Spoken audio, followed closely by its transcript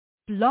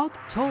Blog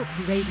Talk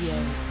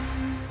Radio.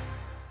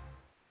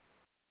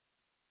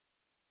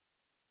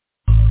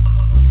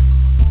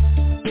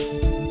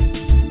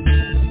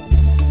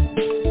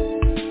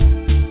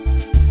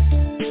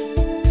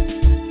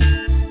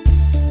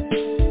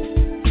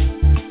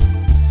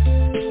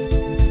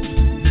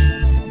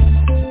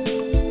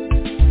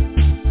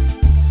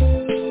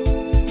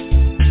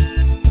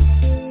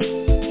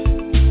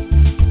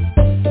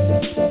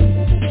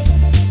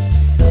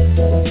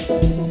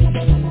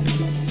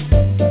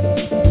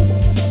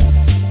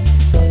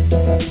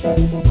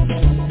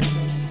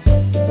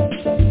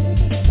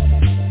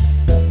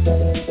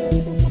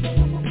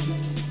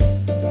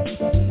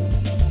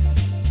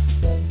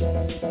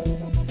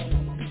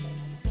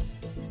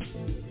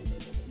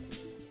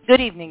 Good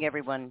evening,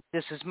 everyone.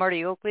 This is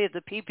Marti Oakley of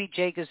the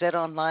PPJ Gazette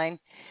Online,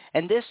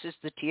 and this is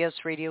the TS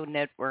Radio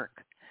Network.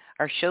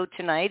 Our show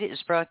tonight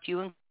is brought to you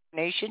in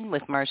coordination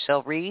with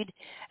Marcel Reed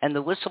and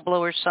the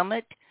Whistleblower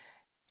Summit.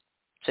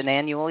 It's an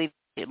annual event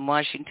in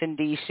Washington,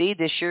 D.C.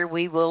 This year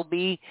we will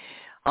be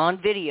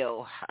on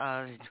video.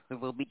 We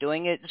will be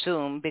doing it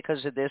Zoom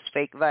because of this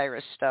fake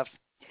virus stuff.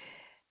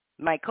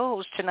 My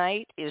co-host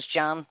tonight is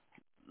John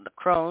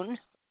Leckrone,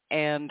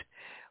 and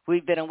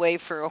we've been away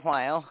for a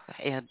while,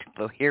 and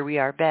well, here we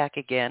are back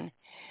again.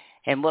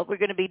 And what we're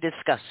going to be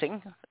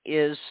discussing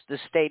is the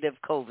state of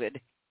COVID.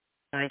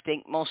 I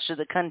think most of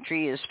the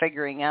country is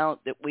figuring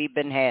out that we've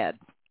been had.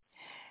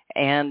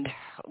 And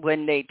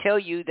when they tell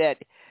you that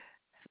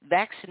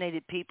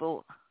vaccinated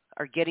people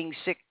are getting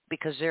sick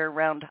because they're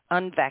around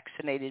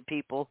unvaccinated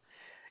people,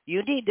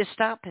 you need to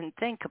stop and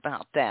think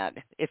about that.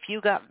 If you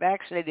got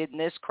vaccinated and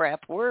this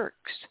crap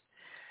works,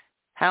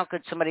 how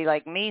could somebody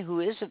like me who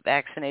isn't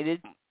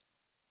vaccinated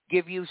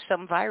give you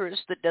some virus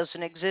that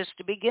doesn't exist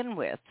to begin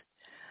with?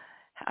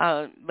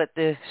 But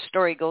the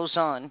story goes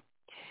on.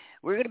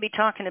 We're going to be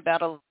talking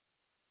about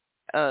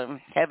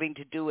having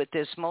to do with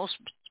this, most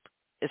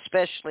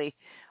especially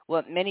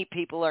what many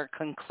people are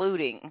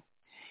concluding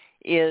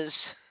is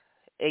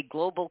a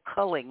global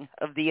culling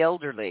of the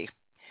elderly.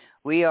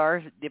 We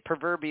are the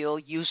proverbial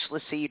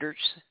useless eaters.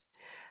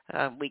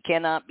 We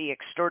cannot be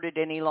extorted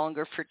any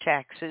longer for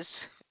taxes,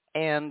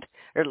 or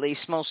at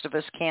least most of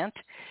us can't.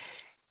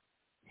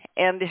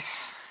 And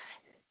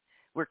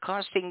we're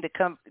costing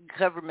the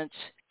governments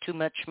too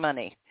much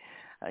money.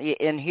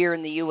 And here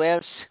in the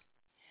U.S.,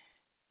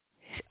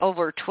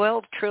 over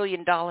 $12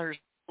 trillion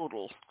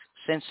total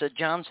since the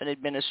Johnson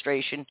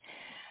administration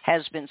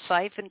has been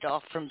siphoned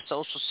off from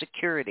Social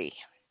Security.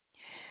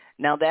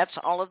 Now, that's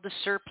all of the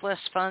surplus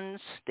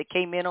funds that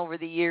came in over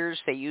the years.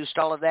 They used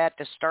all of that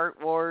to start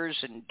wars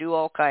and do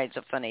all kinds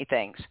of funny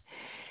things,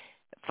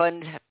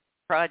 fund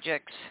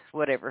projects,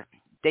 whatever.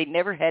 They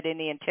never had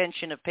any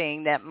intention of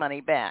paying that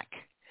money back.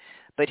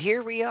 But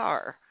here we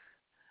are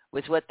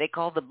with what they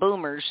call the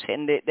boomers,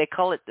 and they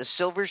call it the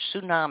silver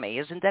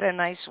tsunami. Isn't that a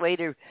nice way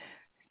to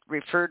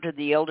refer to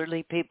the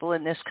elderly people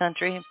in this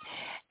country?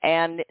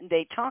 And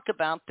they talk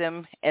about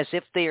them as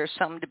if they are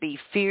something to be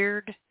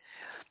feared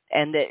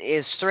and that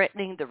is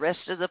threatening the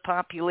rest of the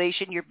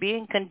population. You're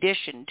being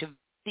conditioned to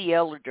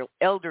view the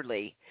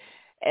elderly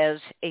as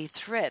a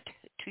threat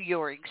to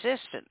your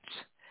existence.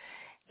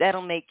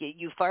 That'll make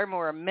you far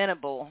more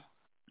amenable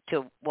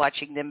to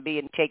watching them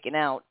being taken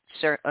out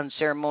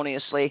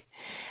unceremoniously.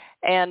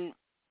 And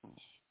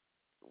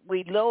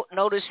we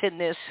notice in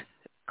this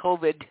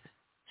COVID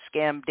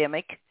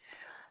scamdemic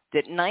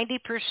that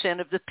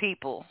 90% of the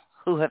people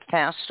who have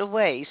passed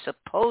away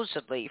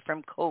supposedly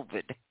from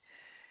COVID,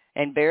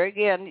 and there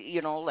again,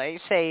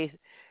 like I say,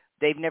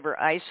 they've never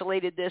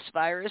isolated this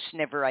virus,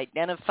 never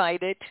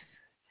identified it,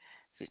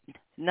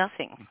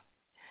 nothing,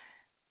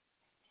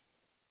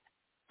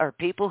 are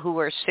people who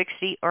are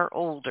 60 or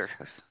older.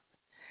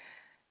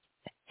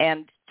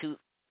 And to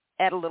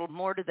add a little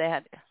more to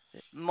that,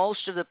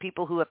 most of the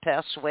people who have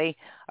passed away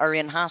are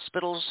in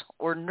hospitals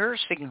or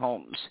nursing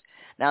homes.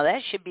 Now,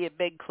 that should be a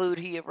big clue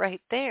to you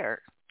right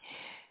there.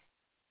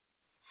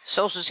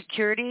 Social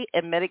Security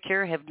and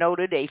Medicare have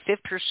noted a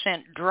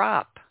 5%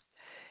 drop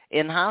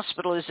in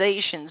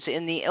hospitalizations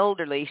in the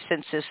elderly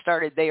since this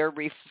started. They are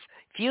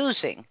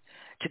refusing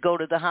to go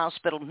to the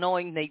hospital,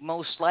 knowing they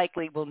most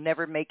likely will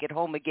never make it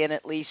home again,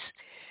 at least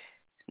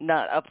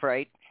not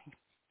upright.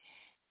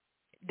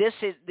 This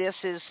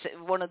is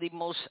one of the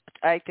most,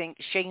 I think,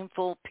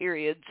 shameful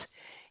periods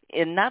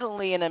in not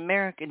only in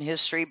American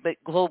history but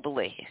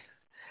globally.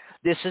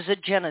 This is a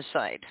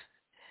genocide.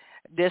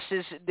 This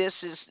is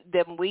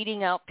them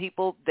weeding out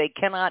people they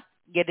cannot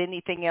get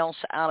anything else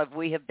out of.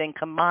 We have been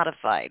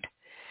commodified,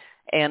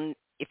 and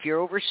if you're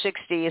over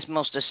 60,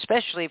 most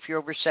especially if you're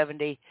over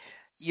 70,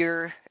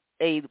 you're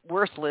a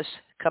worthless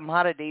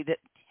commodity that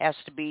has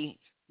to be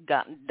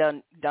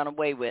done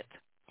away with.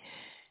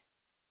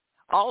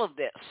 All of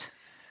this,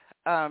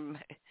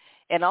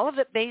 and all of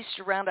it based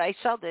around, I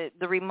saw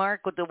the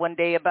remark with the one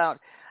day about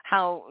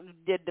how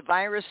did the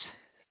virus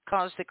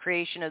cause the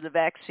creation of the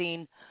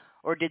vaccine,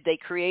 or did they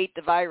create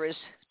the virus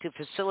to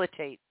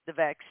facilitate the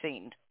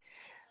vaccine?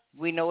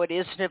 We know it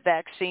isn't a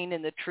vaccine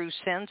in the true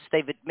sense.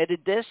 They've admitted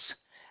this.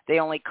 They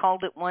only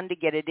called it one to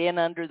get it in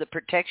under the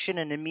protection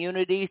and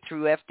immunity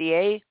through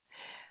FDA.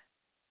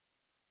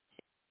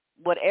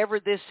 Whatever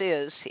this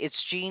is, it's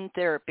gene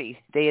therapy.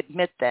 They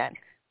admit that.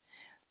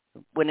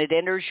 When it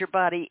enters your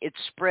body, it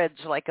spreads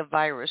like a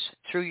virus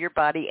through your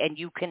body, and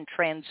you can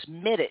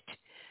transmit it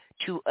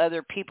to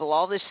other people.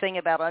 All this thing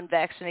about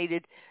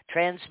unvaccinated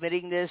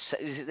transmitting this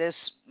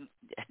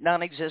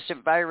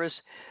non-existent virus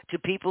to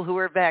people who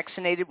are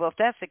vaccinated, well, if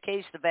that's the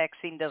case, the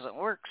vaccine doesn't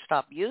work.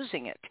 Stop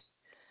using it.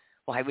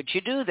 Why would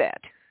you do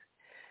that?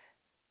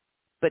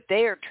 But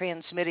they are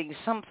transmitting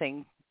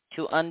something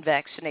to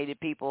unvaccinated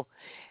people.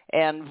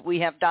 And we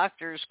have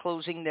doctors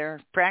closing their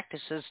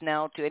practices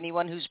now to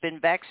anyone who's been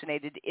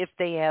vaccinated if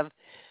they have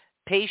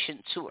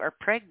patients who are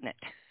pregnant.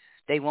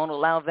 They won't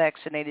allow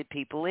vaccinated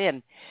people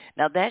in.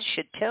 Now, that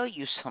should tell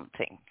you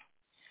something,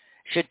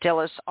 should tell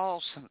us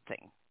all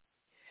something.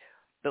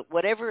 But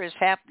whatever is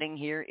happening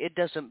here, it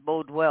doesn't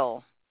bode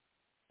well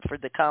for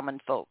the common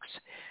folks.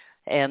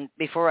 And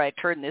before I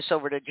turn this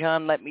over to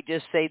John, let me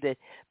just say that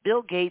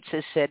Bill Gates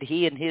has said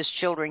he and his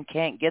children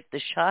can't get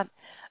the shot.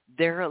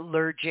 They're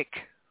allergic.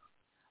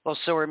 Well,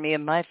 so are me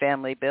and my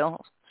family, Bill.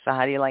 So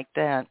how do you like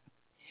that?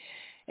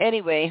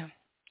 Anyway,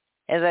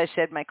 as I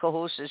said, my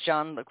co-host is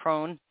John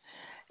Leckrone.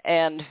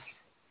 And,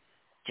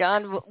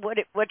 John,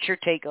 what's your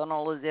take on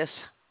all of this?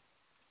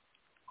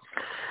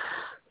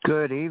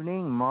 Good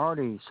evening,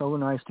 Marty. So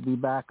nice to be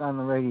back on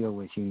the radio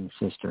with you,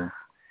 sister.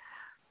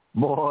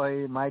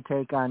 Boy, my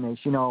take on this,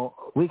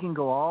 we can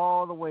go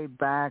all the way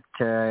back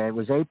to, it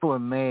was April or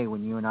May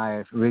when you and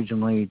I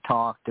originally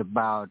talked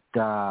about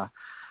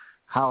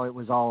how it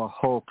was all a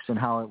hoax and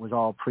how it was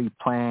all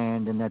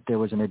pre-planned and that there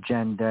was an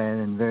agenda,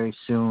 and very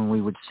soon we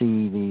would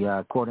see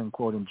the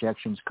quote-unquote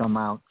injections come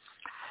out.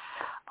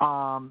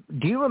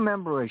 Do you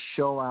remember a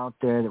show out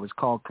there that was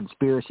called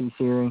Conspiracy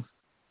Theory?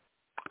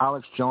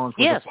 Alex Jones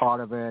was a part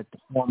of it. The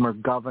former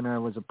governor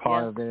was a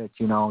part of it,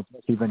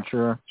 Jesse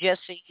Ventura.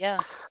 Jesse,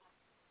 yeah.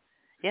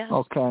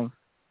 Okay.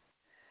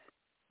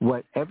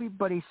 What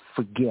everybody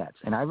forgets,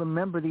 and I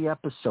remember the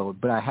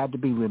episode, but I had to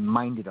be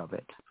reminded of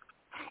it.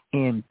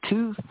 In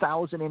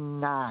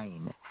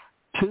 2009,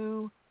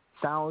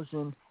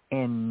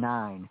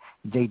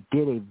 they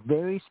did a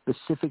very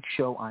specific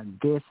show on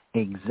this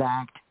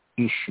exact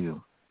issue.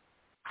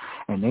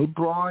 And they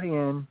brought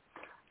in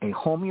a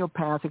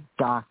homeopathic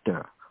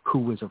doctor who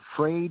was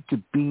afraid to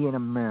be in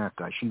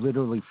America. She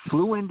literally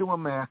flew into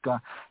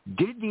America,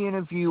 did the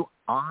interview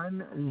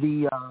on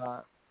the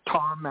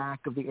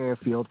tarmac of the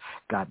airfield,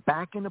 got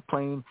back in the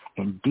plane,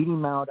 and did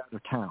him out of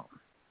town.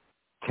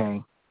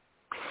 Okay?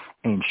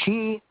 And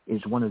she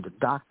is one of the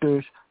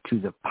doctors to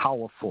the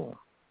powerful.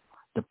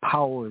 The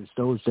powers,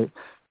 those that,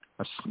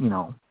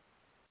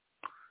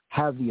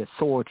 have the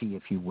authority,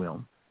 if you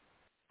will.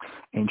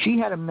 And she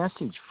had a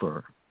message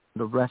for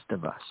the rest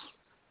of us.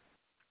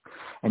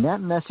 And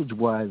that message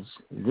was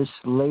this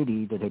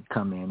lady that had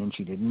come in, and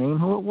she didn't name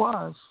who it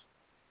was,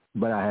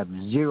 but I have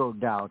zero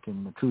doubt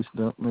in the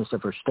truthfulness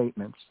of her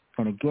statements.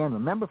 And again,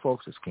 remember,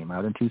 folks, this came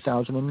out in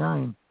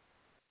 2009.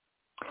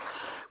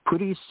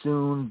 Pretty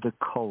soon the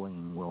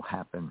culling will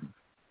happen.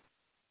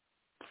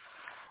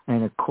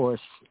 And, of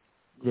course,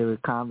 the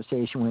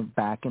conversation went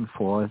back and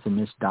forth, and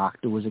this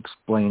doctor was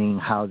explaining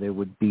how there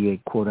would be a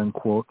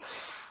quote-unquote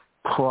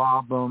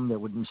problem that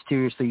would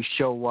mysteriously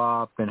show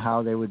up and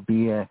how there would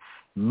be a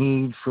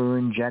need for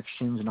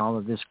injections and all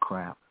of this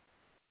crap.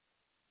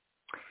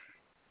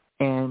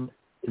 And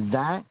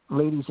that,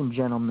 ladies and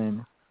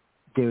gentlemen,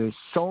 there is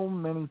so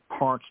many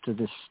parts to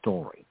this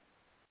story.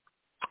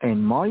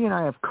 And Marty and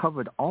I have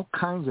covered all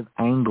kinds of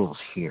angles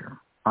here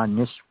on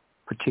this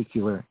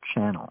particular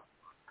channel.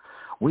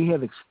 We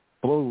have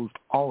exposed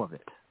all of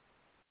it.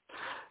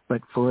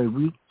 But for a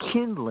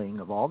rekindling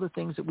of all the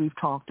things that we've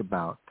talked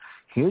about,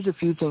 here's a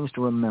few things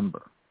to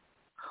remember.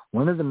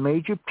 One of the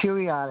major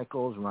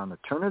periodicals around the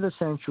turn of the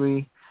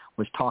century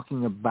was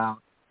talking about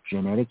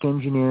genetic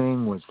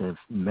engineering was the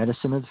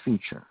medicine of the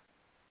future.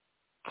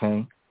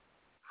 Okay?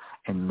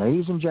 And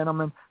ladies and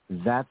gentlemen,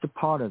 that's a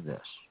part of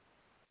this.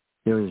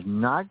 There is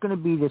not going to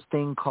be this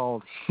thing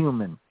called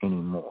human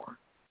anymore.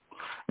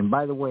 And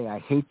by the way, I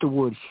hate the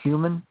word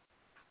human.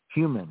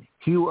 Human,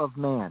 hue of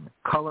man,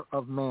 color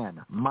of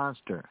man,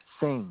 monster,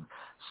 thing,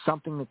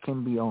 something that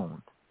can be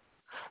owned.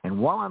 And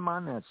while I'm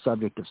on that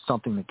subject of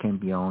something that can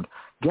be owned,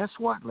 guess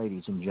what,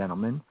 ladies and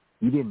gentlemen?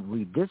 You didn't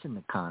read this in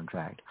the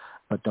contract,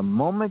 but the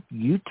moment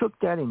you took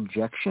that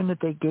injection that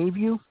they gave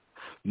you,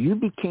 you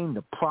became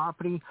the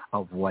property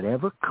of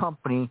whatever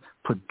company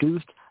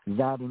produced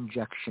that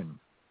injection.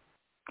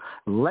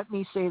 Let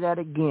me say that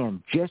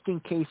again, just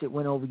in case it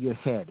went over your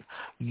head.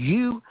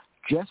 You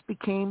just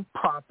became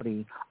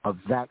property of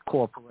that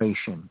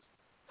corporation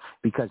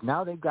because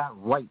now they've got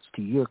rights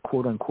to your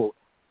quote-unquote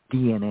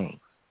DNA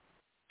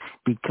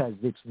because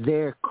it's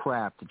their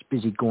crap that's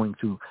busy going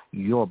through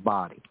your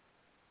body.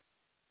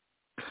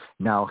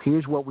 Now,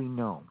 here's what we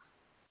know.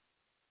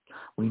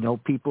 We know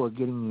people are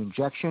getting the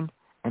injection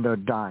and are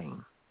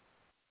dying.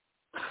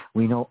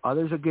 We know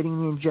others are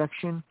getting the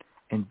injection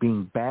and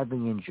being badly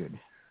injured.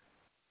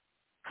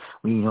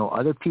 We know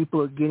other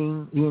people are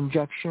getting the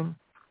injection,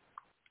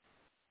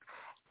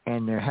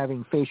 and they're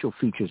having facial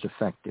features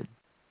affected.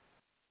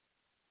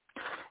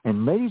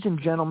 And ladies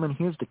and gentlemen,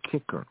 here's the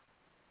kicker.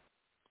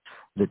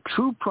 The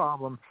true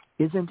problem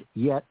isn't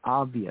yet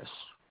obvious.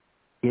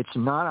 It's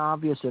not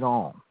obvious at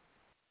all.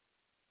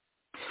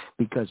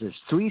 Because there's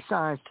three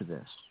sides to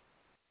this.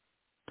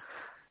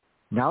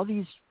 Now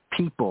these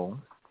people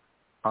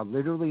are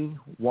literally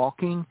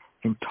walking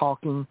and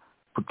talking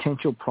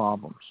potential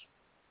problems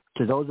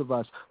to those of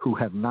us who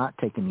have not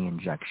taken the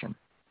injection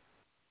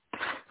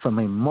from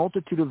a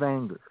multitude of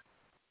angles.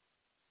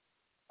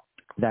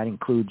 That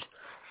includes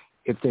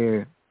if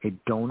they're a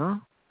donor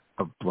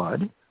of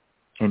blood.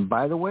 And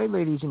by the way,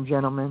 ladies and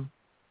gentlemen,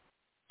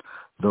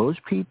 those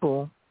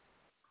people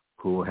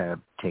who have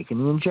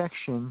taken the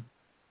injection,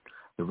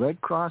 the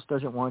Red Cross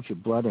doesn't want your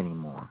blood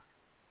anymore.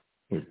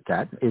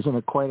 Isn't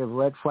it quite a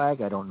red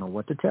flag? I don't know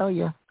what to tell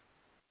you.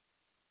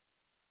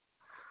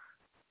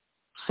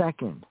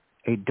 Second,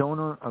 a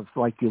donor of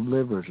like your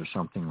livers or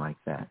something like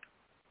that.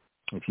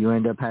 If you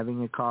end up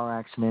having a car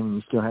accident and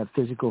you still have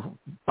physical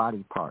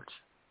body parts,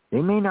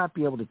 they may not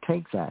be able to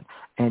take that.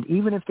 And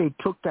even if they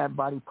took that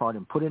body part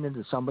and put it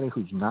into somebody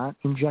who's not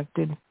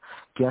injected,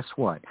 guess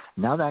what?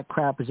 Now that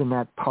crap is in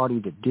that party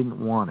that didn't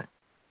want it.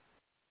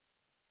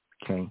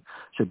 Okay?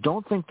 So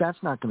don't think that's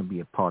not going to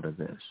be a part of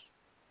this.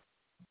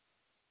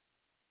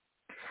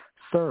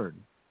 Third,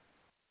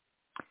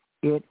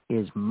 it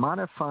is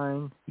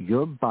modifying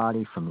your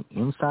body from the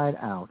inside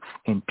out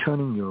and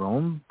turning your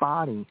own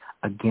body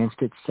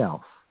against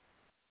itself.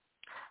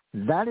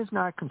 That is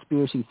not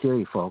conspiracy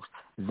theory, folks.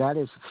 That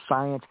is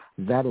science.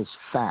 That is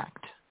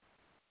fact.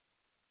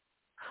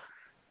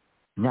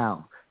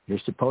 Now,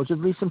 there's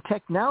supposedly some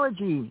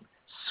technology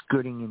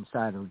skirting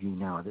inside of you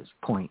now at this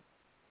point,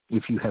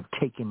 if you have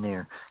taken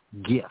their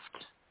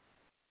gift.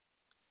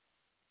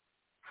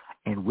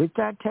 And with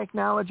that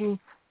technology,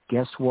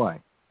 guess what?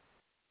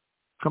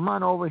 Come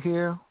on over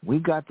here. We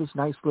got this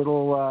nice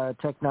little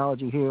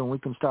technology here, and we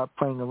can start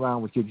playing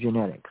around with your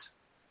genetics.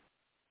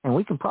 And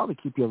we can probably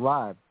keep you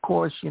alive. Of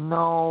course, in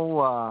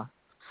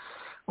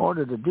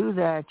order to do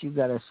that, you've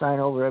got to sign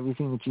over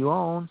everything that you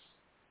own.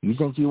 You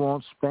think you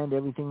won't spend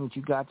everything that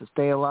you got to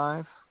stay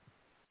alive?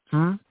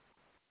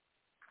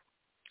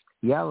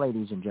 Yeah,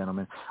 ladies and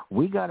gentlemen,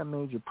 we got a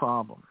major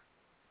problem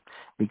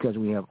because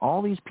we have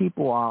all these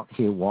people out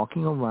here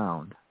walking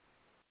around.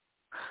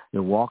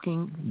 They're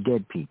walking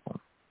dead people,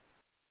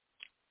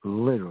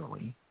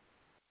 literally.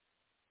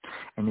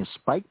 And this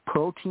spike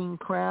protein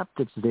crap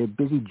that they're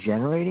busy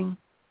generating,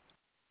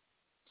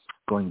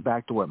 going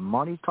back to what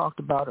Marty talked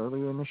about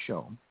earlier in the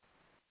show,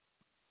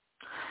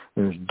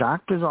 there's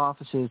doctor's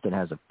offices that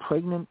has a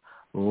pregnant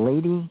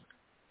lady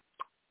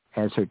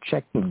as her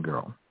check-in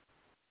girl.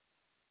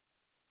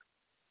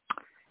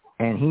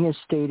 And he has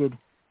stated,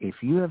 if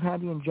you have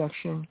had the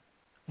injection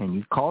and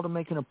you've called to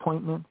make an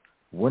appointment,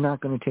 we're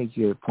not going to take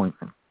your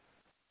appointment.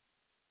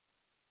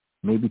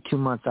 Maybe 2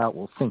 months out,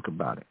 we'll think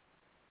about it.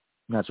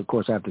 And that's, of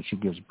course, after she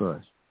gives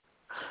birth.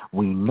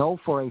 We know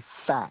for a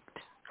fact,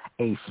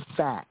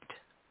 that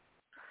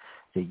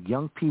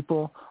young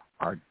people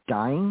are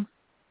dying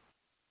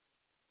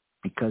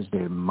because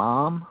their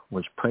mom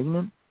was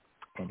pregnant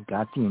and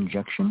got the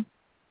injection.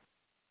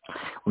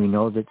 We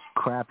know that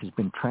crap has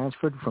been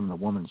transferred from the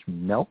woman's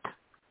milk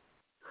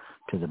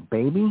to the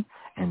baby,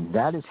 and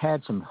that has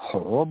had some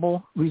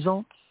horrible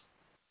results.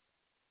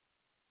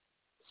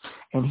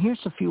 And here's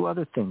a few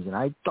other things, and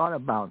I thought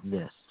about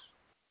this.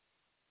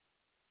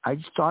 I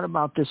just thought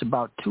about this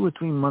about 2 or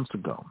 3 months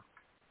ago.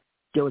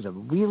 There was a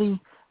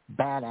really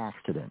bad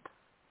accident,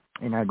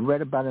 and I'd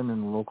read about it in the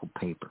local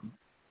paper.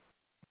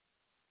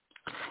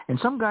 And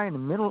some guy in the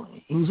middle,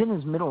 he's in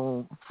his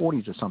middle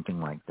 40s or something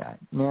like that.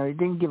 Now, he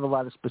didn't give a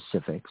lot of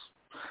specifics.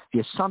 The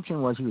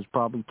assumption was he was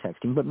probably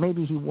texting, but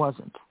maybe he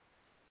wasn't.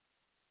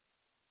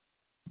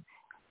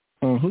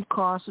 And he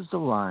crosses the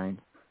line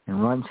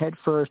and runs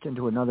headfirst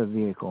into another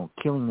vehicle,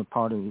 killing the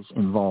parties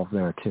involved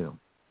there too.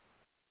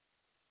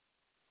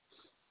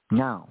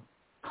 Now,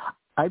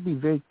 I'd be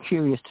very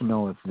curious to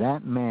know if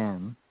that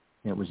man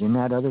that was in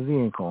that other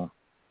vehicle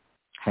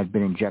had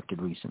been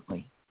injected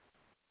recently.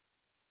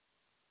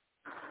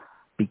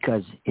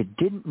 Because it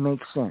didn't make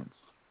sense.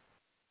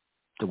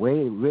 The way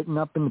it written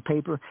up in the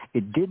paper,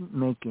 it didn't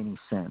make any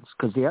sense.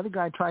 Because the other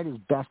guy tried his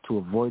best to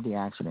avoid the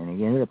accident.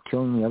 He ended up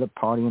killing the other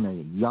party and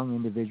a young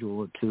individual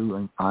or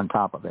two on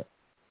top of it.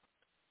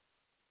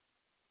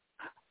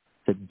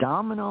 The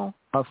domino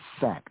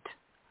effect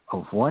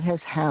of what has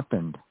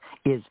happened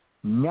is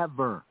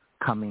never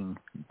coming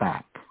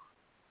back.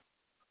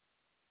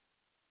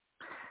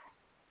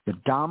 The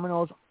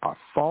dominoes are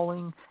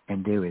falling,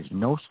 and there is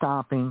no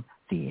stopping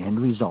the end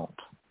result.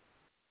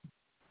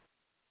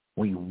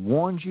 We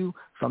warned you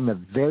from the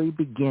very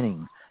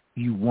beginning.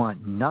 You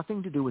want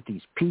nothing to do with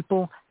these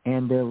people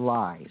and their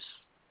lies.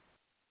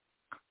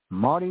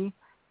 Marty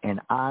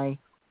and I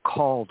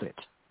called it.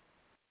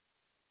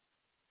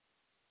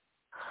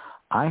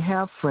 I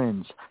have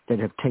friends that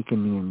have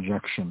taken the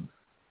injection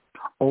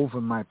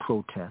over my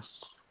protests,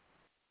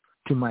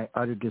 to my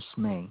utter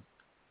dismay.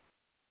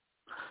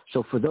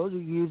 So for those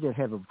of you that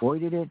have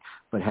avoided it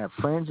but have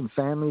friends and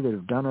family that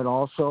have done it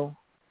also,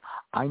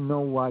 I know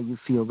why you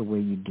feel the way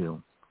you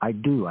do. I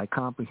do. I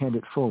comprehend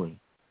it fully.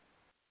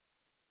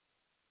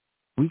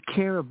 We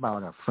care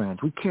about our friends.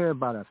 We care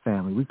about our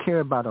family. We care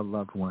about our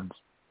loved ones.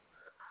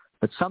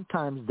 But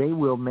sometimes they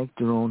will make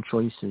their own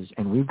choices,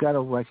 and we've got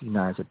to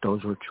recognize that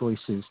those were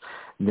choices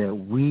that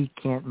we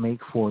can't make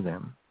for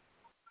them.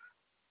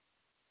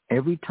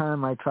 Every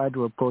time I tried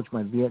to approach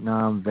my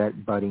Vietnam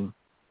vet buddy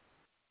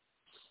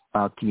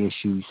about the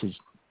issue, he says,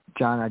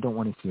 John, I don't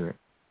want to hear it.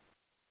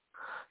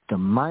 The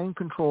mind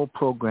control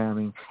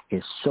programming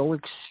is so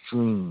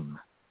extreme.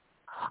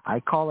 I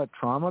call it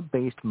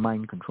trauma-based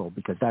mind control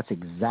because that's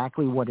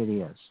exactly what it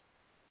is.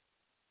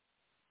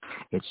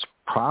 It's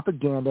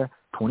propaganda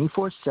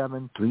 24/7,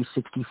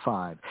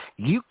 365.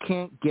 You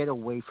can't get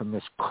away from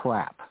this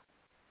crap.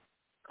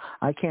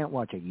 I can't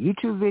watch a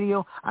YouTube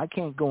video. I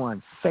can't go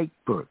on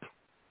Facebook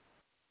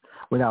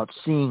without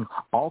seeing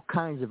all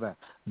kinds of a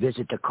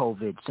visit to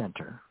COVID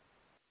center.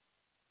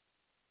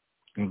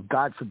 And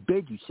God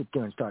forbid you sit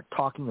there and start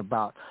talking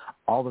about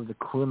all of the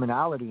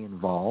criminality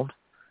involved.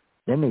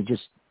 Then they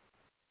just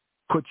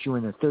put you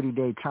in a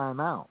 30-day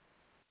timeout.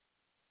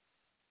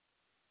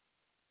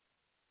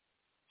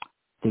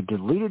 They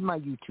deleted my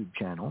YouTube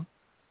channel.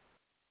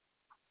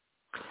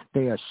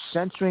 They are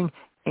censoring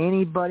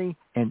anybody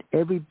and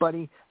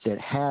everybody that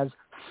has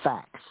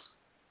facts.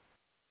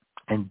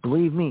 And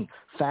believe me,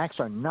 facts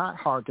are not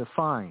hard to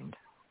find.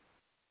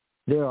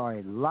 There are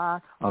a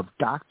lot of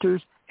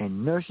doctors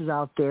and nurses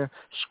out there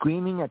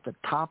screaming at the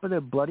top of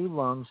their bloody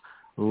lungs,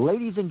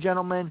 ladies and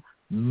gentlemen,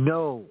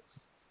 no.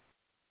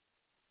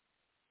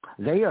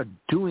 They are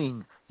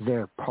doing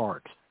their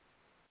part.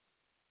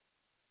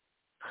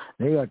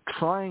 They are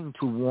trying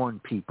to warn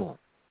people.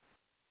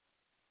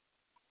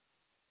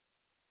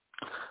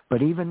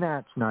 But even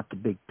that's not the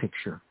big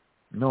picture.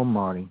 No,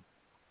 Marty.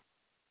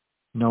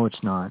 No,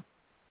 it's not.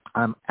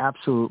 I'm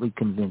absolutely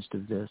convinced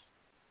of this.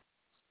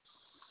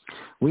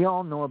 We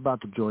all know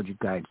about the Georgia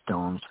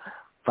Guidestones.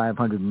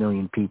 500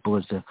 million people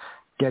is the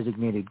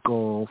designated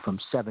goal from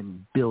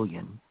 7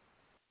 billion.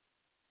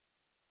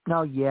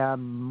 Now, yeah,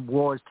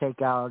 wars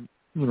take out,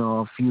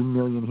 a few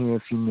million here,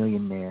 a few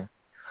million there.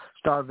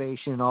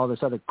 Starvation, all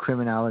this other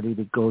criminality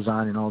that goes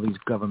on in all these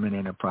government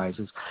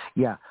enterprises.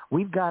 Yeah,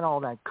 we've got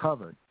all that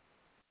covered.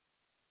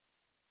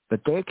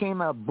 But there came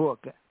a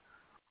book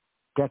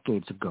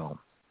decades ago,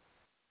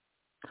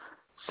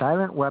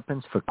 Silent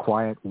Weapons for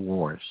Quiet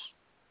Wars.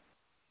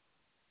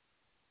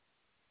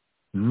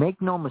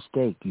 Make no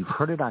mistake, you've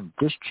heard it on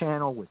this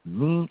channel with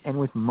me and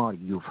with Marty.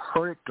 You've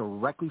heard it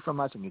directly from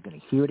us, and you're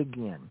going to hear it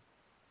again.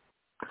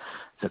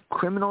 The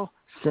criminal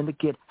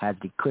syndicate has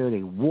declared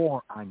a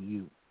war on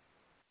you.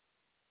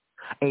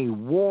 A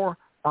war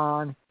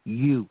on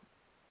you.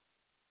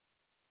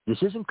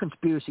 This isn't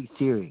conspiracy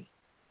theory.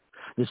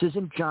 This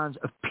isn't John's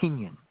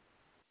opinion.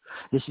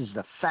 This is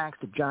the facts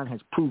that John has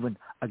proven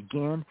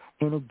again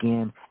and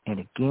again and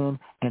again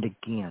and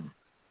again.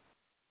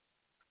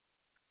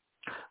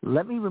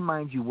 Let me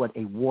remind you what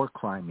a war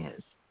crime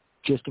is,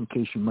 just in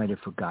case you might have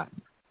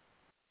forgotten.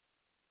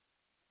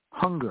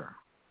 Hunger,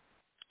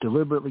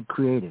 deliberately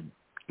created,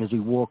 is a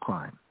war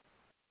crime.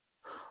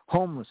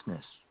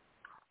 Homelessness,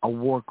 a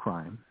war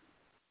crime.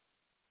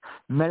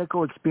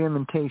 Medical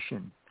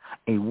experimentation,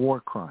 a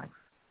war crime.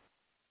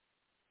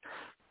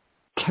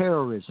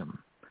 Terrorism,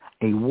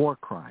 a war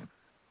crime.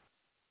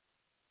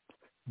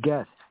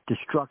 Death,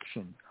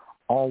 destruction,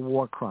 all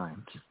war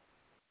crimes.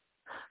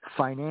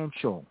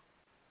 Financial,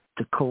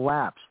 the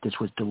collapse, this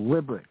was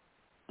deliberate.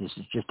 This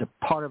is just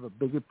a part of a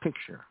bigger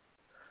picture.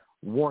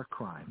 War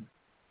crime.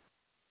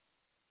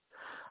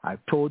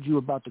 I've told you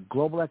about the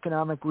global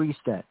economic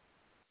reset.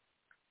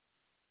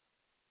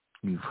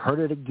 You've heard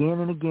it again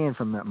and again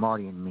from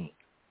Marty and me.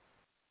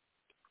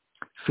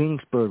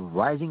 Phoenix bird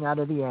rising out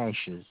of the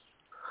ashes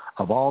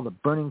of all the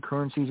burning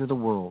currencies of the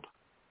world.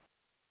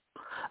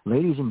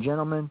 Ladies and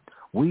gentlemen,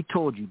 we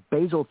told you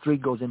Basel III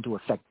goes into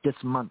effect this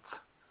month,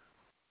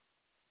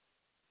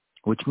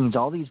 which means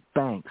all these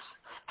banks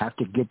have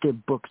to get their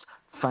books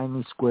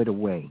finally squared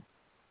away.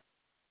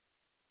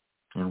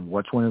 And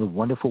what's one of the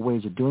wonderful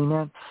ways of doing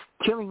that?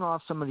 Killing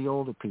off some of the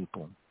older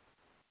people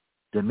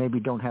that maybe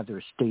don't have their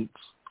estates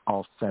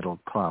all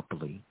settled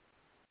properly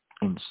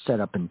and set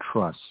up in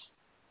trusts.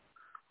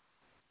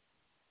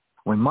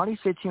 When Marty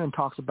sits here and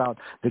talks about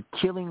the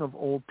killing of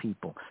old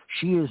people,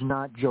 she is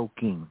not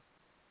joking.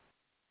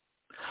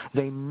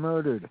 They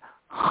murdered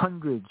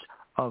hundreds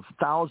of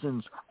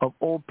thousands of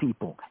old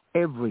people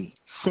every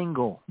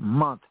single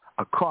month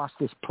across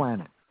this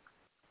planet.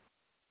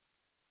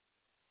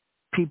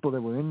 People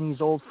that were in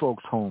these old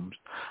folks' homes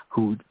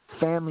whose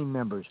family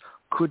members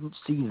couldn't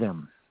see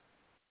them.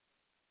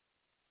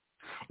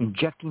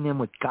 Injecting them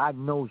with God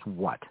knows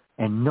what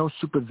and no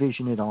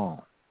supervision at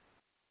all.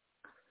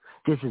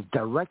 This is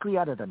directly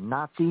out of the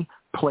Nazi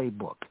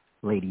playbook,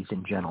 ladies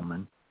and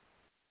gentlemen.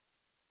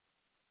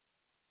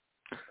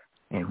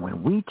 And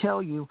when we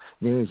tell you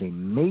there is a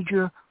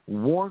major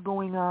war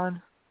going on,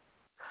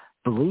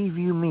 believe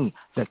you me,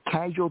 the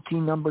casualty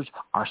numbers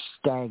are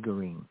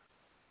staggering.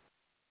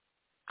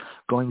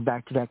 Going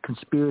back to that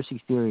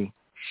conspiracy theory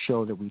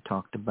show that we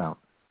talked about.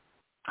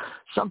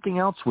 Something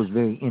else was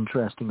very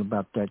interesting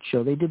about that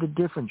show. They did a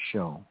different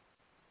show.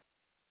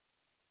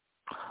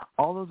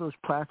 All of those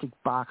plastic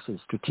boxes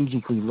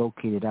strategically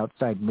located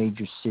outside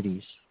major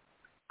cities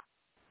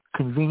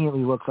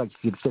conveniently looked like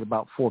you could fit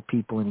about 4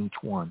 people in each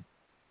one.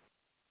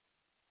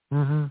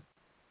 Who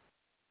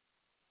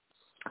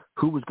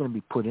was going to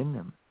be put in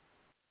them?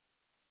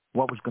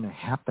 What was going to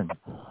happen?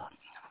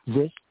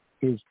 This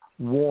is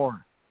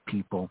war,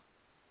 people.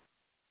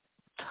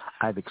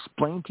 I've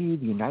explained to you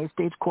the United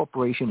States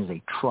corporation is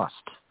a trust.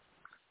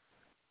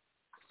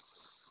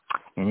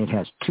 And it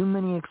has too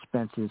many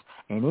expenses,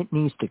 and it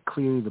needs to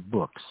clear the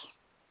books.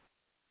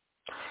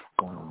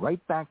 Going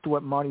right back to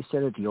what Marty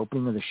said at the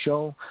opening of the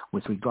show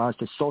with regards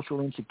to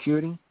social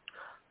insecurity,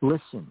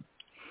 listen,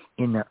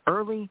 in the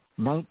early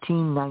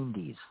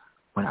 1990s,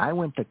 when I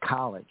went to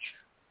college,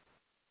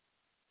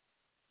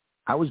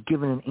 I was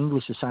given an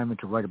English assignment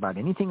to write about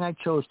anything I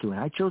chose to, and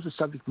I chose the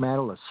subject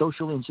matter of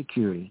social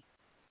insecurity.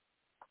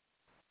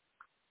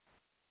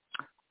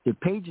 The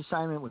page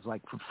assignment was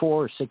like for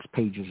 4 or 6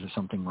 pages or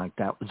something like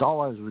that. It was all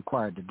I was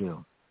required to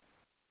do.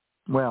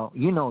 Well,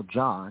 you know,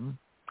 John,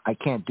 I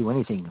can't do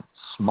anything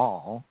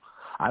small.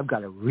 I've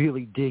got to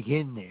really dig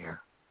in there.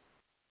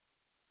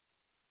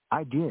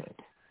 I did.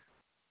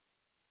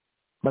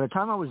 By the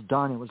time I was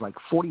done, it was like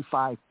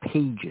 45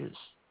 pages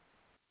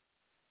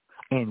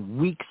and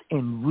weeks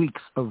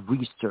of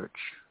research.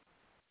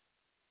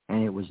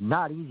 And it was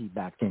not easy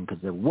back then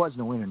because there was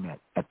no internet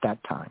at that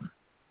time.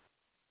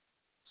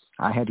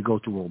 I had to go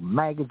through old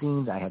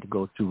magazines. I had to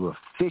go through a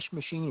fish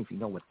machine, if you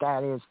know what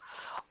that is.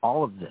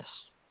 All of this.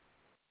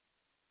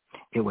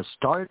 It was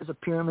started as a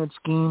pyramid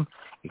scheme.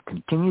 It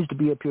continues to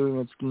be a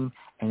pyramid scheme,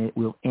 and it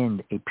will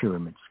end a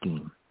pyramid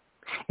scheme.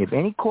 If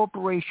any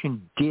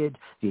corporation did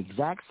the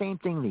exact same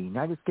thing the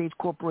United States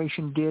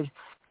corporation did,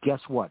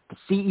 guess what? The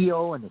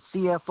CEO and the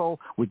CFO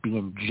would be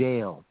in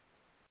jail.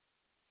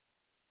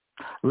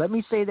 Let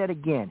me say that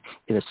again.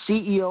 The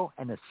CEO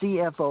and the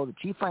CFO, the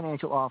Chief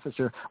Financial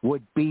Officer,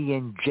 would be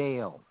in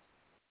jail.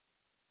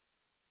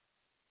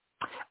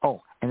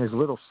 Oh, and as a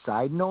little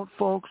side note,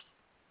 folks,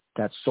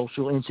 that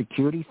social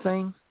insecurity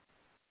thing,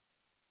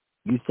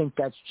 you think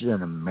that's just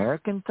an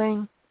American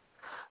thing?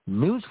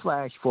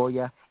 Newsflash for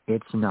you,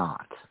 it's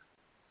not.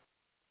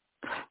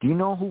 Do you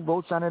know who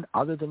votes on it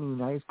other than the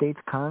United States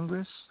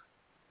Congress?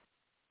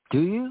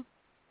 Do you?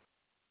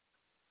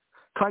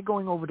 Try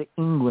going over to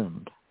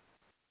England.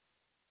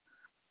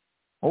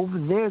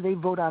 Over there, they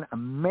vote on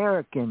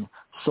American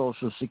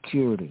Social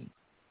Security.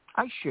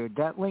 I shared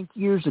that link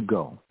years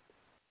ago.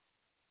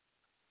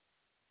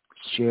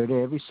 Shared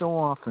it every so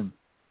often.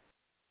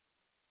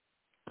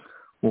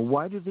 Well,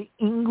 why do the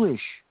English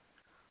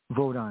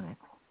vote on it?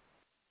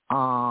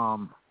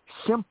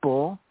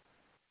 Simple.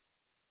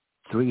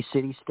 3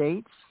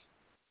 city-states.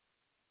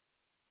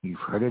 You've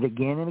heard it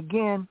again and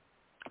again.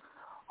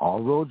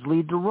 All roads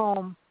lead to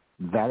Rome.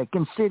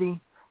 Vatican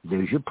City.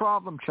 There's your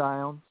problem,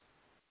 child.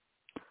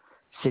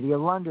 City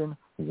of London,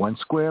 1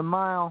 square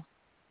mile.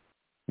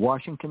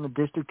 Washington, the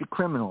District of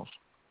Criminals.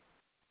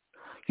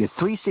 Your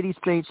 3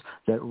 city-states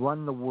that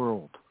run the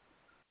world.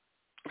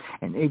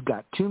 And they've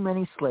got too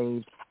many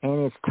slaves, and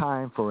it's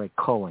time for a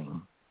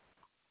culling.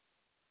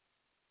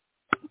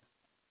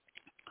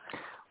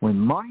 When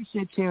Marty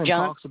sits here and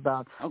John, talks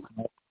about...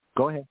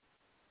 Go ahead.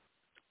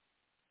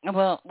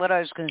 Well, what I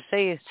was going to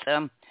say is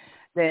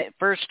the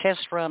first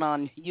test run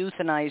on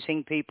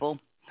euthanizing people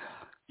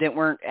that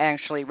weren't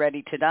actually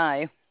ready to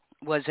die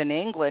was in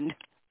England,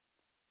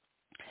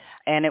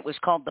 and it was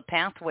called the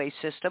pathway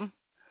system.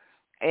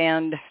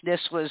 And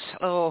this was,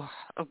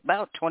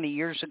 about 20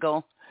 years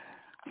ago.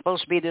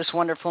 Supposed to be this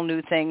wonderful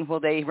new thing. Well,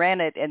 they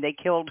ran it, and they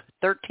killed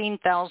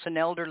 13,000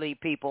 elderly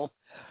people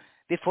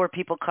before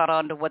people caught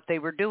on to what they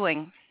were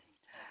doing.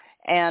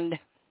 And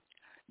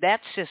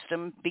that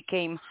system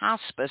became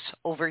hospice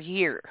over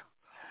here.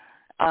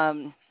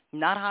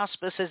 Not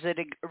hospice as it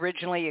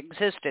originally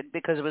existed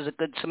because it was a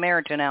Good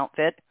Samaritan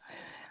outfit,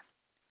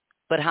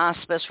 but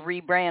hospice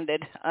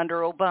rebranded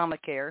under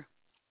Obamacare.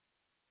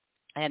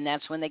 And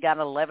that's when they got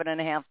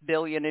 $11.5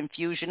 billion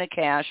infusion of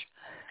cash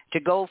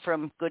to go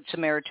from Good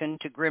Samaritan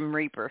to Grim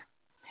Reaper.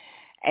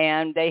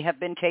 And they have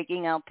been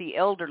taking out the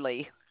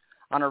elderly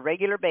on a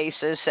regular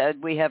basis.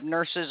 We have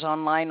nurses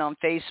online on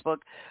Facebook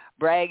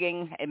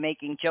bragging and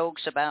making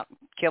jokes about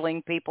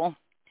killing people,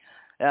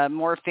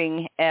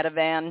 morphing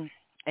Ativan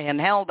and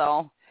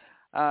Haldol.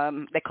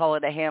 They call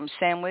it a ham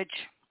sandwich.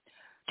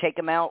 Take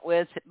them out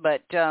with,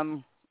 but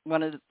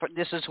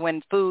this is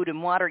when food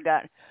and water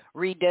got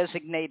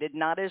redesignated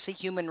not as a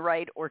human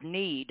right or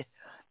need,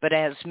 but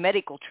as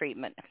medical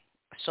treatment,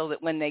 so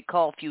that when they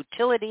call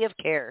futility of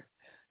care,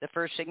 the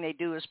first thing they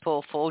do is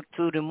pull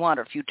food and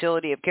water.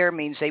 Futility of care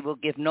means they will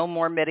give no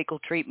more medical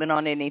treatment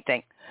on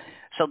anything.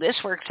 So this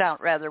works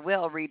out rather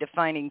well,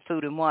 redefining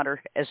food and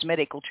water as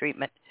medical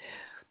treatment.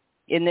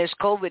 In this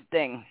COVID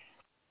thing,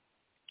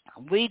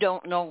 we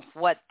don't know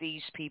what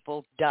these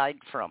people died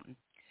from.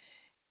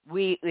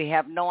 We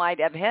have no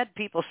idea. I've had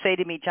people say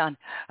to me, John,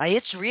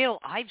 it's real.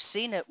 I've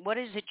seen it. What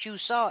is it you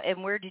saw,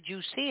 and where did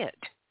you see it?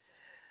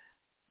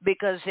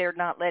 Because they're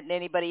not letting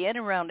anybody in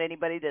around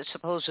anybody that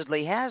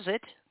supposedly has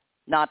it,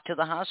 not to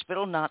the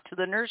hospital, not to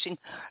the nursing.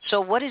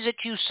 So what is it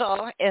you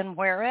saw and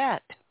where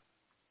at?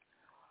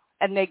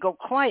 And they go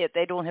quiet.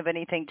 They don't have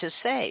anything to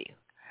say.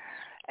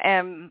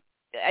 And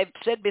I've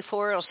said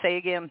before, I'll say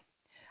again,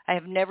 I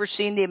have never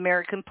seen the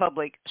American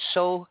public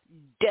so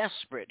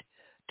desperate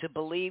to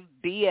believe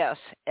BS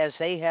as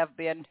they have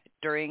been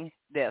during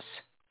this.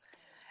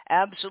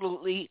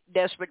 Absolutely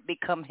desperate,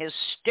 become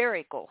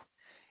hysterical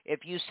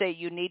if you say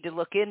you need to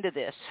look into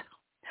this.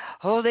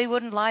 Oh, they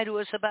wouldn't lie to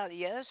us about it.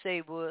 Yes,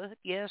 they would.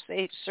 Yes,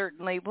 they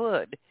certainly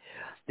would.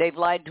 They've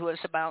lied to us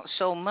about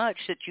so much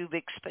that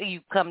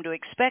you've come to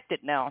expect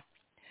it now.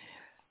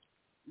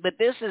 But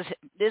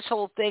this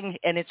whole thing,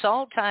 and it's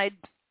all tied,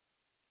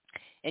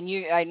 and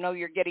I know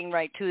you're getting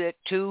right to it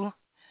too,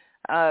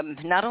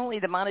 not only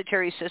the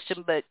monetary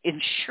system, but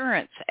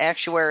insurance,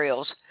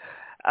 actuarials.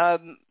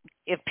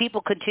 If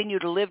people continue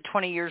to live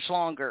 20 years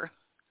longer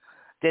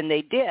than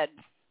they did,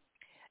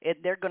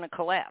 they're going to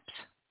collapse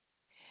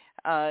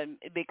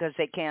because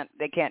they can't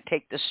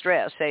take the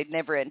stress. They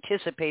never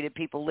anticipated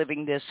people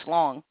living this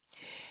long.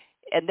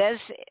 And that's,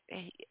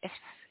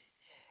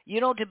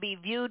 to be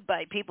viewed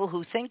by people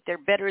who think they're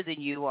better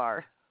than you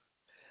are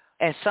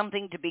as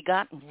something to be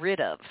gotten rid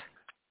of,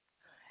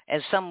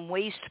 as some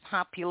waste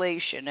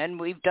population. And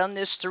we've done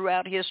this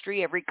throughout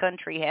history. Every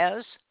country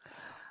has.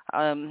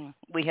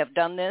 We have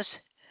done this.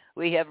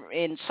 We have,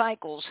 in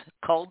cycles,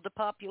 culled the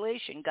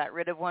population, got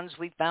rid of ones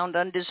we found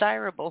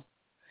undesirable.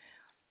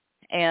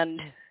 And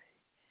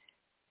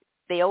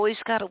they always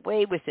got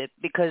away with it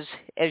because,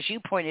 as you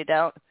pointed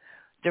out,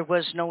 there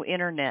was no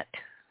internet.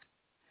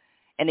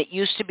 And it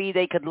used to be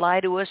they could lie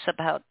to us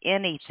about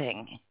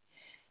anything.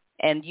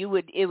 And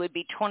it would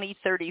be 20,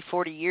 30,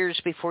 40 years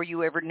before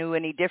you ever knew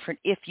any different,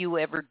 if you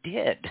ever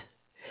did.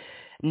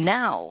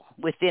 Now,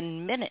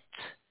 within minutes,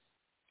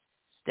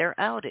 they're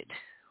outed.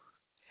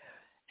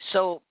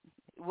 So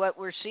what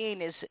we're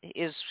seeing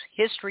is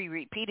history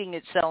repeating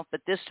itself,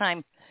 but this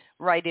time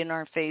right in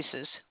our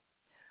faces.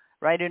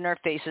 Right in our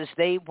faces.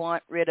 They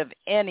want rid of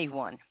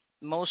anyone,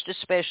 most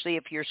especially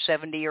if you're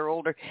 70 or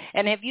older.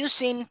 And have you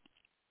seen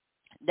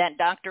that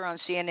doctor on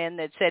CNN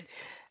that said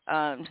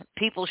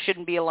people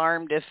shouldn't be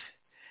alarmed if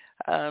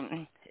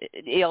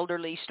the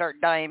elderly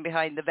start dying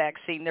behind the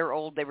vaccine? They're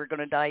old. They were going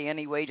to die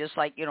anyway, just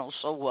like,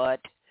 so what?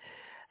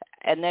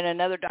 And then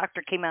another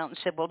doctor came out and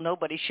said, well,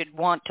 nobody should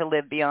want to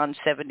live beyond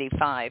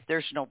 75.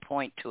 There's no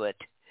point to it.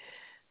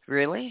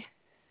 Really?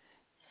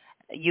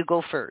 You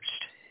go first.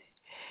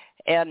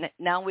 And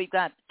now we've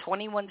got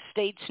 21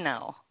 states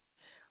now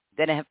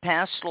that have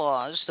passed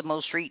laws, the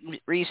most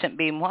recent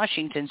being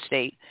Washington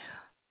State,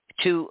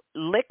 to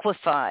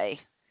liquefy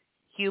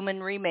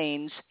human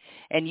remains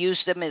and use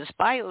them as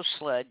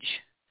biosludge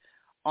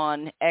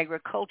on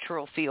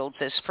agricultural fields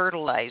as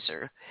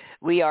fertilizer.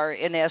 We are,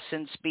 in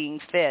essence, being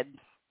fed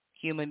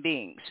human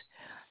beings.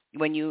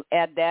 When you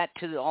add that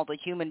to all the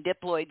human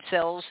diploid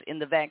cells in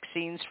the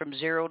vaccines from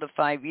 0 to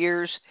 5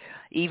 years,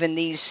 even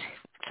these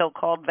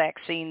so-called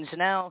vaccines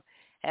now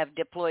have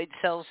diploid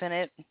cells in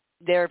it.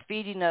 They're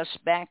feeding us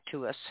back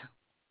to us.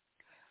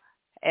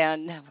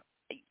 And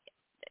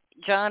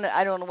John,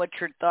 I don't know what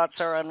your thoughts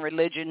are on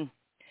religion,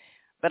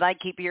 but I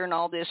keep hearing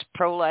all this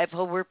pro-life.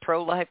 Oh, we're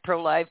pro-life,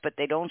 but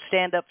they don't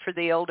stand up for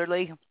the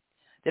elderly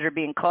that are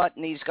being caught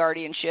in these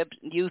guardianships,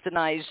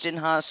 euthanized in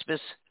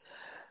hospice.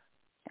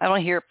 I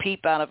don't hear a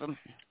peep out of them.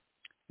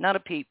 Not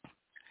a peep.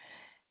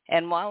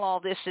 And while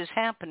all this is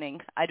happening,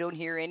 I don't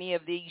hear any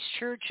of these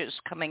churches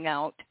coming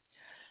out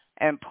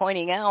and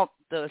pointing out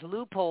the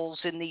loopholes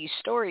in these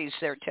stories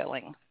they're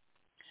telling.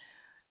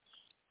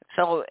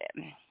 So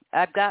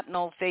I've got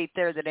no faith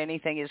there that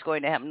anything is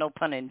going to happen, no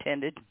pun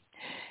intended.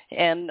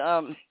 And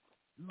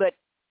but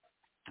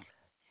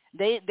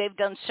they've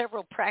done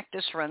several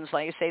practice runs,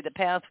 like I say, the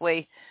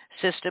Pathway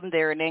system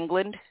there in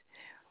England.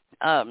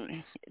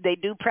 They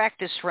do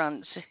practice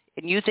runs,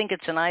 and you think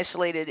it's an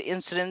isolated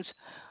incident,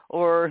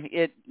 or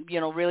it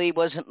really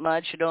wasn't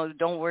much.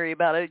 Don't worry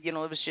about it. It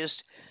was just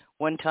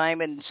one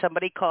time, and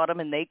somebody caught them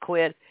and they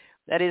quit.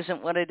 That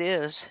isn't what it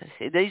is.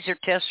 These are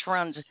test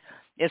runs.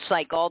 It's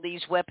like all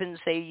these weapons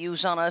they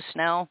use on us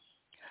now.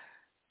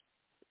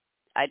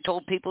 I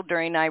told people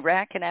during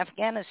Iraq and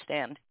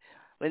Afghanistan,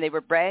 when they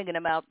were bragging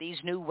about these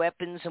new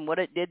weapons and what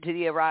it did to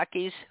the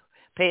Iraqis,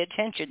 pay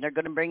attention. They're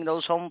going to bring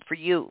those home for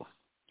you.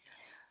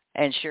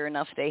 And sure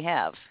enough, they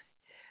have.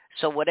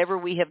 So whatever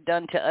we have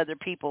done to other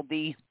people,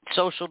 the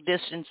social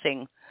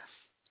distancing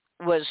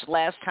was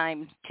last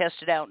time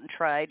tested out and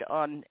tried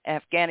on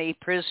Afghani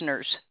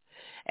prisoners.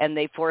 And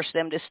they forced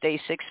them to stay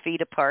 6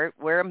 feet apart,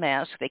 wear a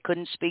mask. They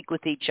couldn't speak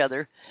with each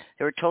other.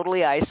 They were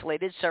totally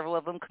isolated. Several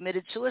of them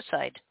committed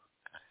suicide.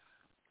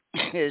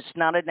 It's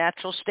not a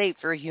natural state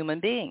for a human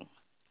being.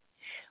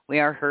 We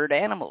are herd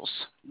animals.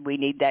 We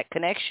need that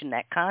connection,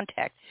 that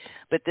contact.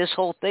 But this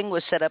whole thing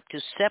was set up to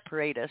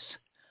separate us,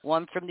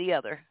 one from the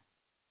other.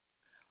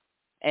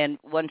 And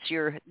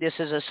this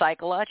is a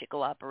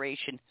psychological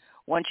operation.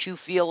 Once you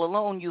feel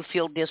alone, you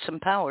feel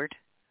disempowered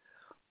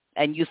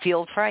and you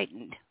feel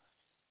frightened.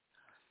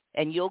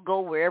 And you'll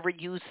go wherever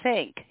you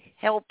think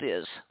help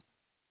is.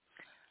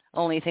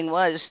 Only thing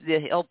was,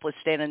 the help was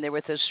standing there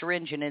with a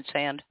syringe in its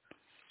hand.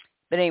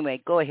 But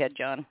anyway, go ahead,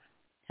 John.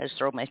 Let's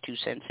throw my 2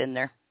 cents in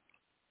there.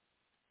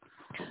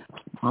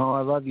 Oh,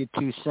 I love your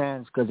 2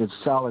 cents because it's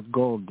solid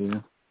gold,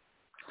 dude.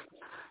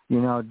 You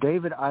know,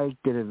 David Icke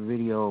did a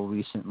video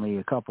recently,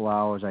 a couple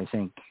hours, I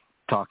think,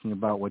 talking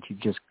about what you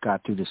just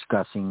got through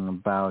discussing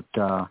about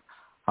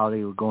how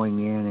they were going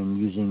in and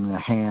using the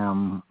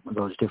ham,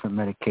 those different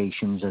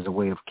medications as a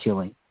way of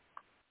killing.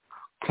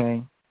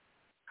 Okay?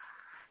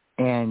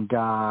 And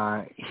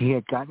he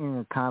had gotten in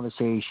a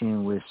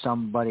conversation with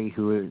somebody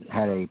who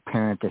had a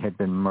parent that had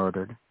been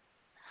murdered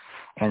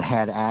and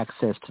had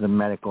access to the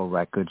medical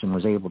records and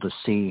was able to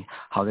see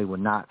how they were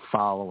not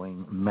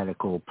following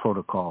medical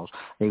protocols.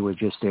 They were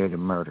just there to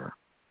murder.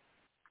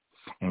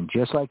 And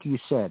just like you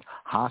said,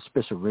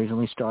 hospice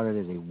originally started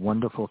as a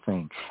wonderful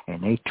thing,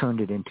 and they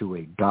turned it into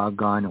a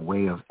doggone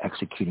way of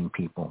executing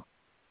people.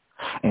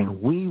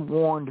 And we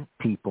warned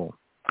people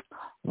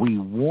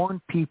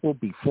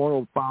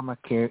before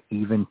Obamacare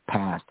even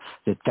passed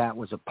that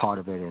was a part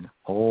of it. And,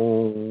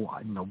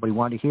 nobody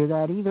wanted to hear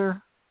that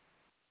either.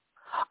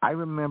 I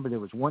remember there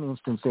was one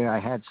instance there. I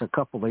had a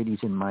couple ladies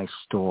in my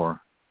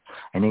store,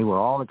 and they were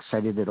all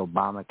excited that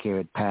Obamacare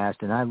had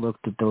passed. And I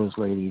looked at those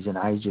ladies, and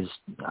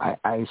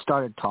I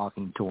started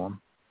talking to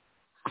them.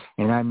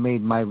 And I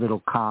made my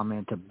little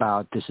comment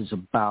about this is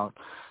about,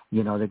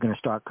 they're going to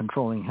start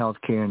controlling health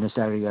care and this,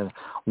 that, or the other.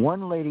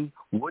 One lady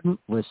wouldn't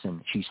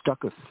listen. She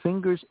stuck her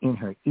fingers in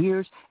her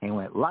ears and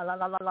went, la, la,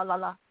 la, la, la, la,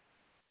 la.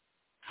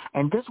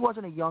 And this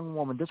wasn't a young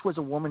woman. This was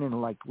a woman in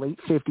like late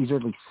 50s,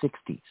 early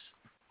 60s.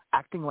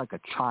 Acting like a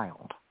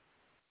child.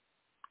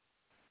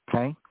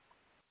 Okay?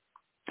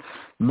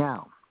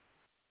 Now,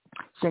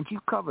 since you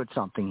covered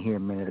something here a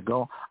minute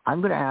ago,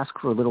 I'm going to ask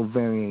for a little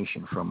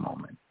variation for a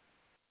moment.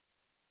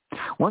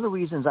 One of the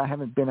reasons I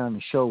haven't been on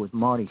the show with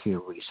Marty here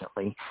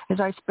recently is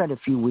I spent a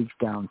few weeks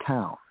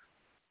downtown.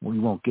 We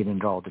won't get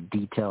into all the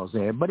details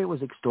there, but it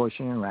was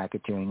extortion and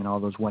racketeering and all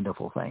those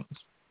wonderful things.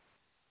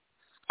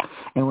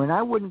 And when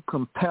I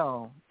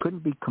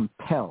couldn't be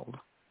compelled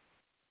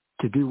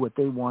to do what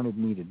they wanted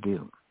me to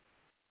do,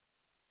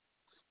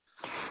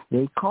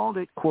 they called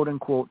it, quote,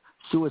 unquote,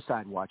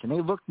 suicide watch. And they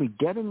looked me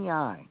dead in the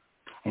eye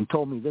and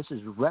told me this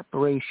is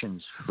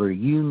reparations for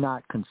you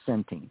not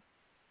consenting.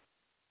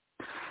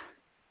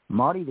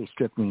 Marty, they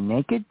stripped me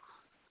naked.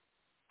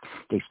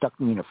 They stuck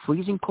me in a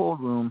freezing cold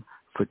room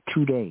for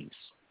 2 days.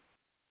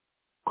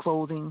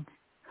 Clothing,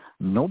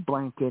 no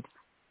blanket.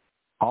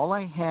 All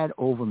I had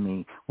over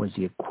me was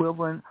the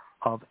equivalent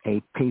of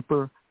a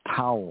paper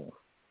towel.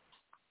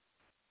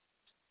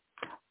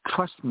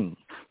 Trust me,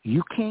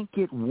 you can't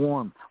get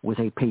warm with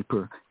a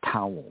paper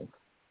towel.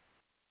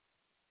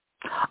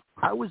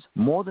 I was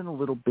more than a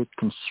little bit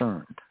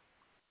concerned.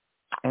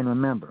 And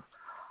remember,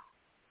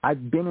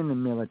 I've been in the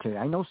military.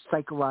 I know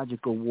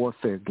psychological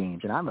warfare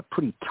games, and I'm a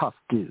pretty tough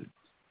dude.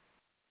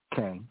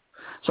 Okay?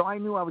 So I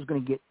knew I was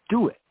going to get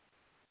through it.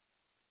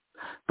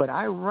 But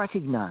I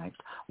recognized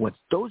what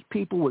those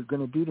people were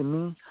going to do to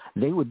me,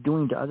 they were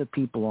doing to other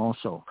people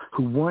also,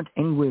 who weren't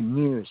anywhere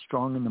near as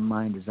strong in the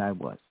mind as I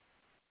was.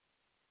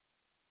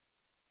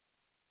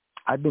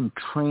 I've been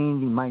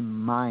trained in my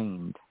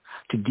mind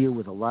to deal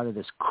with a lot of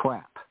this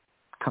crap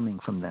coming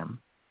from them.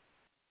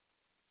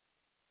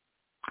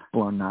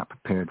 Well, I'm not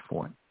prepared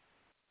for it.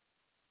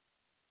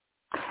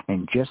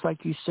 And just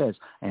like you said,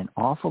 an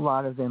awful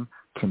lot of them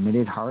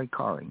committed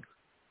harikari.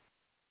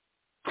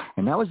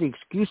 And that was the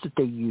excuse that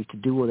they used to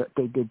do what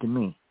they did to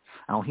me.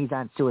 Oh, he's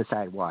on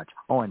suicide watch.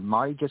 Oh, and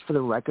Marty, just for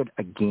the record,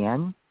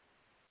 again,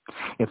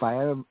 if I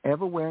am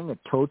ever wearing a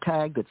toe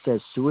tag that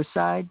says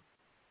suicide,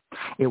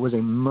 it was a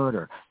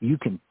murder. You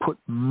can put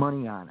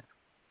money on it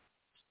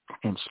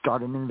and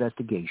start an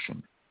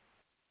investigation.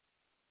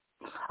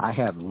 I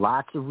have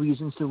lots of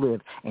reasons to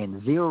live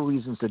and 0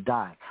 reasons to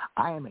die.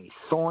 I am a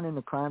thorn in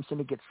the crime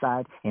syndicate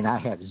side, and I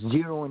have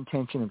 0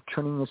 intention of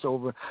turning this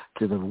over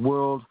to the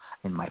world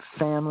and my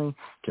family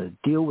to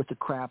deal with the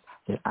crap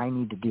that I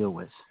need to deal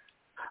with.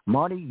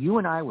 Marty, you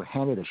and I were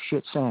handed a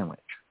shit sandwich.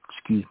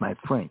 Excuse my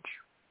French.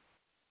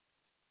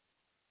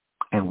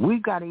 And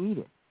we've got to eat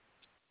it.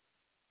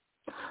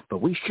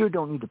 But we sure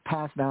don't need to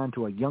pass it on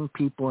to our young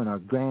people and our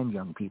grand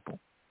young people.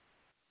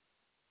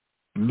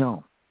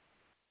 No.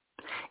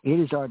 It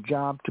is our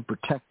job to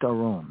protect our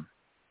own,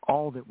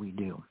 all that we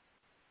do.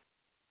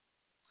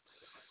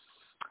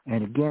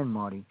 And again,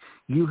 Marty,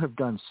 you have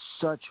done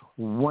such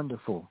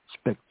wonderful,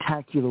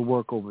 spectacular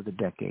work over the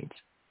decades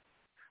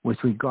with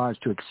regards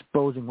to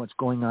exposing what's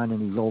going on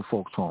in these old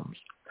folks' homes.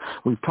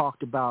 We've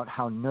talked about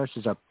how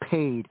nurses are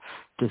paid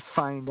to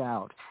find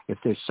out if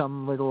there's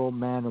some little old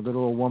man or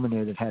little old woman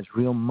there that has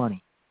real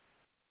money.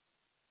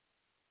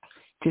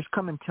 Just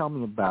come and tell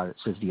me about it,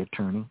 says the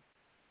attorney.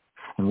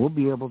 And we'll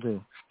be able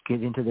to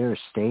get into their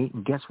estate.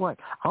 And guess what?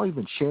 I'll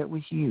even share it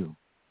with you.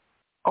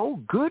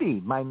 Oh,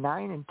 goody, my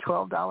 $9 and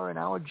 $12 an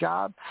hour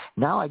job,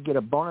 now I get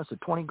a bonus of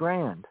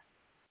 $20,000.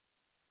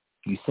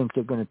 You think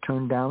they're going to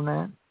turn down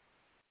that?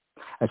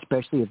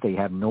 Especially if they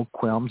have no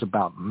qualms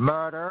about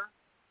murder?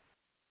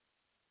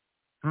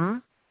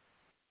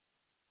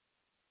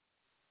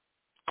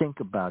 Think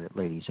about it,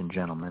 ladies and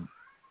gentlemen.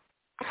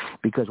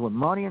 Because what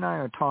Marty and I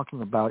are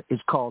talking about is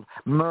called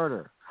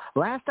murder.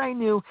 Last I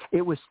knew,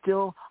 it was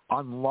still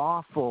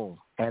unlawful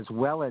as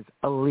well as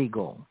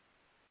illegal.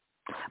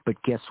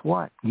 But guess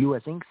what?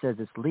 U.S. Inc. says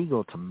it's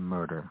legal to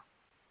murder.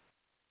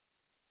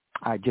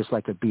 I'd just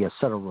like to be a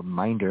subtle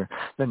reminder,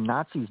 the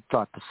Nazis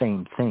thought the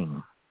same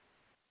thing.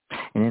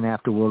 And then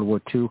after World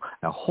War II,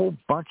 a whole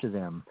bunch of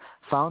them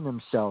found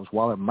themselves,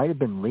 while it might have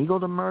been legal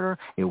to murder,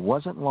 it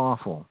wasn't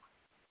lawful.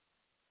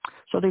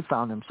 So they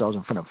found themselves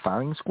in front of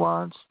firing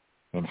squads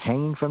and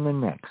hanging from their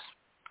necks.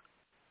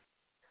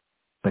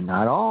 But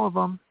not all of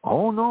them.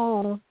 Oh,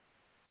 no.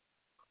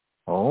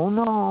 Oh,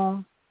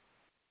 no.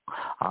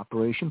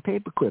 Operation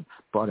Paperclip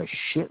brought a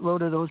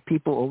shitload of those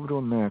people over to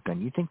America.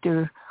 And you think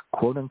their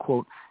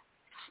quote-unquote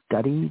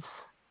studies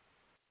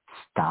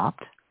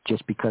stopped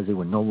just because they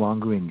were no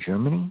longer in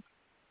Germany?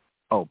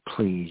 Oh,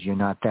 please, you're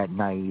not that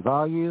naive,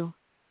 are you?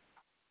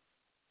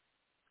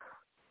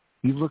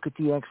 You look at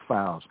the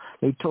X-Files.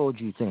 They told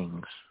you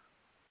things.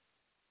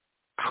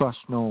 Trust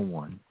no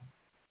one.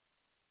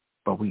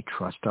 But we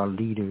trust our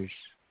leaders,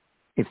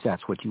 if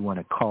that's what you want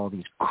to call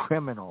these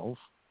criminals.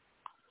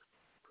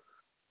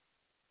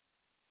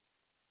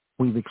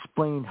 We've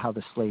explained how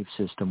the slave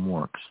system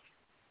works.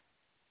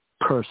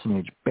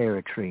 Personage,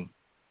 barratry.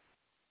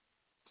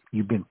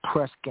 You've been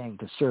press gang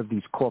to serve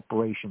these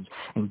corporations.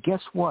 And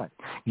guess what?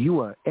 You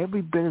are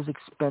every bit as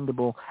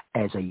expendable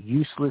as a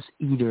useless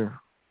eater.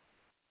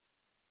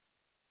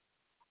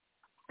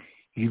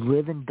 You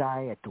live and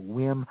die at the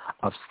whim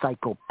of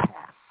psychopaths.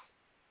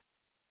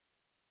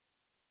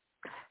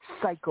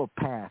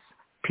 Psychopaths,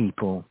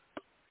 people.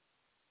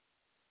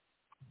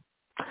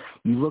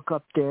 You look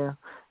up there,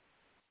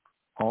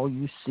 all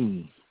you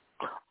see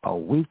are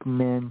weak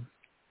men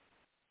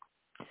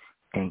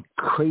and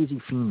crazy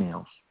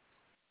females.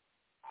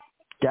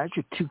 That's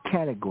your two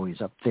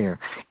categories up there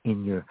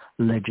in your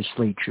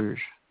legislatures.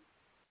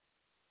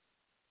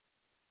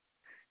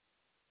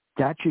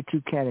 That's your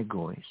two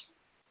categories.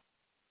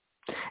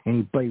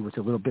 Anybody with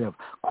a little bit of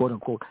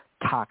quote-unquote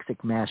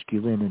toxic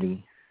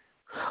masculinity,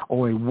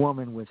 or a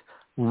woman with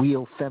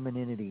real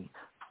femininity,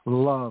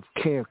 love,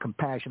 care,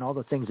 compassion, all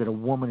the things that a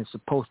woman is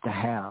supposed to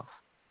have.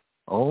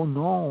 Oh,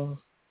 no.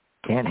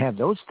 Can't have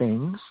those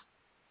things,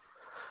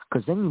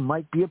 because then you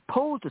might be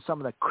opposed to some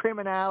of the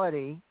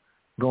criminality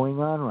going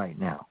on right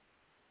now.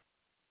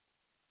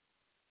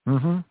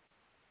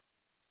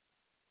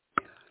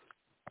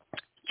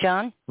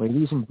 John?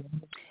 Ladies and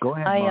gentlemen, go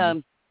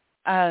ahead,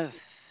 Mom.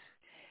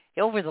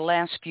 Over the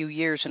last few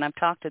years, and I've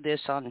talked to this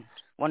on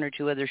one or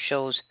two other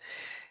shows,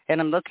 and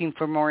I'm looking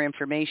for more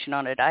information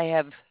on it, I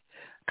have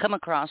come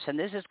across, and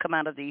this has come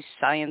out of these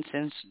science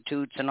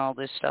institutes and all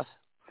this stuff,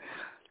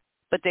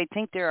 but they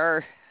think there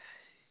are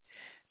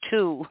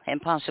 2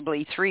 and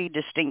possibly 3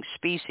 distinct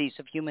species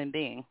of human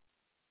being,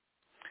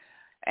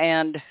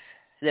 and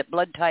that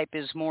blood type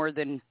is more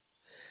than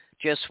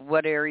just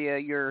what area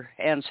your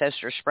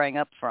ancestors sprang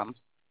up from.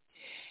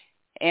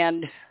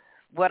 And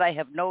what I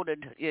have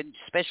noted,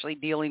 especially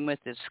dealing with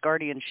this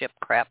guardianship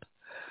crap,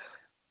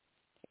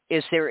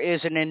 is there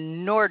is an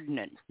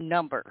inordinate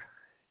number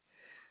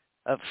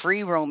of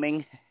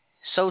free-roaming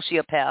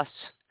sociopaths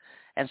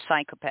and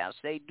psychopaths.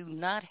 They do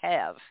not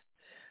have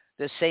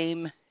the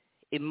same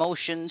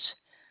emotions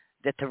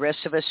that the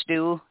rest of us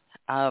do.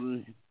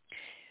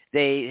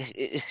 They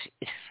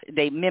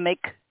mimic,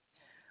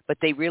 but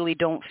they really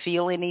don't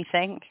feel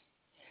anything.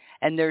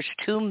 And there's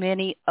too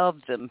many of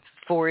them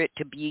for it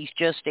to be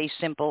just a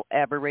simple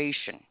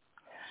aberration.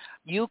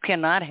 You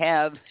cannot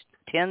have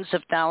tens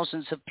of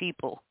thousands of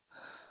people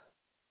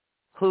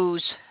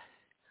whose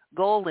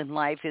goal in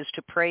life is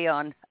to prey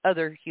on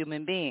other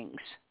human beings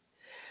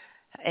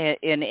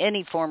in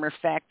any form or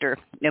factor.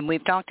 And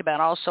we've talked about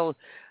also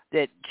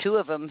that 2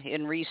 of them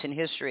in recent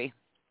history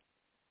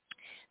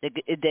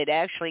that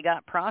actually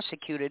got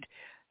prosecuted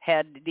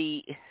had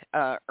the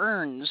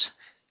urns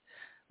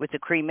with the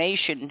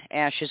cremation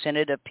ashes in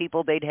it of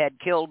people they'd had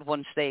killed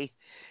once they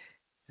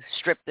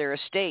stripped their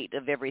estate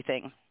of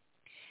everything.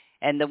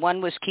 And the one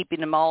was keeping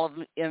them all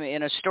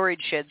in a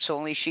storage shed so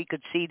only she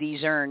could see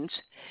these urns.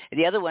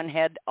 The other one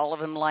had all of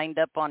them lined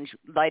up on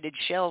lighted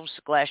shelves,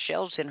 glass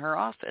shelves in her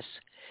office.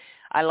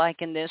 I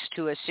liken this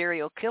to a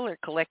serial killer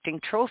collecting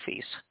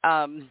trophies.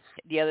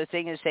 The other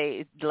thing is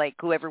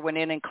whoever went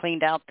in and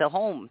cleaned out the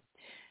home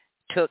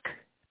took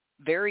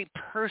very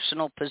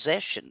personal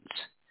possessions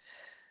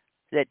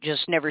that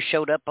just never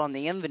showed up on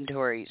the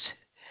inventories,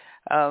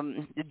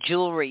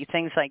 jewelry,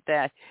 things like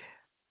that.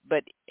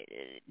 But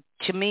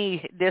to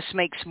me, this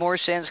makes more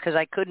sense because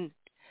I couldn't,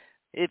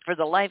 for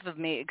the life of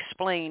me,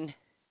 explain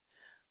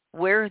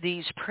where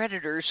these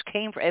predators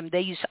came from. And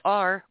these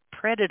are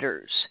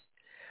predators.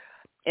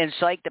 And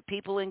it's like the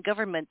people in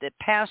government that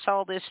pass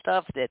all this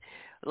stuff that,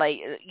 like,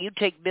 you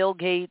take Bill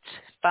Gates,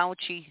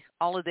 Fauci,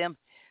 all of them.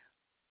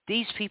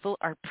 These people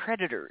are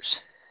predators.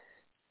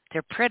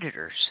 They're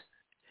predators.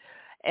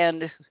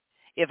 And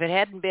if it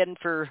hadn't been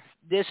for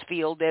this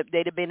field,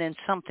 they'd have been in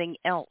something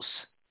else.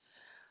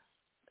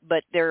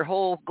 But their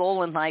whole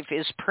goal in life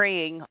is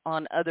preying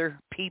on other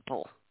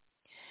people.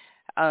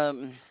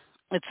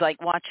 It's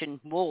like watching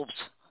wolves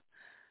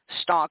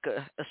stalk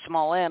a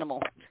small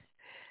animal.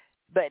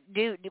 But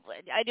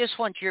I just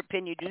want your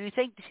opinion. Do you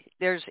think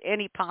there's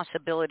any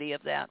possibility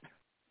of that?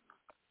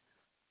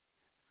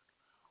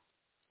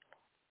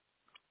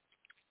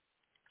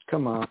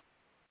 Come on.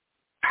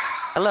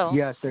 Hello?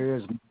 Yes, there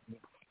is.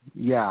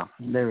 Yeah,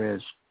 there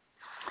is.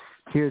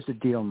 Here's the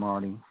deal,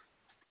 Marty.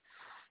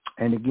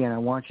 And again, I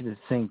want you to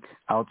think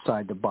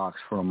outside the box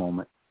for a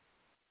moment.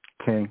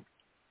 Okay?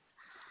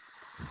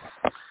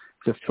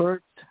 The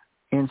first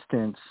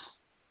instance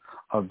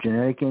of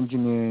genetic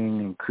engineering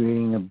and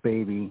creating a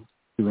baby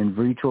through in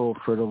vitro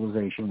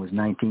fertilization was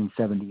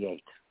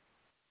 1978.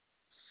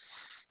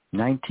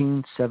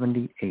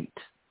 1978.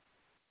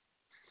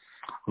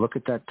 Look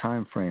at that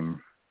time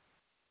frame.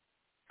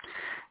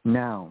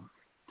 Now,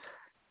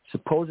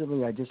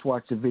 supposedly, I just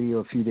watched a video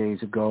a few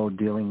days ago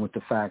dealing with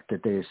the fact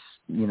that they're,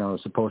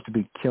 supposed to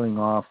be killing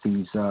off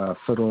these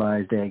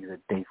fertilized eggs at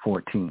day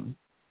 14.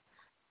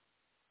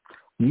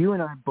 You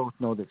and I both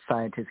know that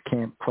scientists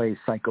can't play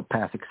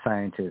psychopathic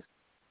scientists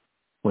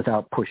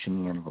without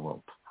pushing the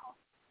envelope.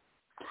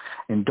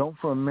 And don't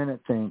for a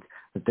minute think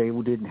that they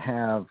didn't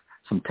have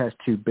some test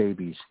tube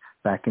babies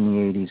back in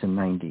the 80s and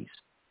 90s.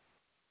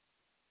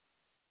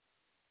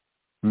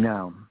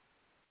 Now,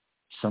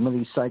 some of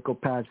these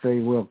psychopaths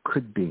very well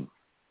could be.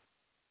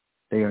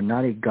 They are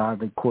not a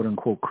godly,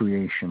 quote-unquote,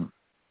 creation.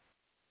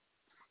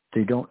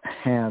 They don't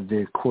have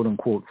the,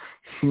 quote-unquote,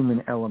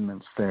 human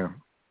elements there.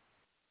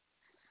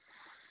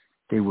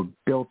 They were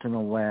built in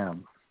a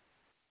lab.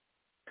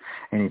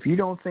 And if you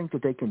don't think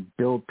that they can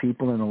build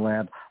people in a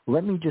lab,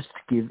 let me just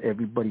give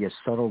everybody a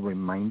subtle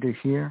reminder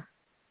here.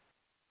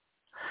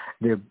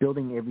 They're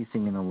building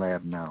everything in a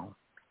lab now,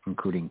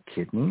 including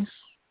kidneys,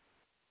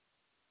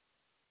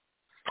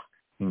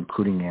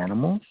 including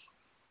animals.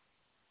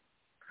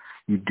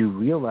 You do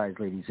realize,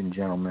 ladies and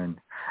gentlemen,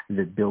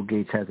 that Bill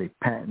Gates has a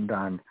patent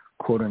on,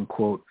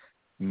 quote-unquote,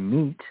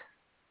 meat,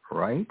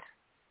 right?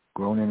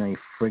 Grown in a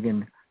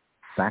friggin'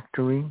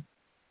 factory.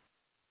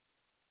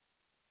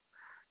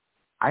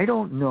 I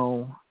don't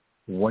know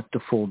what the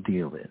full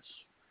deal is.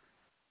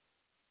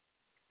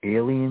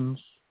 Aliens,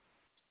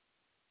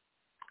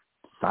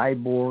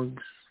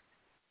 cyborgs,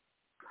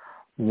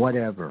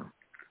 whatever.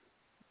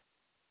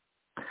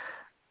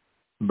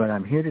 But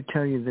I'm here to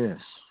tell you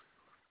this.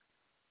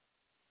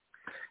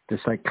 The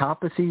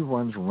psychopathy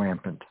runs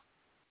rampant.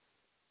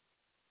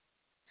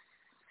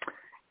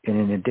 And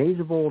in the days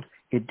of old,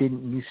 it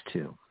didn't used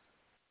to.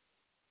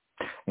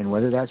 And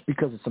whether that's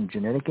because of some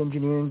genetic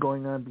engineering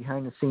going on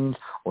behind the scenes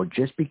or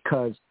just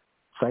because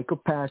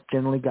psychopaths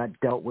generally got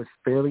dealt with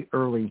fairly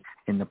early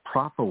in the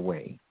proper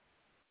way,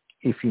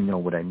 if you know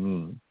what I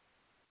mean,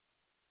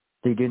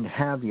 they didn't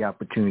have the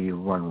opportunity to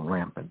run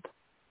rampant.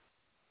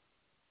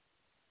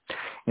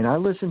 And I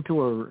listened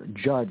to a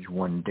judge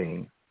one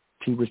day.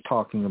 He was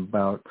talking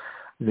about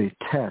the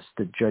tests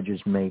that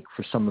judges make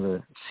for some of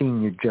the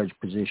senior judge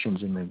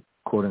positions in the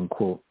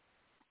quote-unquote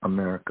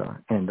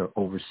America and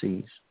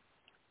overseas.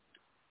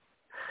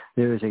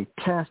 There is a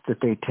test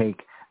that they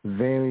take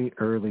very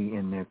early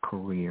in their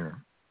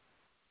career.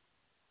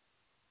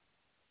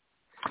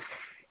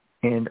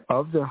 And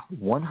of the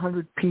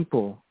 100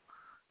 people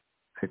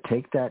that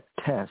take that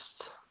test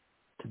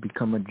to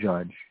become a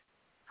judge,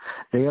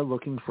 they are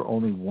looking for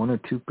only 1 or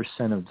 2%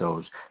 of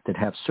those that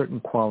have certain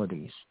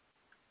qualities.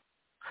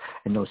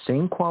 And those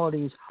same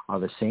qualities are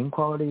the same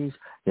qualities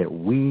that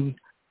we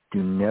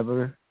do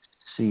never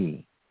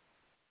see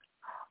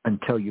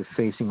until you're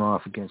facing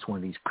off against one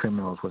of these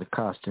criminals with a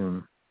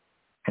costume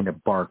and a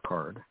bar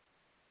card.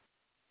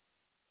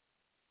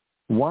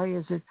 Why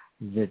is it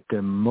that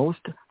the most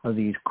of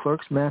these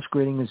clerks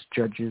masquerading as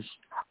judges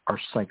are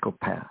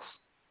psychopaths?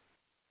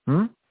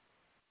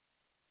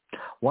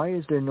 Why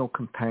is there no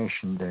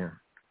compassion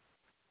there?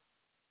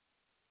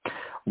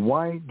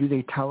 Why do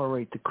they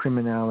tolerate the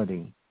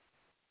criminality?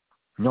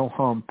 No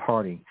harm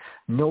party,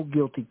 no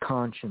guilty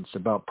conscience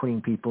about putting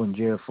people in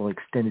jail for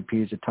extended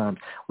periods of time,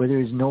 where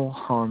there is no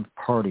harm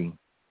party,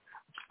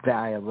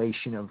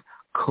 violation of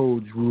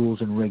codes,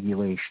 rules, and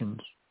regulations.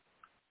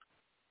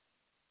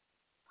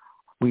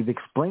 We've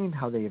explained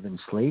how they have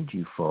enslaved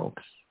you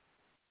folks.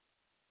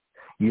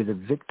 You're the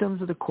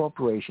victims of the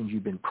corporations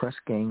you've been press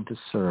gang to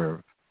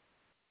serve.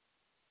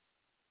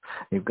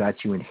 They've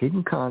got you in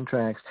hidden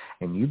contracts,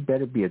 and you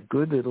better be a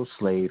good little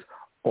slave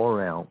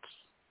or else.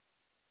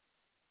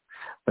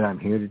 But I'm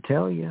here to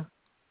tell you,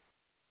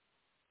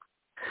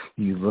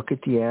 you look at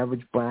the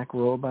average black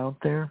robe out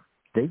there,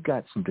 they've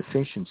got some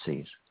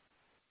deficiencies.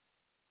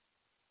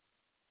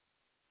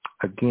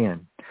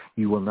 Again,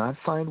 you will not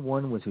find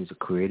one who's a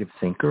creative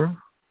thinker,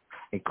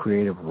 a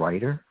creative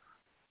writer,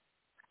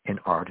 an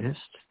artist,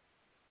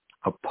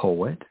 a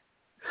poet.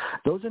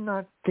 Those are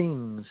not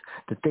things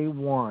that they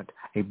want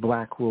a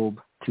black robe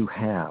to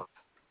have.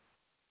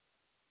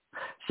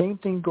 Same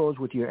thing goes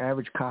with your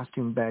average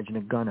costume badge and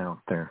a gun out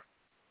there.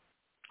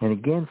 And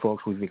again,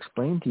 folks, we've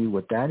explained to you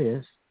what that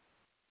is.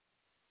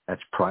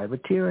 That's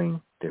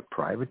privateering. They're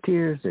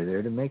privateers. They're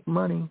there to make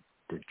money,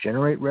 to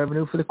generate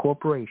revenue for the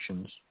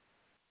corporations.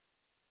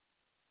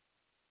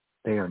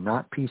 They are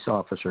not peace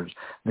officers.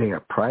 They are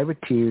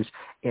privateers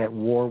at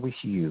war with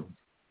you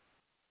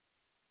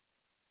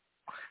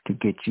to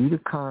get you to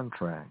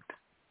contract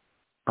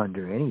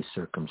under any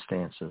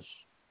circumstances.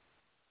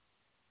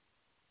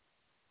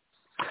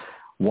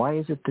 Why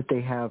is it that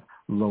they have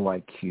low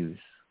IQs?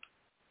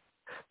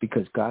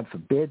 Because God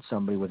forbid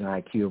somebody with an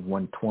IQ of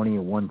 120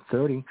 or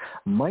 130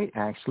 might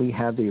actually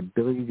have the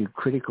ability to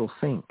critical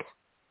think.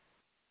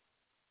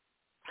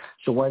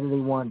 So why do they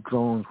want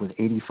drones with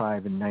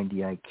 85 and 90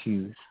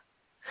 IQs?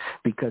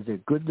 Because they're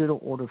good little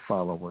order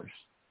followers.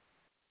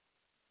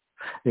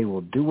 They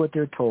will do what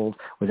they're told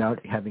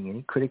without having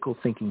any critical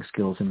thinking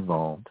skills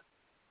involved.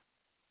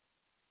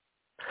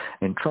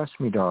 And trust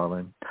me,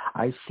 darling,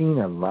 I've seen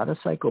a lot of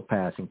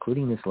psychopaths,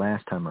 including this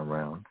last time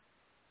around.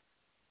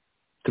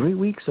 3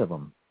 weeks of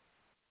them.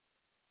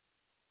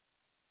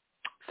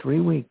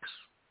 3 weeks.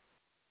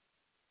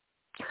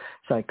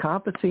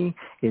 Psychopathy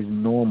is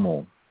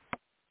normal.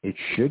 It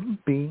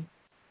shouldn't be,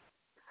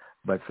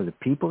 but for the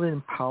people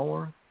in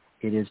power,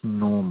 it is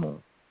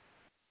normal.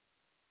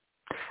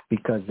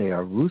 Because they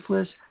are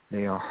ruthless,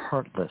 they are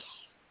heartless.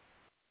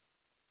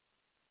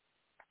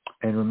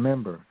 And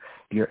remember,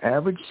 your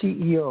average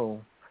CEO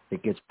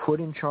that gets put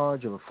in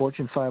charge of a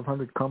Fortune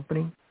 500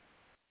 company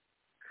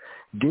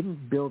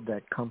didn't build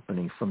that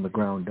company from the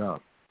ground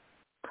up.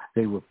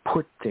 They were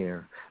put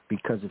there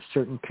because of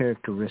certain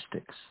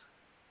characteristics.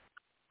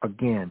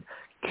 Again,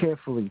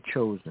 carefully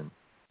chosen.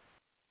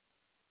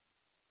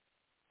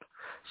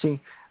 See,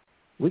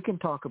 we can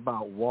talk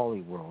about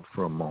Wally World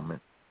for a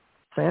moment.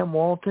 Sam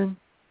Walton,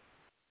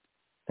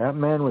 that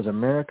man was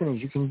American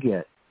as you can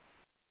get.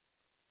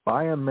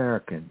 Buy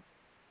American.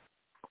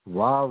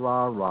 Rah,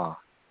 rah, rah.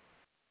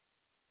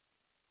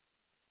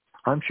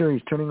 I'm sure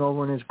he's turning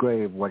over in his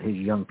grave what his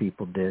young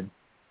people did.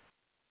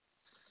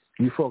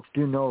 You folks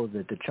do know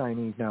that the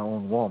Chinese now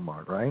own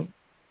Walmart, right?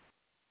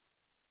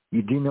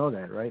 You do know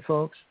that, right,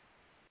 folks?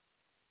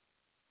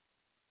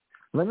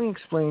 Let me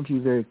explain to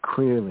you very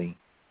clearly.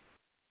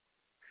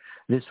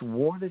 This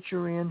war that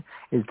you're in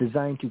is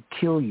designed to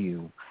kill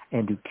you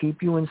and to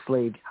keep you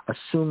enslaved,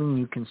 assuming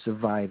you can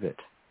survive it.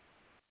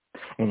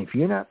 And if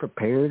you're not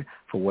prepared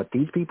for what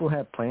these people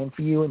have planned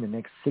for you in the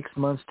next 6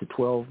 months to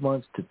 12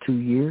 months to 2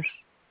 years,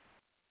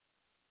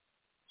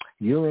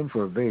 you're in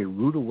for a very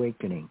rude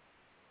awakening.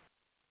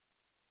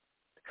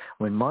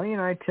 When Marty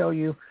and I tell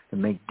you to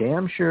make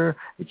damn sure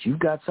that you've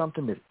got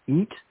something to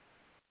eat,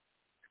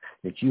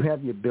 that you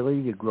have the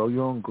ability to grow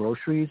your own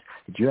groceries,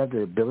 that you have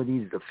the ability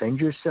to defend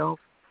yourself,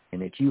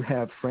 and that you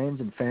have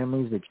friends and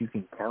families that you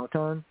can count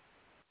on,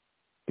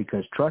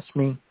 because trust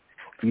me,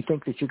 if you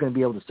think that you're going to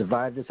be able to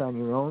survive this on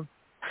your own,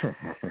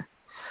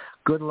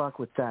 good luck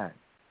with that.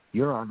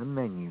 You're on the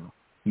menu.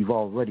 You've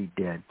already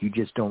dead. You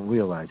just don't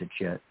realize it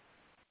yet.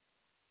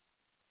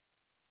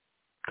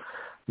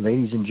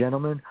 Ladies and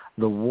gentlemen,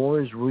 the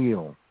war is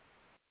real,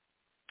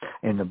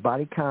 and the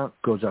body count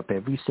goes up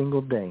every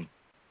single day.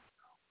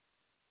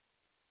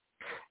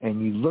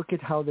 And you look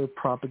at how they're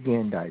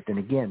propagandized. And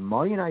again,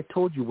 Marty and I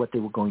told you what they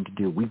were going to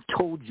do. We've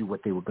told you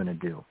what they were going to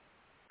do.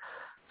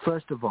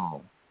 First of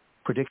all,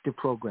 predictive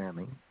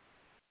programming.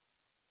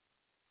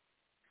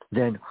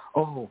 Then,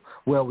 oh,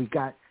 well, we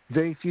got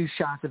very few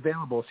shots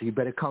available, so you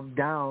better come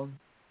down.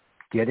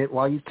 Get it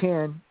while you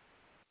can.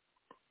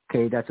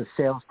 Okay, that's a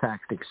sales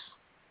tactics.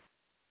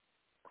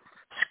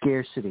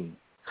 Scarcity.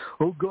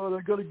 Oh, God,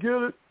 I got to get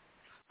it.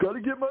 Got to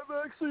get my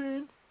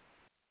vaccine.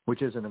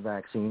 Which isn't a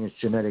vaccine. It's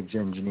genetic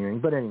engineering.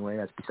 But anyway,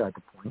 that's beside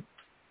the point.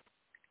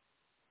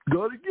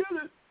 Got to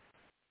get it.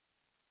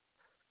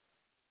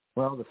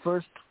 Well, the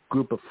first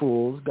group of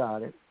fools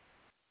got it.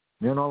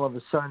 Then all of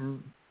a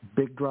sudden,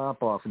 big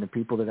drop-off in the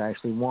people that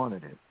actually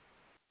wanted it.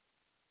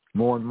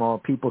 More and more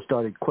people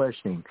started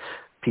questioning.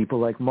 People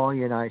like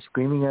Marty and I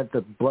screaming at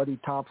the bloody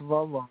top of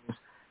our lungs,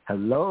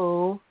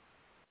 hello?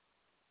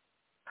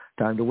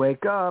 Time to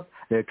wake up.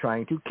 They're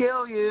trying to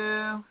kill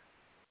you.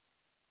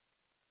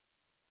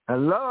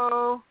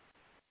 Hello?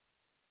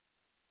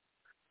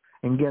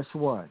 And guess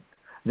what?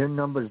 Their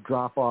numbers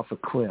drop off a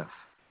cliff.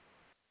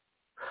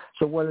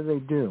 So what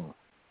do?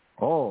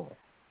 Oh,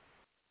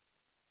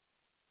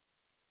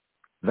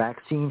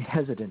 vaccine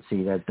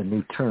hesitancy, that's the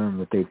new term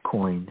that they've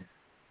coined.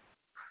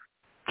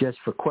 Just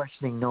for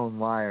questioning known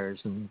liars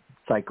and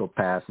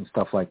psychopaths and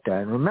stuff like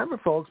that. And remember,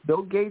 folks,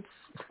 Bill Gates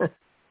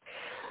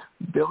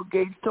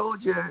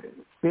told you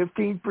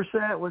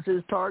 15% was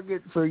his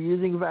target for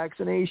using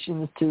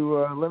vaccinations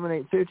to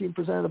eliminate 15%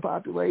 of the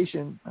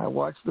population. I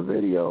watched the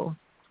video.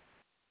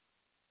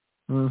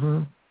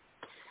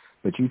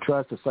 But you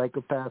trust a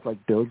psychopath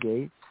like Bill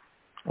Gates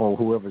or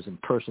whoever's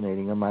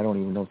impersonating him? I don't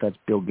even know if that's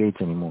Bill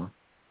Gates anymore.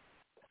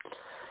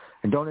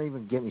 And don't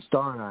even get me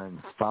started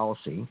on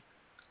Fauci.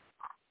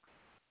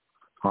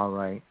 All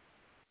right.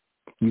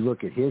 You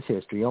look at his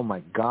history, oh, my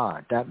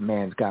God, that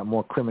man's got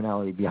more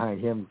criminality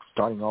behind him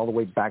starting all the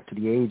way back to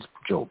the AIDS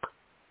joke.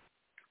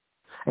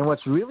 And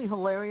what's really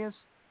hilarious,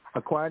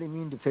 acquired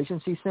immune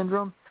deficiency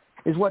syndrome,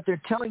 is what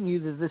they're telling you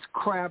that this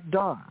crap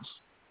does.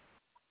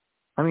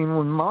 I mean,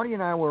 when Marty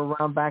and I were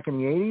around back in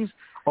the 80s,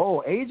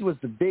 AIDS was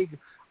the big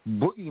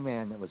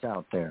boogeyman that was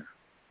out there.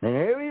 And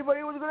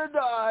everybody was going to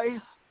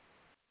die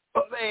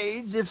of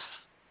AIDS if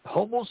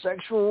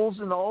homosexuals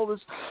and all this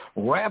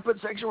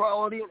rampant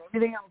sexuality and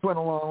everything else went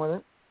along with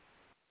it.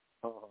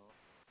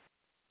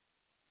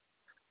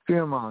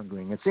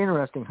 Fear-mongering. It's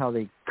interesting how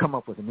they come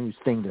up with a new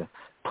thing to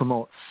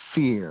promote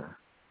fear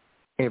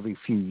every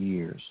few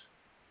years.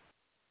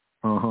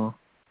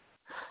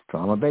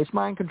 Trauma-based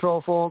mind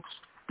control, folks.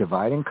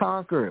 Divide and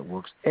conquer. It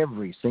works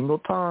every single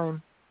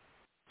time.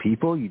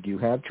 People, you do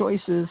have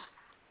choices.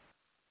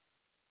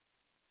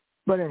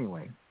 But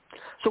anyway,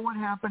 so what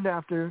happened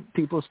after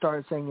people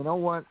started saying, you know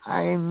what,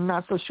 I'm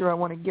not so sure I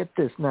want to get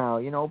this now.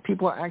 You know,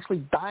 people are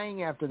actually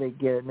dying after they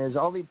get it, and there's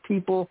all these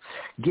people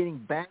getting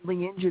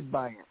badly injured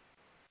by it.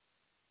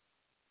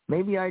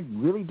 Maybe I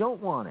really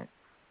don't want it.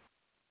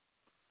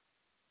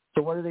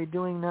 So what are they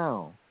doing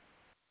now?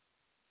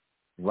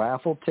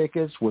 Raffle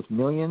tickets with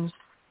millions?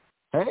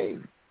 Hey,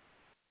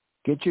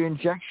 get your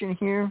injection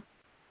here.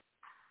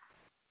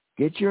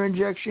 Get your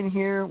injection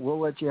here. We'll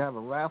let you have a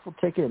raffle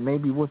ticket. It may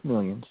be worth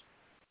millions.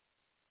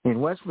 In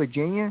West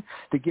Virginia,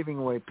 they're giving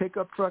away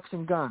pickup trucks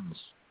and guns.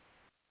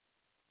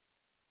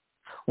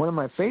 One of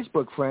my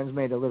Facebook friends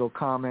made a little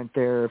comment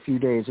there a few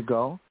days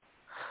ago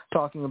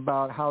talking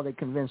about how they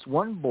convinced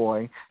one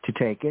boy to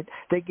take it.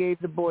 They gave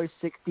the boy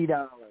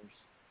 $60.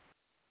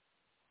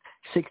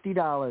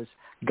 $60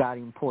 got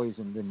him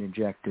poisoned and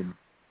injected.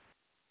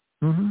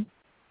 And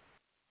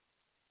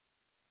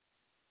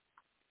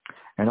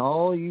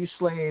all you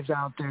slaves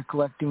out there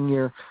collecting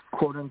your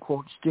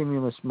quote-unquote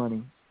stimulus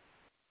money,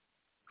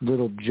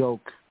 little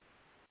joke,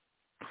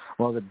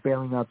 while they're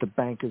bailing out the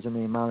bankers in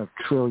the amount of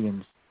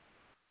trillions.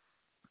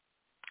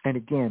 And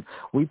again,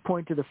 we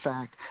point to the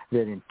fact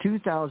that in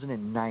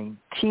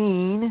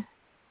 2019,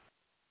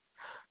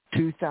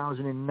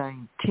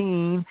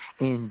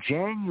 in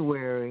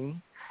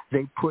January,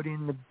 they put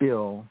in the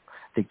bill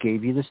that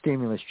gave you the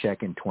stimulus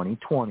check in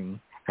 2020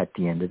 at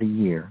the end of the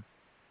year.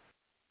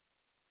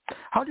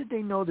 How did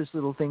they know this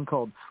little thing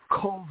called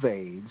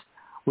COVID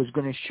was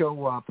going to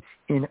show up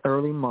in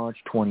early March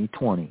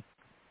 2020?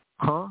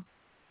 A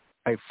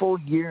full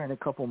year and a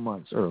couple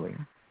months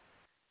earlier.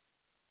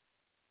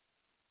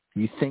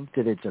 You think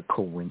that it's a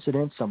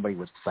coincidence? Somebody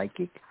was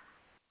psychic?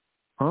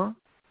 Hell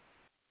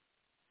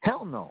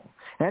no.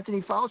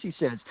 Anthony Fauci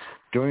says,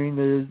 during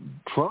the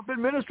Trump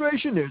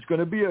administration, there's going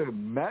to be a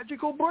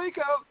magical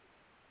breakout.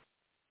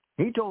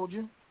 He told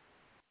you.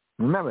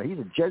 Remember, he's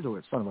a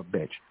Jesuit son of a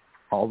bitch.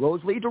 All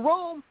roads lead to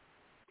Rome.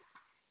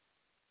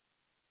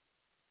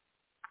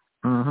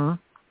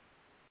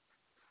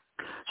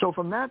 So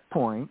from that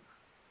point,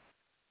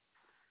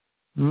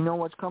 you know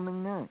what's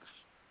coming next.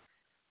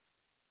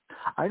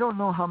 I don't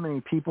know how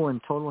many people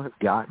in total have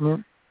gotten it.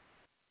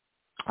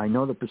 I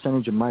know the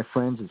percentage of my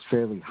friends is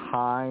fairly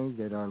high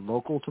that are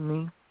local to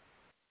me.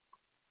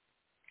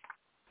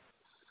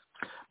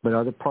 But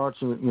other parts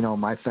of,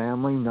 my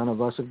family, none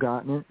of us have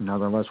gotten it.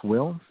 None of us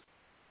will.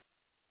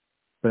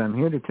 But I'm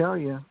here to tell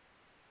you,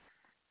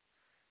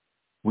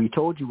 we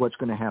told you what's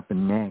going to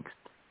happen next.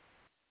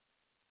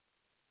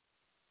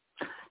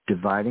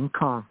 Divide and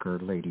conquer,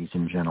 ladies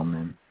and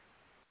gentlemen.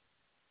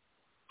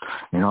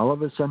 And all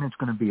of a sudden it's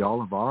going to be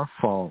all of our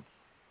fault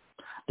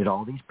that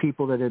all these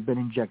people that have been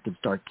injected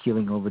start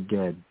keeling over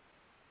dead.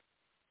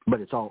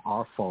 But it's all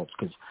our fault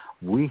because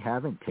we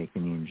haven't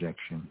taken the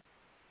injection.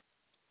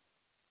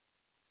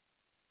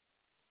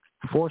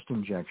 Forced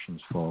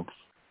injections, folks.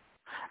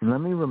 And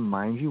let me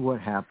remind you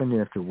what happened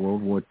after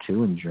World War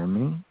II in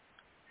Germany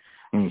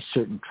and a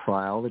certain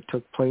trial that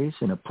took place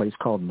in a place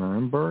called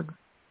Nuremberg.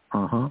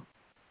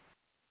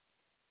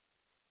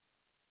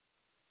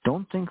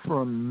 Don't think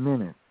for a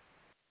minute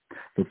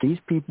that these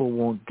people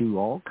won't do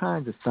all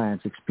kinds of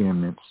science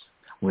experiments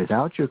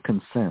without your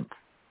consent.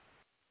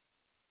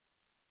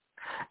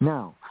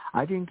 Now,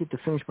 I didn't get to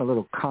finish my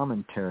little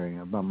commentary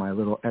about my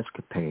little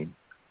escapade.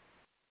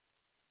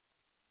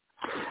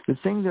 The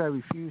thing that I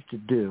refused to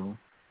do,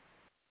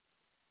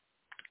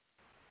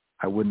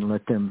 I wouldn't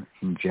let them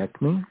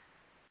inject me.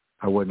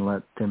 I wouldn't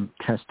let them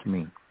test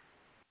me.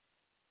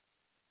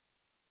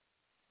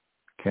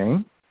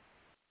 Okay?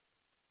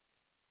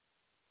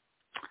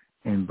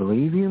 And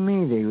believe you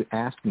me, they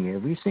ask me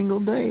every single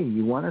day,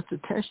 you want us to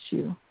test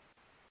you?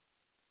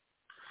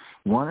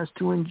 You want us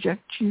to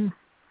inject you?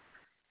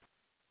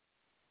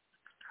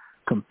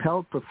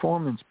 Compelled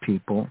performance,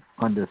 people,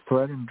 under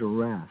threat and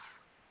duress.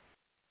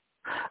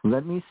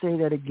 Let me say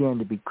that again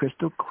to be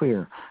crystal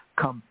clear.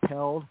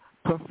 Compelled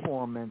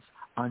performance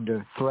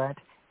under threat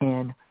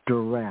and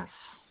duress.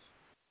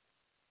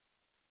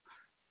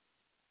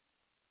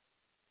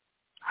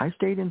 I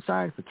stayed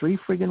inside for 3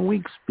 friggin'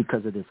 weeks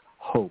because of this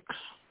hoax.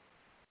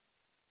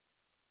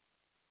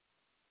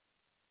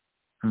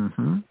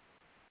 Mm-hmm.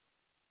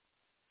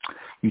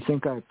 You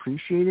think I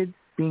appreciated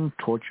being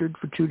tortured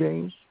for 2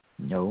 days?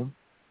 No.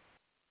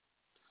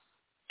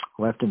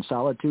 Left in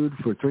solitude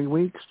for 3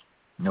 weeks?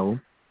 No.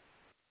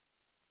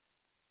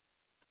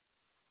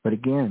 But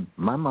again,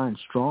 my mind's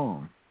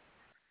strong.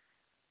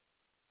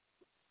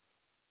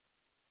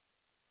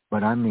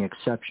 But I'm the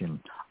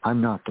exception.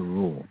 I'm not the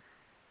rule.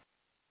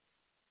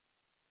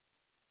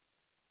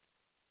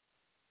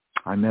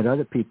 I met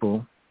other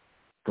people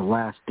the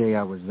last day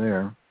I was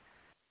there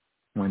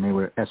when they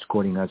were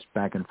escorting us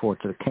back and forth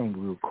to the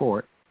kangaroo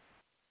court.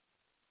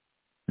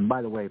 And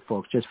by the way,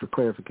 folks, just for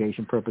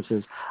clarification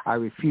purposes, I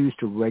refuse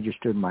to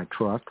register my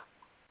truck.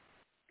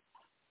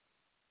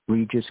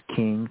 Regis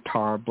King,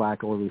 tar,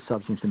 black oily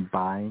substance and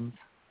binds.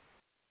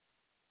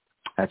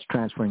 That's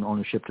transferring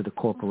ownership to the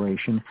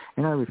corporation,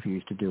 and I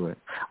refuse to do it,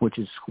 which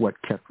is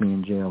what kept me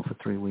in jail for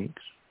 3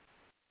 weeks.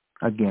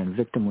 Again,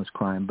 victimless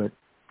crime, but,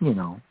 you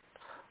know,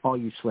 all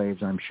you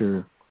slaves, I'm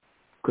sure,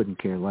 couldn't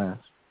care less.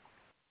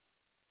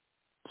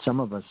 Some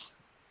of us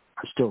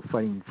are still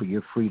fighting for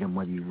your freedom,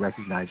 whether you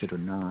recognize it or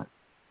not.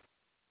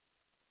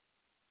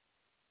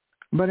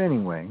 But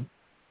anyway,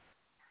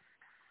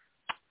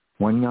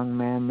 one young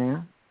man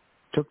there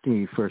took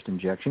the first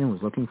injection and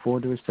was looking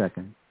forward to his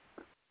second.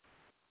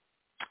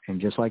 And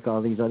just like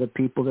all these other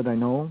people that I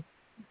know,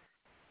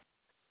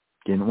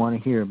 didn't want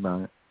to hear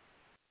about it.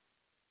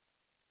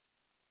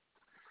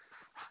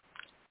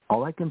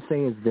 All I can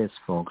say is this,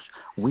 folks.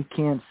 We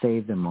can't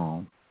save them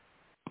all.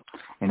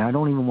 And I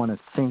don't even want to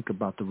think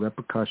about the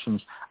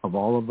repercussions of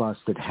all of us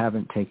that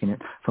haven't taken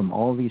it from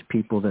all these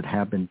people that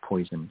have been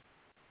poisoned.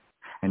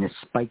 And this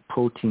spike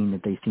protein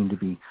that they seem to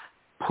be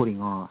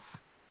putting off.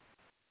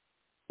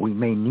 We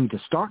may need to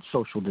start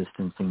social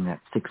distancing at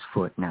 6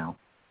 foot now.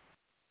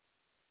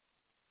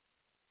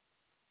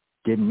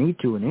 Didn't need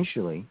to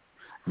initially.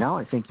 Now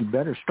I think you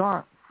better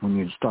start when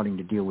you're starting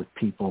to deal with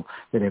people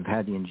that have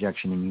had the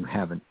injection and you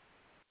haven't.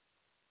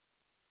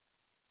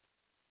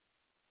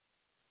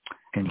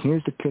 And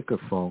here's the kicker,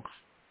 folks.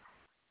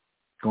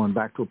 Going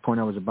back to a point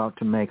I was about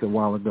to make a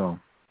while ago.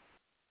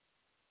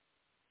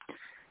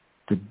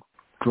 The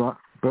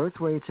birth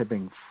rates have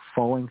been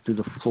falling through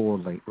the floor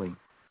lately.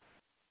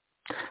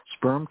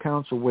 Sperm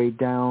counts are way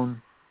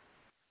down.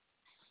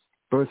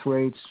 Birth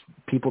rates,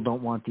 people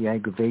don't want the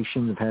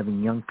aggravation of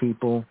having young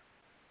people.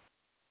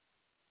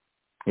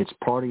 It's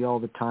party all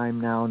the time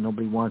now.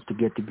 Nobody wants to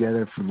get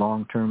together for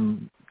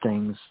long-term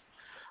things.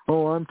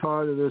 Oh, I'm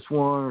tired of this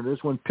one, or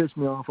this one pissed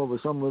me off over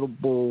some little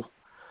bull,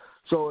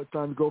 so it's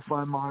time to go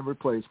find my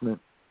replacement.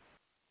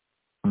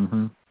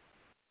 Mm-hmm.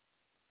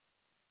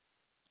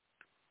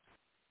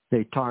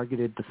 They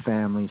targeted the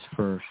families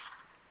first.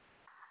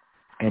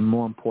 And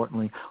more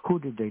importantly, who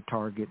did they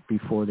target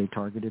before they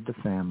targeted the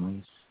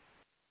families?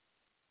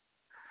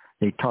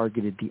 They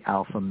targeted the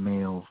alpha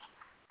males.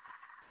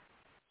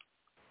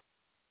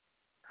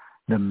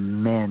 The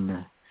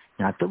men,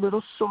 not the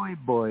little soy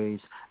boys,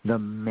 the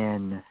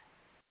men.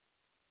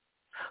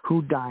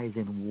 Who dies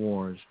in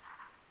wars?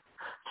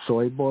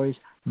 Soy boys?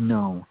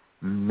 No,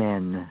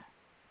 men.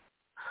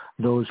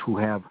 Those who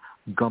have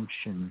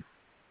gumption,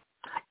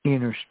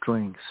 inner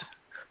strength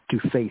to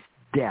face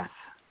death,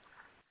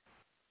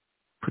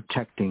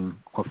 protecting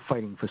or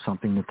fighting for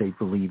something that they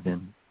believe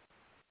in.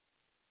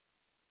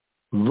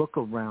 Look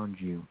around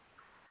you.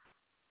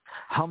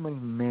 How many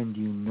men do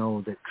you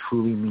know that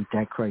truly meet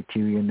that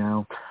criteria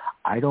now?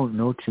 I don't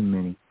know too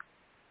many.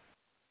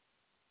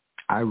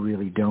 I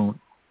really don't.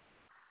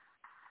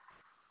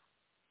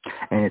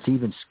 And it's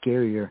even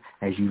scarier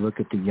as you look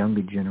at the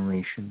younger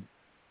generation.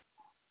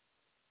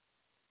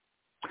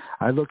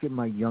 I look at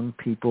my young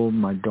people,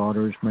 my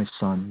daughters, my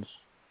sons,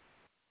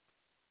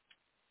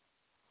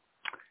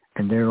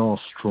 and they're all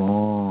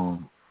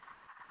strong.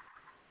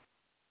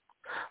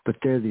 But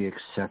they're the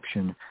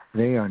exception.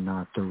 They are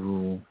not the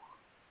rule.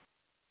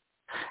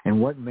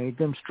 And what made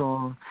them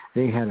strong?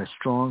 They had a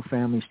strong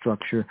family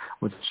structure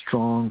with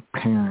strong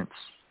parents,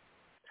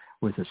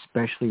 with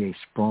especially a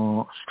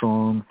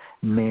strong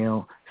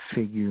male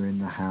figure in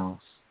the house.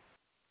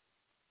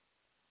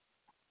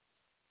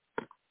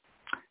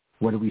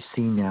 What do we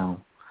see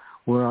now?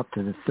 We're up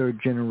to the third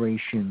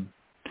generation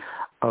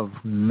of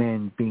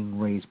men being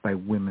raised by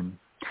women.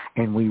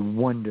 And we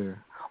wonder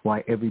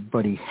why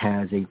everybody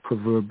has a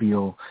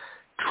proverbial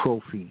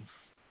trophy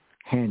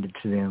handed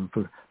to them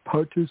for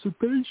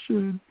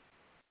participation.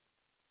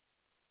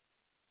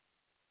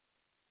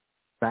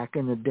 Back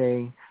in the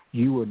day,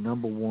 you were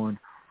number one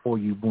or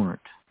you weren't.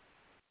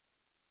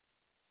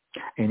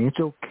 And it's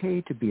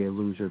okay to be a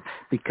loser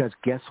because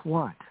guess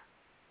what?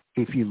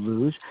 If you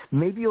lose,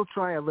 maybe you'll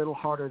try a little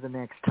harder the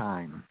next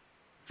time.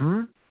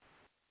 Or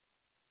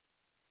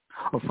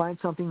find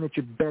something that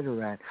you're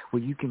better at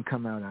where you can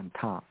come out on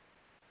top.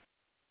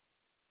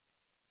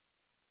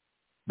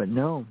 But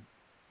no,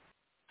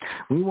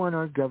 we want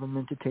our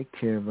government to take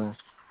care of us.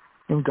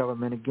 And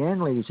government,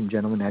 again, ladies and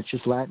gentlemen, that's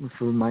just Latin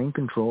for mind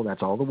control.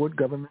 That's all the word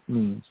government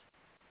means.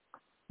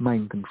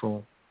 Mind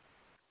control.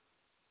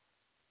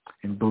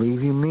 And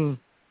believe you me,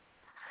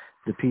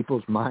 the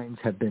people's minds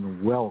have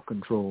been well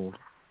controlled.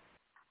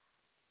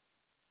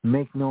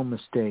 Make no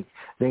mistake,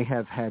 they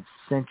have had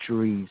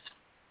centuries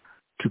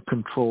to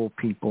control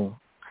people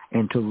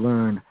and to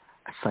learn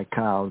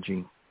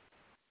psychology.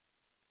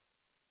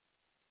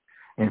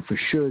 And for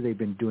sure, they've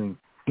been doing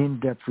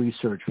in-depth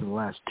research for the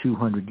last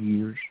 200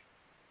 years,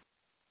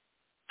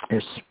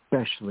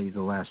 especially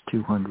the last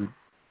 200.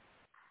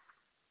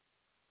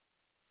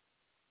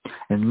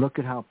 And look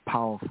at how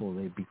powerful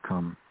they've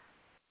become.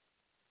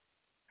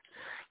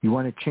 You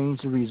want to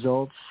change the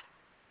results?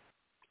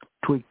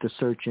 Tweak the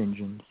search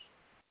engines.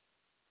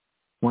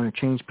 Want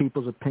to change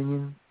people's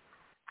opinion?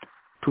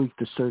 Tweak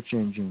the search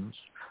engines.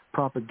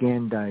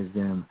 Propagandize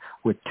them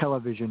with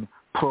television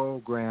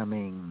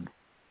programming.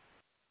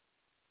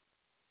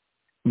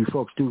 You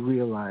folks do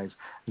realize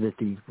that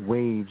the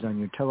waves on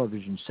your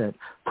television set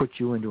put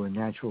you into a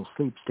natural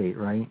sleep state,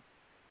 right?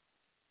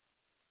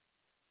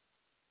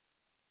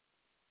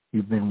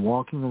 You've been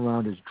walking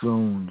around as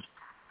drones.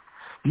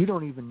 You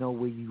don't even know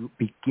where you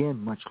begin,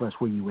 much less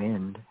where you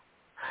end.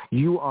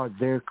 You are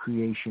their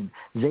creation.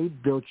 They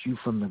built you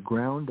from the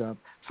ground up,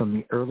 from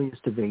the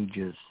earliest of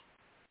ages.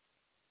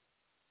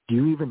 Do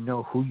you even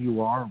know who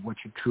you are and what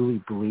you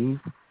truly believe?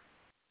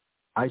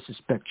 I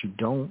suspect you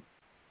don't.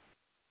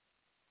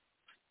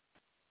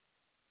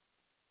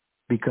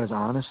 Because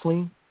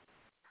honestly,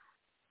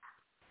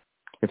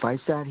 if I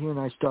sat here and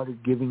I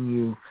started giving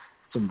you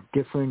some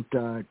different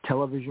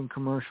television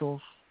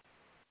commercials,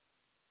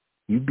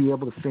 you'd be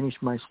able to finish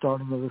my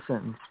starting of the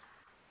sentence.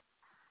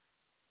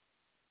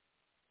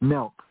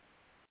 Milk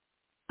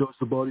does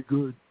the body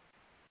good.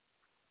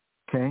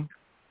 Okay?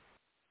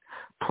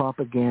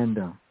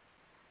 Propaganda.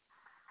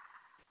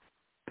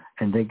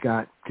 And they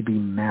got to be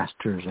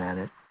masters at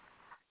it.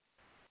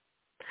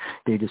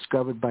 They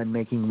discovered by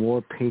making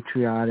war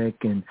patriotic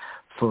and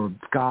for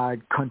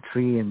God,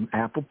 country, and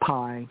apple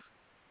pie,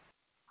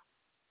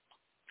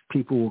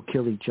 people will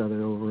kill each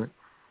other over it.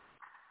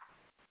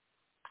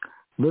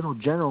 Little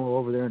general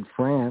over there in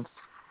France,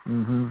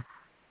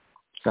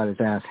 got his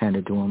ass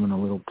handed to him in a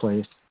little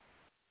place.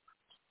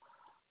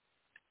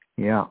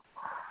 Yeah.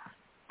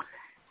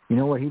 You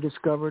know what he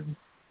discovered?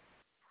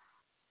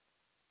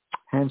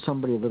 Hand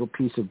somebody a little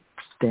piece of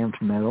stamped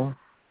metal.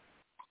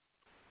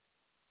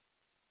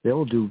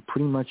 They'll do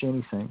pretty much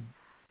anything.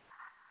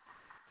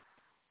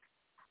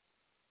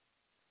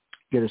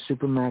 Get a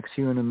Supermax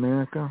here in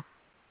America.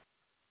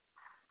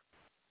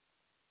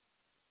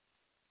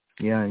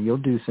 Yeah, you'll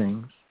do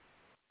things.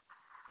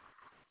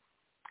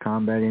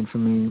 Combat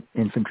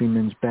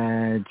infantryman's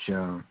badge,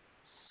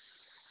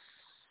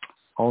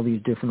 all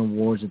these different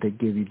awards that they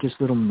give you, just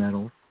little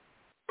medals.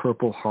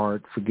 Purple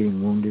Heart for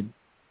getting wounded.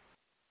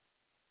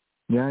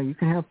 Yeah, you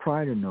can have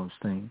pride in those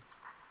things.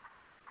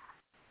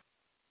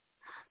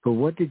 But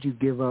what did you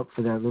give up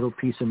for that little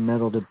piece of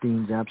metal that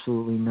means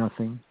absolutely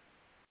nothing?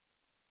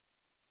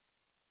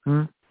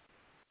 And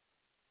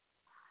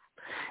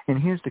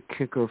here's the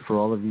kicker for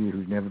all of you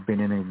who've never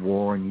been in a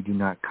war and you do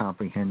not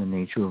comprehend the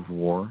nature of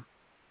war.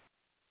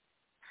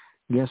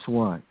 Guess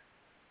what?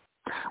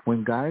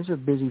 When guys are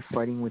busy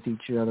fighting with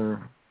each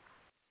other,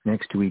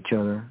 next to each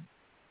other,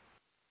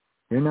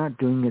 they're not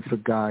doing it for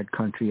God,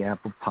 country,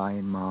 apple pie,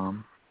 and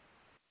mom.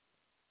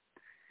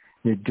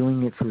 They're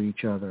doing it for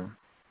each other.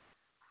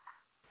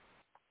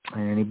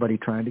 And anybody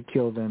trying to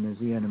kill them is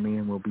the enemy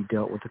and will be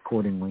dealt with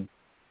accordingly.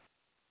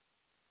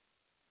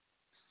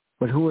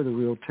 But who are the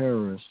real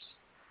terrorists?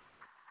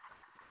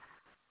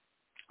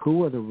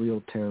 Who are the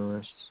real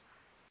terrorists?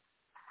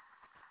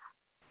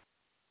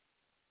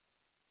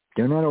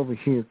 They're not over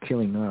here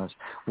killing us.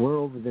 We're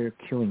over there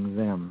killing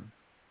them,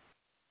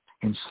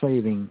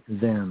 enslaving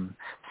them,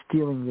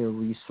 stealing their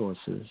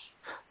resources,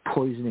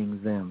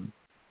 poisoning them.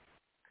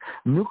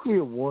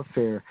 Nuclear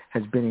warfare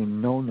has been a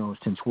no-no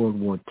since World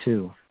War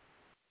II.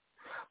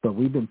 But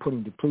we've been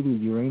putting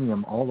depleted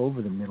uranium all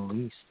over the Middle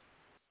East.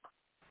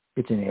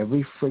 It's in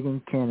every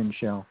friggin' cannon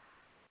shell.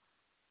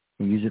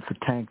 They use it for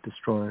tank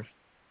destroyers.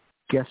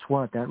 Guess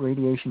what? That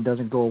radiation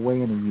doesn't go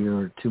away in a year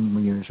or 2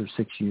 years or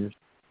 6 years.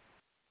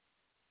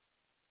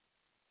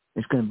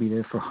 It's going to be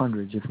there for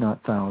hundreds, if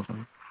not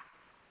thousands.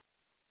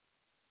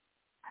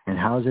 And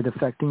how is it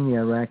affecting the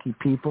Iraqi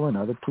people and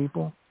other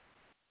people?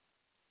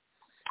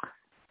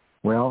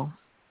 Well,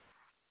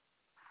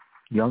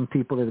 young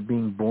people that are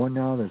being born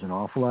now, there's an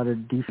awful lot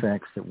of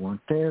defects that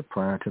weren't there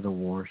prior to the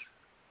wars.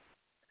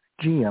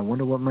 Gee, I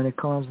wonder what might have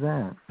caused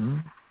that.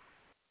 And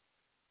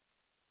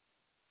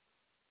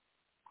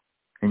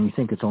you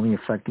think it's only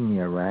affecting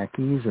the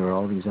Iraqis or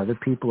all these other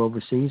people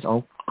overseas?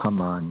 Oh,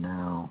 come on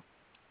now.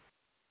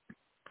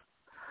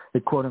 The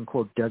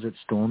quote-unquote desert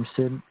storm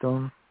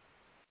syndrome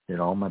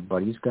that all my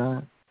buddies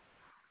got?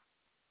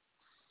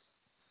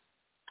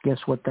 Guess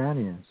what that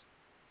is?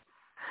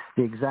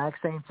 The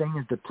exact same thing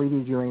as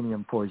depleted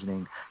uranium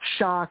poisoning.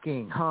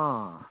 Shocking,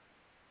 huh?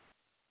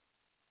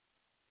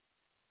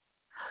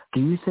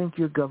 Do you think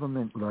your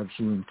government loves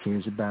you and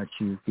cares about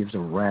you, gives a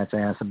rat's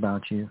ass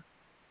about you?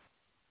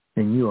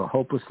 Then you are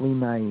hopelessly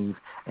naive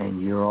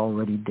and you're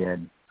already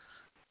dead.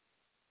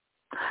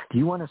 Do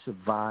you want to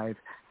survive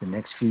the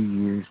next few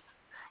years?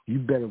 You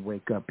better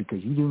wake up,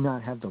 because you do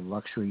not have the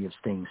luxury of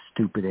staying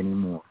stupid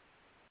anymore.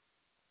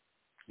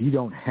 You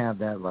don't have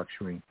that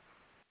luxury.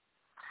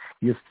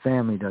 Your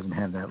family doesn't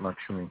have that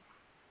luxury.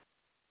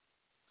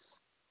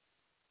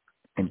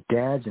 And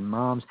dads and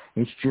moms,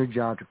 it's your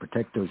job to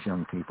protect those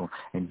young people.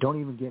 And don't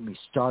even get me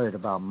started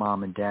about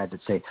mom and dad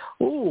that say,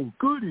 oh,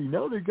 goody,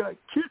 now they got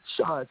kid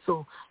shots,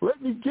 so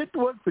let me get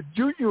one for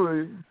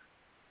Junior.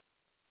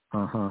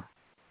 Uh-huh.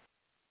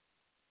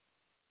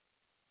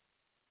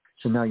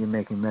 So now you're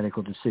making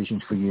medical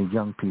decisions for your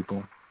young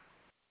people.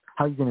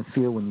 How are you going to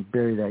feel when you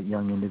bury that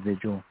young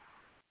individual?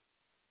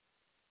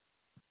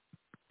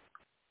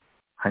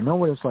 I know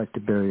what it's like to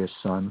bury a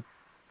son.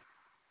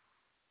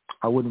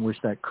 I wouldn't wish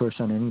that curse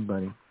on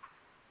anybody.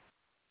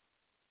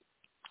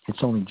 It's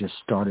only just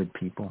started,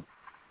 people.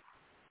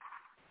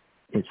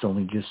 It's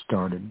only just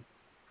started.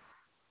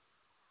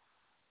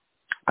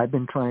 I've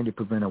been trying to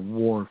prevent a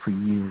war for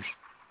years.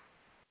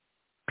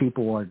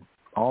 People are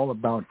all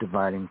about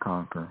divide and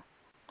conquer.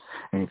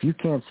 And if you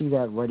can't see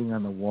that writing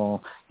on the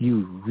wall,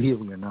 you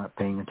really are not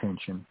paying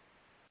attention.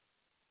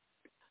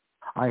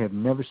 I have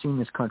never seen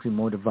this country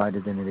more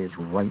divided than it is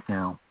right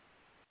now.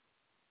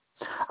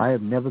 I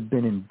have never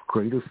been in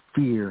greater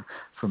fear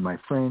for my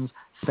friends,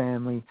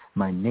 family,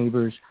 my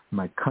neighbors,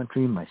 my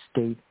country, my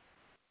state.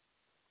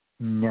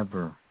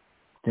 Never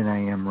than I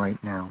am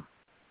right now.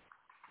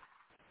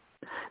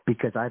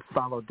 Because I've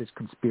followed this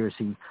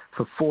conspiracy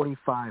for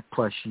 45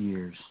 plus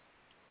years.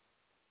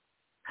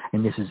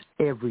 And this is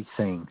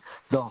everything,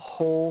 the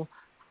whole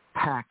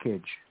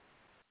package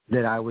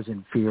that I was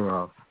in fear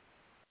of.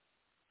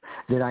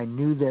 That I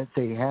knew that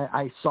they had,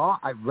 I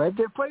read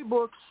their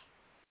playbooks.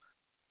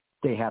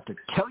 They have to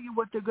tell you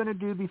what they're going to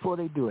do before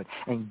they do it.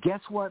 And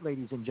guess what,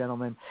 ladies and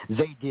gentlemen?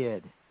 They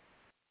did.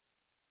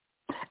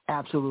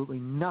 Absolutely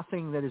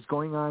nothing that is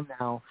going on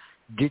now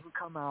didn't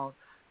come out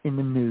in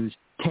the news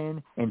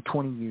 10 and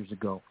 20 years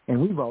ago.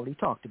 And we've already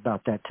talked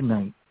about that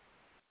tonight.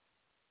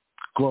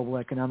 Global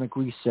Economic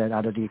Reset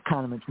out of The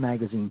Economist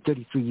magazine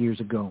 33 years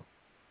ago.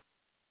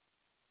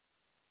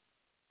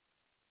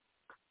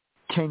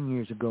 10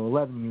 years ago,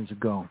 11 years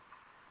ago,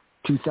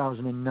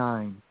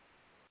 2009.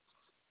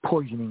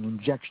 Poisoning,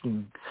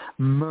 injecting,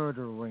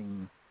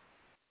 murdering.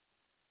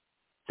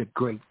 The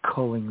great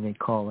culling, they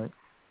call it.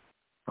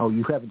 Oh,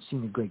 you haven't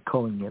seen the great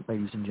culling yet,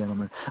 ladies and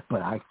gentlemen,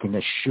 but I can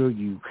assure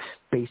you,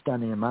 based on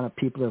the amount of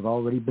people that have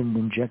already been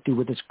injected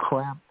with this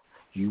crap,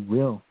 you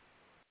will.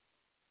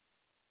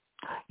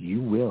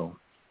 You will.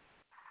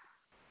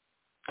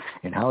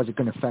 And how is it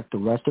going to affect the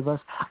rest of us?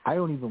 I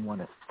don't even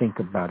want to think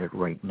about it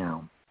right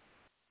now.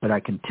 But I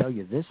can tell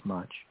you this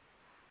much.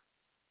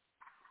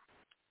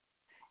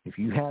 If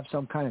you have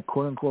some kind of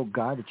quote-unquote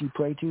God that you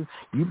pray to,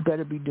 you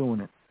better be doing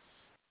it.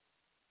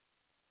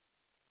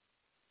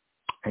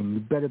 And you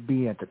better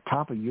be at the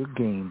top of your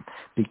game,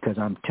 because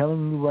I'm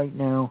telling you right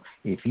now,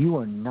 if you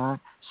are not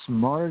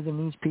smarter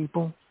than these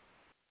people,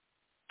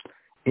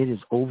 it is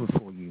over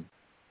for you.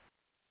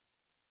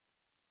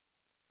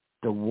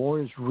 The war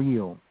is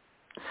real.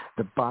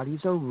 The bodies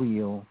are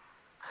real.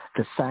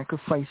 The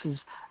sacrifices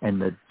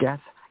and the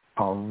death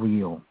are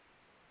real.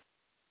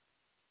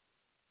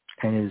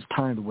 And it is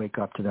time to wake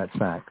up to that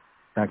fact.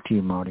 Back to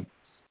you, Marty.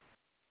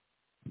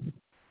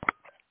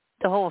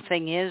 The whole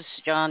thing is,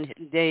 John,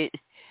 like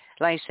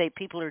I say,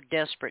 people are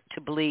desperate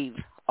to believe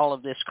all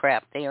of this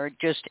crap. They are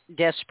just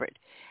desperate.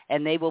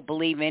 And they will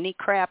believe any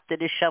crap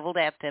that is shoveled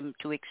at them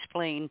to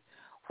explain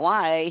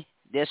why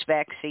this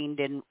vaccine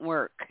didn't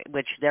work,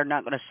 which they're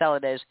not going to sell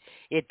it as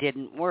it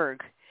didn't work.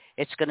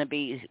 It's going to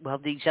be, well,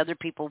 these other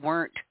people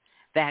weren't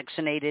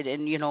vaccinated,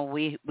 and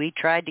we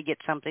tried to get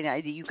something.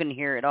 You can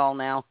hear it all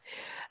now,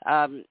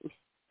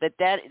 but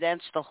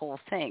that's the whole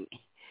thing.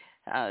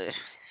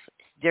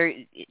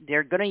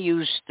 They're going to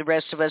use the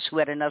rest of us who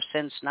had enough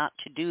sense not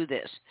to do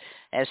this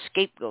as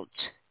scapegoats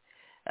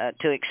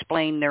to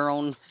explain their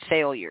own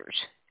failures.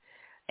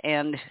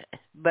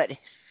 But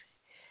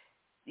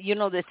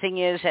the thing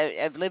is,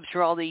 I've lived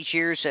through all these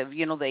years of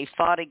they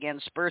fought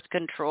against birth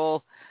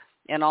control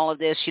and all of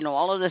this.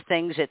 All of the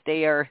things that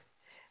they are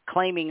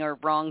claiming are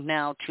wrong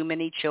now. Too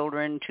many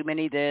children, too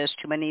many this,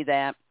 too many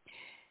that.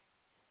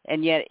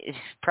 And yet,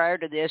 prior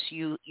to this,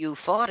 you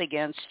fought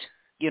against,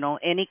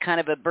 any kind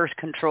of a birth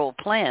control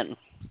plan.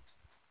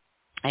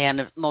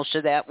 And most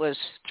of that was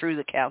through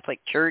the Catholic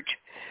Church.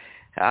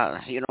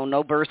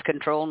 No birth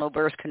control, no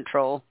birth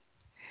control.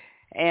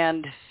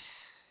 And,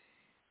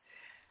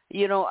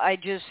 I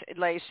just,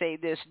 like I say,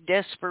 this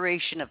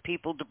desperation of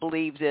people to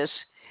believe this.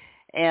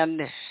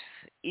 And,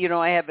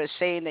 I have a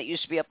saying that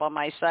used to be up on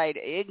my site: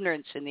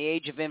 ignorance in the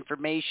age of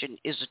information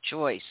is a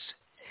choice.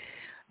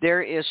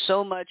 There is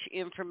so much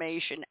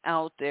information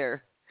out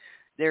there.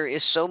 There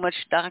is so much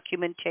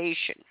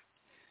documentation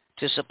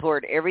to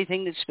support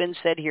everything that's been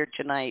said here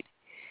tonight.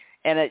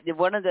 And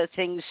one of the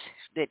things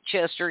that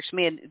just irks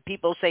me, and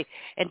people say,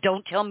 and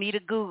don't tell me to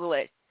Google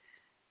it.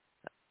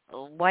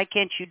 Why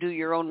can't you do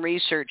your own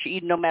research?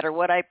 Even no matter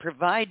what I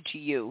provide to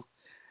you,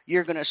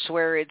 you're going to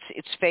swear it's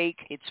fake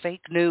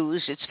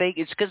news, it's fake,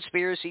 it's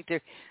conspiracy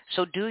theory.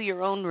 So do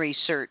your own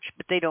research,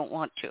 but they don't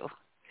want to.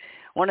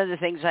 One of the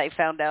things I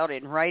found out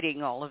in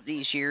writing all of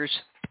these years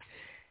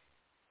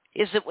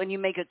is that when you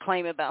make a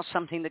claim about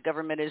something the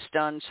government has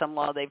done, some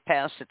law they've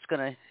passed, it's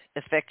going to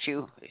affect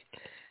you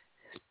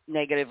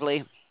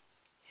negatively.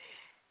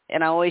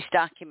 And I always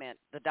document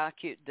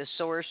the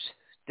source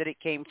that it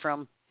came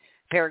from,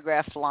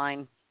 paragraph,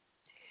 line.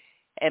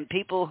 And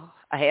people,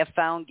 I have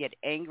found, get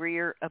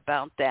angrier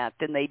about that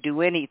than they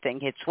do anything.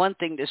 It's one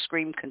thing to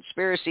scream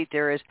conspiracy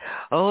theorists,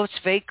 oh, it's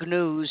fake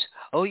news,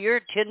 oh, you're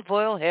a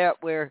tinfoil hat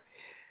wearer.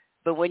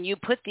 But when you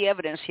put the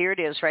evidence, here it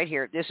is right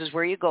here, this is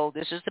where you go,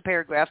 this is the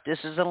paragraph, this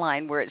is the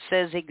line where it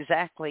says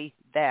exactly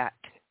that,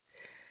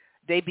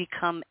 they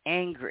become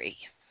angry.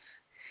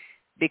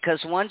 Because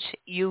once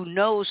you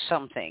know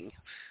something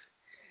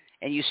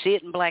and you see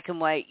it in black and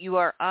white, you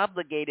are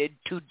obligated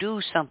to do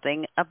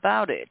something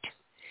about it.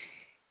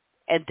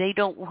 And they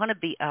don't want to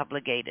be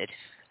obligated.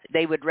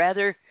 They would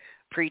rather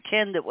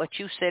pretend that what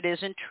you said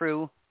isn't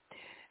true,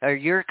 or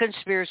you're a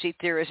conspiracy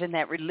theorist, and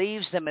that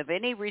relieves them of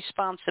any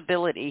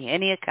responsibility,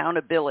 any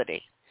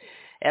accountability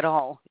at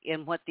all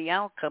in what the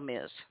outcome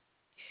is.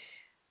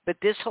 But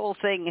this whole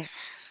thing,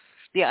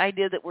 the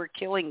idea that we're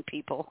killing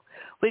people,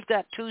 we've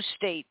got 2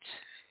 states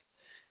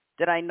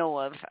that I know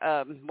of,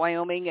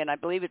 Wyoming and I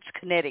believe it's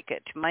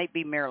Connecticut, might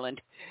be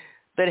Maryland,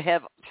 that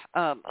have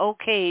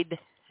okayed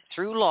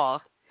through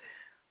law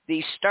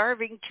the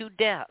starving to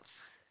death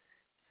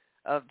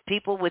of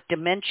people with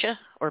dementia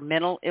or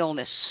mental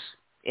illness.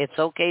 It's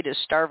okay to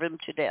starve them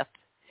to death.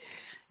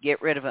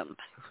 Get rid of them.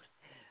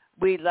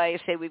 Like I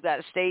say, we've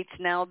got states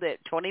now, that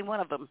 21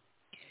 of them,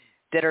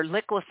 that are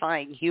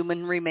liquefying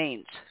human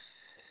remains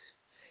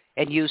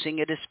and using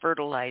it as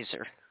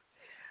fertilizer.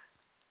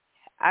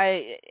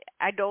 I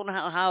don't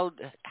know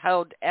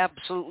how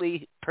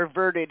absolutely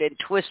perverted and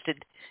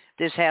twisted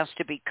this has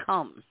to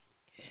become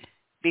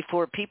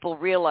before people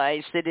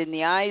realize that in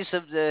the eyes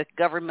of the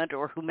government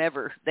or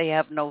whomever, they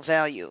have no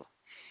value.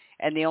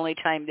 And the only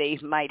time they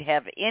might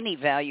have any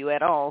value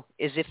at all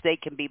is if they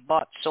can be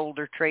bought, sold,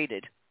 or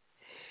traded,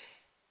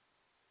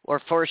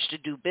 or forced to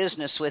do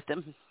business with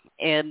them.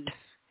 And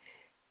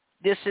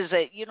this is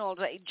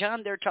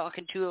John, they're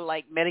talking to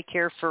like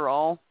Medicare for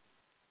all.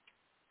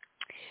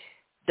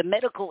 The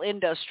medical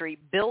industry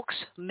bilks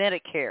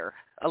Medicare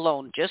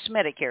alone, just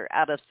Medicare,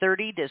 out of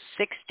 30 to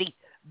 60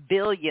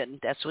 billion,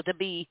 that's with a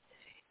B,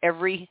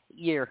 every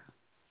year.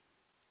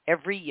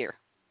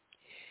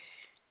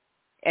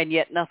 And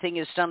yet nothing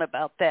is done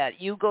about that.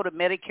 You go to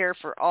Medicare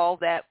for all,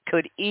 that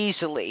could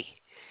easily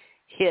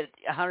hit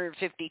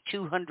 150,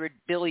 200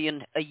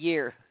 billion a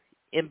year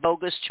in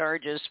bogus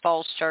charges,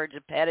 false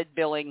charges, padded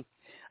billing,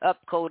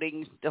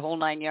 upcoding, the whole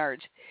 9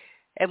 yards.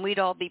 And we'd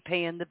all be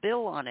paying the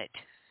bill on it.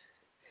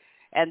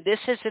 And this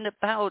isn't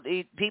about,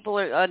 people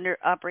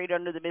operate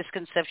under the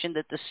misconception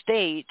that the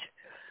state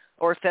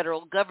or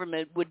federal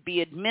government would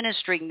be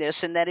administering this,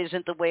 and that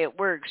isn't the way it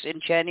works. In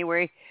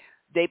January,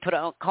 they put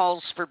out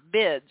calls for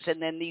bids,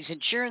 and then these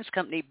insurance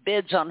company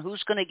bids on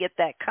who's going to get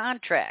that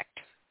contract.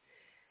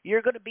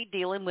 You're going to be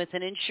dealing with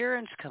an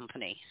insurance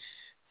company.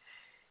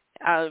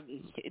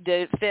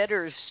 The Fed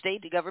or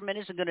state government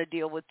isn't going to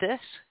deal with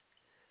this.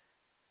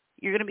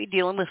 You're going to be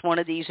dealing with one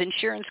of these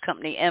insurance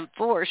companies and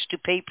forced to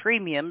pay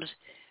premiums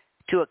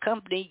to a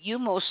company you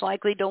most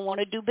likely don't want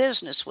to do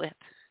business with.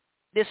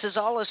 This is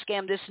all a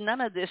scam. None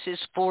of this is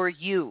for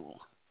you.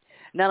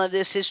 None of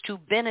this is to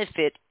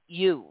benefit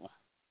you.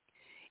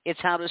 It's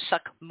how to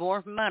suck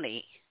more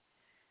money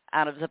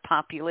out of the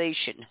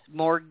population,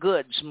 more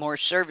goods, more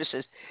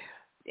services,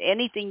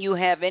 anything you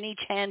have, any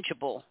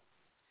tangible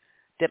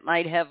that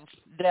might have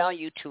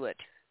value to it.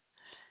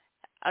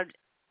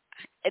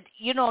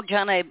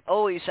 John,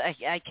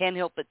 I can't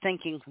help but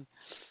thinking,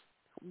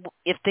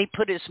 if they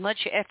put as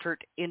much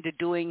effort into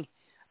doing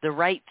the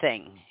right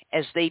thing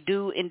as they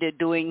do into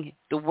doing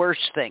the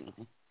worst thing,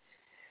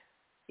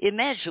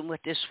 imagine what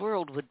this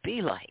world would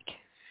be like.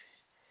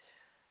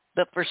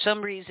 But for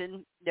some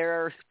reason, there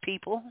are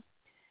people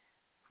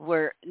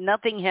where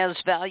nothing has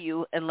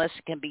value unless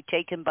it can be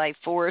taken by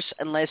force,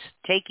 unless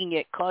taking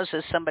it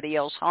causes somebody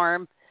else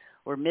harm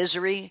or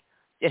misery.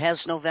 It has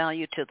no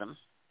value to them.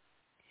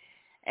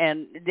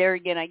 And there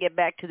again, I get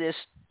back to this,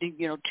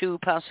 2,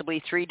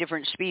 possibly 3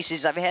 different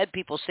species. I've had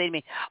people say to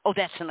me, oh,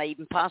 that's not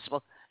even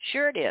possible.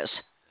 Sure it is.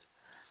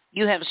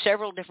 You have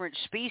several different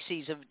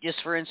species of,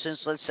 just for instance,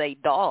 let's say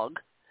dog,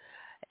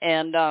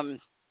 and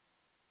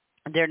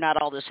they're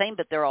not all the same,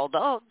 but they're all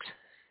dogs.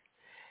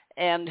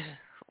 And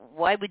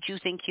why would you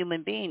think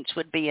human beings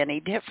would be any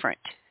different?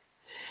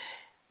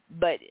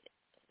 But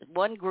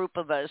one group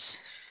of us,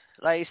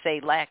 like I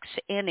say, lacks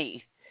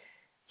any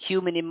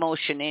human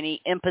emotion,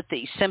 any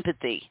empathy,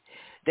 sympathy.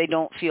 They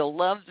don't feel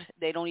love.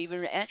 They don't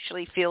even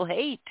actually feel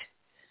hate.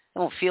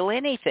 They don't feel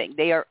anything.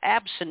 They are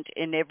absent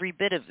in every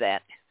bit of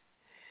that.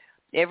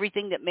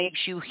 Everything that makes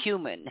you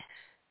human,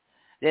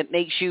 that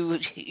makes you,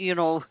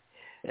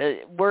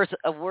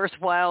 a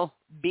worthwhile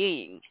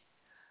being,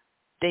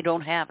 they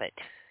don't have it.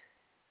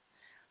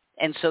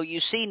 And so you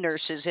see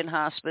nurses in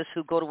hospice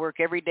who go to work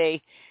every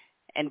day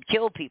and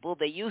kill people.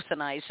 They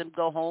euthanize them,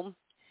 go home.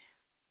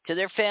 to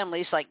their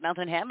families like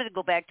nothing happened and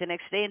go back the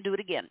next day and do it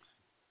again.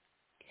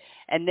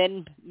 And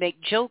then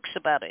make jokes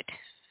about it.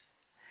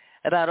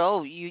 About,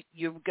 oh,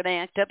 you're going to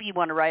act up, you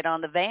want to ride on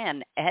the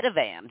van,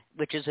 Ativan,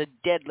 which is a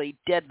deadly,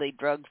 deadly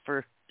drug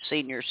for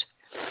seniors.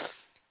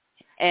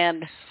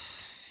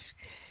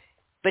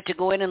 But to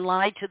go in and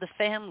lie to the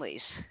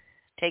families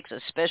takes a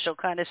special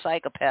kind of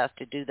psychopath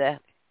to do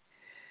that.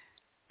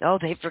 Oh,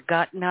 they've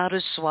forgotten how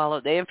to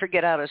swallow. They didn't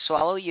forget how to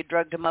swallow. You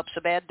drugged them up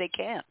so bad they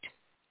can't.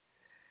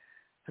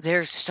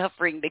 They're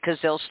suffering because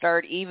they'll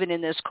start, even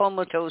in this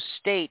comatose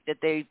state that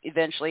they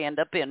eventually end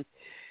up in,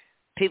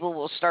 people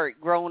will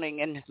start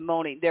groaning and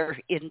moaning. They're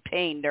in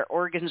pain. Their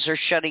organs are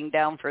shutting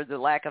down for the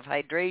lack of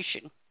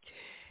hydration.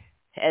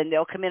 And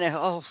they'll come in and,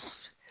 oh,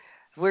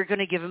 we're going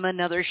to give them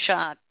another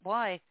shot.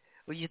 Why?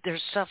 Well, they're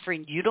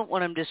suffering. You don't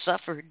want them to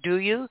suffer, do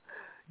you?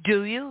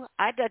 Do you?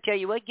 I got to tell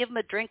you what, give them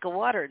a drink of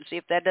water and see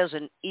if that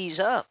doesn't ease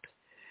up.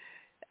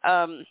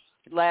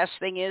 Last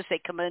thing is they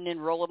come in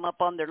and roll them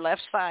up on their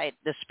left side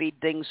to speed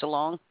things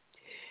along.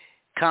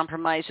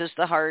 Compromises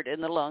the heart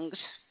and the lungs.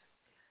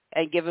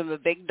 And give them a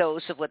big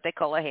dose of what they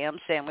call a ham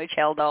sandwich,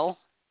 Haldol,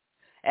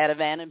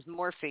 Ativan, and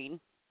morphine.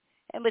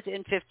 And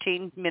within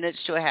 15 minutes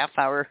to a half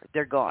hour,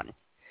 they're gone.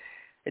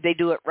 They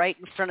do it right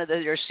in front of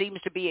them. There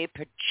seems to be a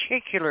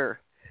particular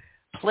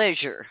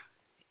pleasure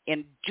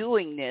in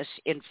doing this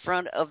in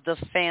front of the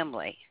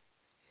family.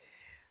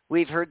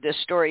 We've heard this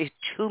story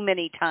too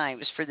many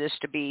times for this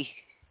to be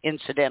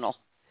incidental.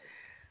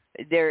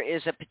 There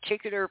is a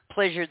particular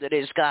pleasure that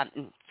is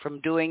gotten from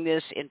doing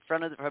this in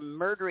front of from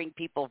murdering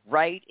people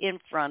right in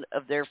front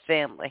of their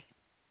family.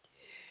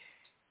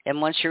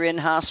 And once you're in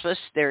hospice,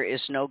 there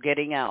is no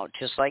getting out,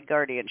 just like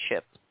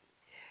guardianship.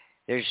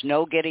 There's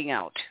no getting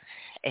out.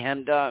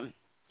 And,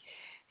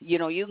 you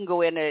can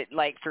go in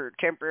like for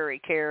temporary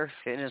care,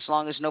 and as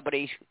long as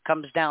nobody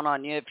comes down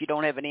on you, if you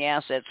don't have any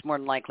assets, more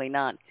than likely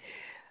not.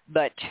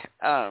 But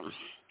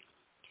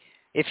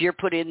if you're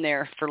put in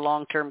there for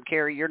long-term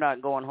care, you're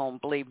not going home.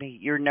 Believe me,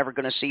 you're never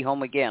going to see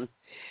home again.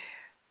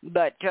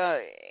 But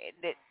to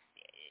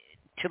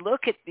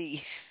look at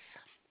the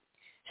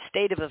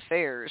state of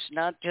affairs,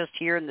 not just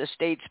here in the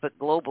States, but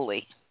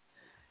globally,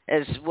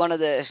 as one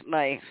of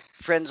my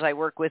friends I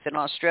work with in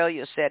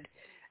Australia said,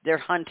 they're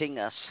hunting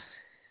us.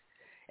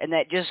 And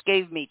that just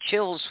gave me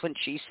chills when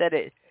she said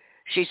it.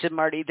 She said,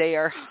 Marty, they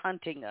are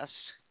hunting us.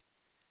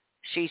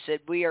 She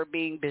said, we are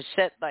being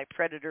beset by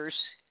predators.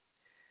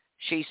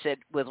 She said,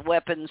 with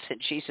weapons,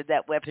 and she said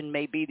that weapon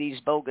may be these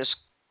bogus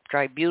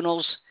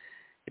tribunals.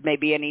 It may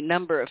be any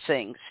number of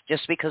things.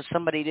 Just because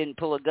somebody didn't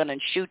pull a gun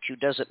and shoot you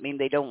doesn't mean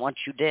they don't want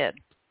you dead.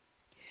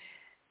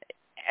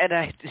 And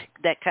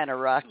that kind of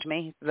rocked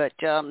me. But,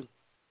 and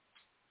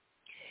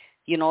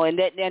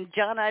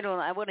John,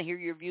 I want to hear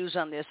your views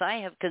on this. I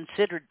have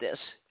considered this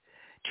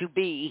to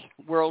be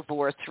World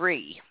War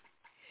III.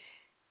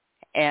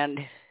 And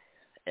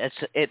it's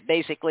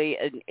basically,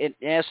 in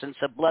essence,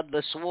 a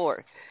bloodless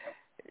war,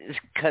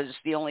 because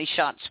the only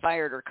shots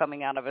fired are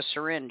coming out of a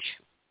syringe.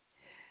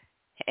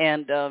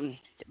 And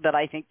but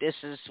I think this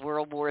is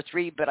World War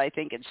III, but I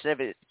think instead of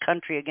it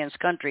country against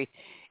country,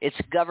 it's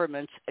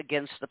governments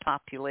against the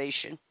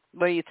population.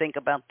 What do you think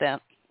about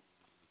that?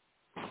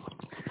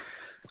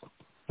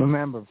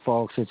 Remember,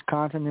 folks, it's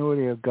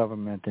continuity of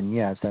government, and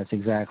yes, that's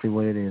exactly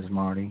what it is,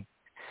 Marty.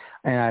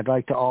 And I'd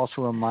like to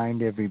also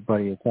remind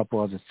everybody a couple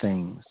other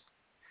things.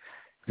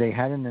 They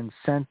had an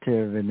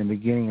incentive in the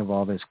beginning of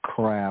all this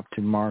crap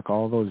to mark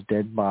all those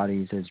dead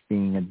bodies as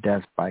being a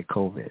death by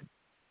COVID,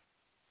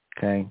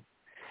 okay?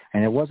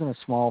 And it wasn't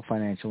a small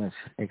financial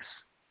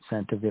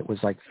incentive. It was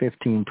like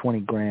 15, 20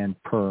 grand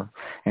per.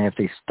 And if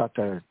they stuck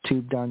a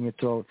tube down your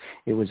throat,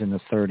 it was in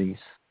the 30s.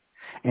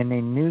 And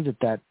they knew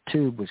that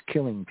tube was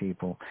killing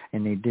people,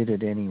 and they did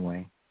it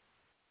anyway.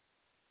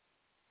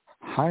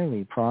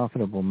 Highly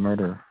profitable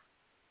murder.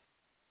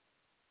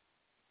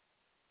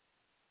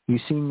 You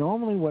see,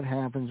 normally what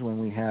happens when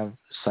we have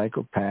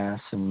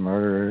psychopaths and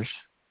murderers,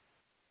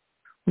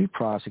 we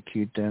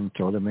prosecute them,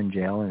 throw them in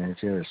jail, and if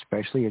they're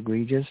especially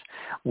egregious,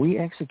 we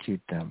execute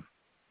them.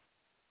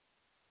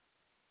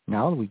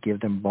 Now we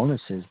give them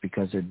bonuses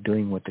because they're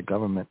doing what the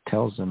government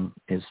tells them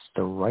is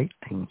the right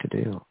thing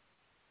to do.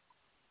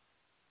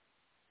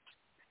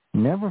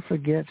 Never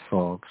forget,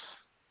 folks,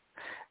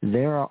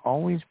 there are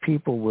always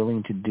people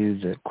willing to do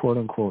the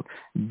quote-unquote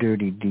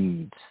dirty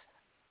deeds,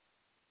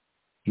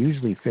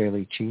 usually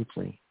fairly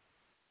cheaply.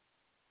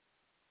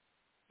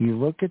 You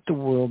look at the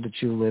world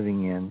that you're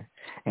living in,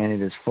 and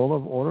it is full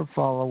of order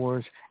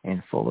followers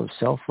and full of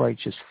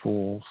self-righteous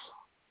fools.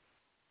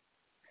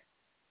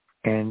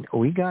 And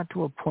we got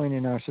to a point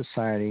in our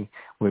society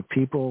where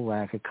people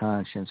lack a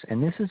conscience.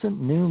 And this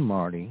isn't new,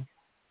 Marty.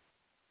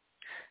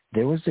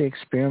 There was the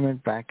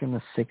experiment back in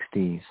the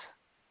 60s.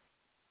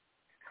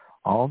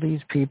 All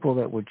these people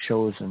that were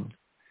chosen,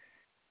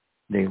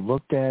 they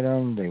looked at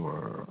them. They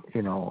were,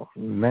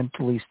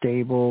 mentally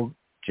stable,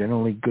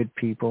 generally good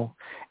people.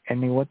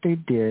 And what they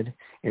did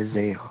is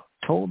they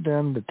told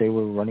them that they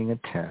were running a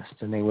test.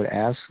 And they would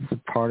ask the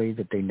party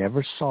that they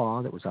never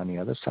saw that was on the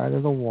other side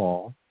of the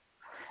wall,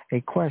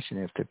 a question.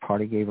 If the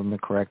party gave them the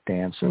correct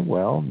answer,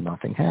 well,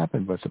 nothing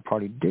happened. But if the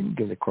party didn't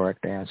give the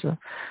correct answer,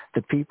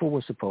 the people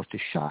were supposed to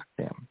shock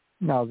them.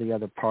 Now, the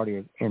other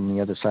party in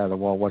the other side of the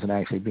wall wasn't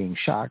actually being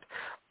shocked,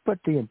 but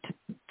it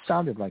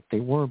sounded like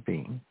they were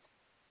being.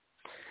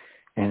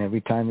 And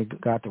every time they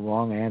got the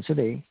wrong answer,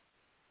 they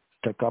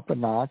took up a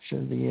notch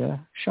of the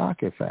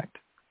shock effect.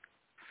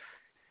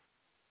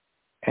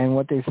 And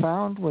what they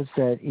found was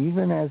that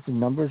even as the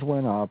numbers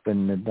went up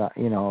and,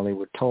 they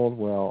were told,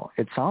 well,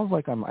 it sounds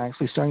like I'm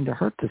actually starting to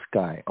hurt this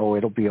guy. Oh,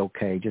 it'll be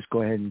okay. Just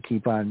go ahead and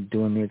keep on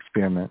doing the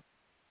experiment.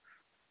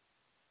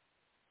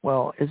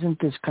 Well, isn't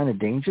this kind of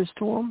dangerous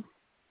to him?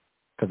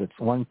 Because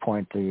at one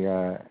point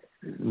the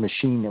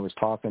machine that was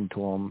talking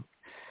to him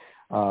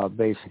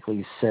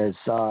basically says,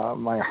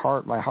 my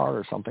heart,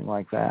 or something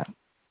like that.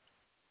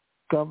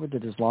 Discovered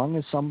that as long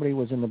as somebody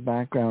was in the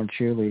background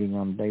cheerleading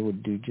them, they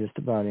would do just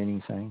about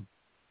anything,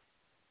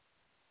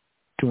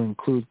 to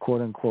include,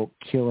 quote-unquote,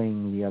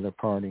 killing the other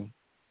party.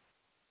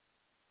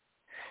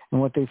 And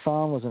what they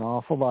found was an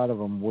awful lot of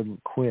them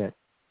wouldn't quit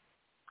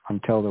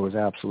until there was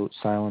absolute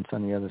silence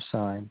on the other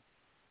side.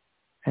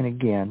 And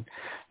again,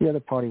 the other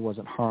party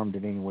wasn't harmed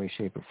in any way,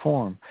 shape, or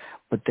form,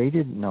 but they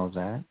didn't know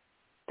that.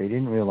 They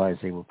didn't realize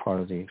they were part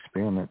of the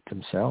experiment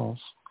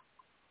themselves.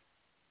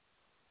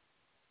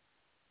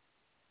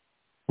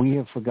 We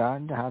have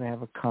forgotten how to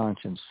have a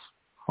conscience,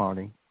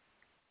 Marty.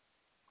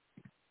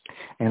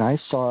 And I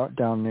saw it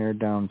down there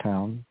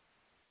downtown,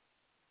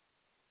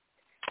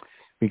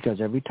 because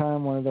every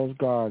time one of those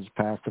guards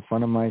passed the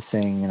front of my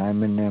thing and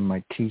I'm in there,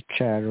 my teeth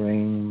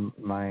chattering,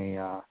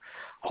 my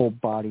whole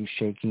body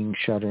shaking,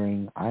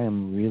 shuddering, I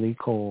am really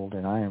cold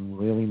and I am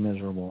really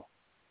miserable.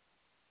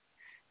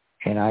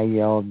 And I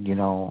yelled,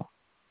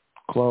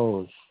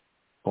 clothes,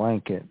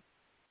 blanket.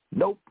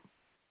 Nope.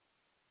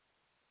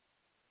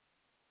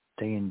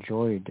 They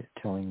enjoyed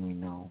telling me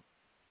no.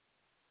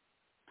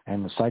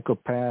 And the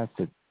psychopath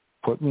that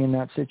put me in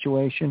that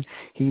situation,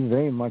 he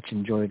very much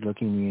enjoyed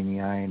looking me in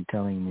the eye and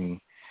telling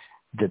me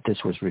that this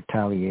was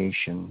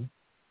retaliation.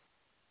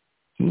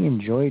 He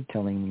enjoyed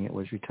telling me it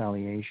was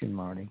retaliation,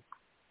 Marty.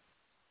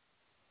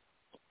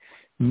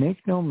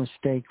 Make no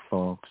mistake,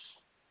 folks.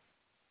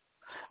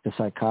 The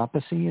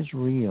psychopathy is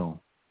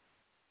real.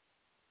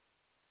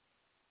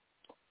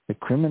 The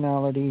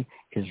criminality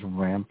is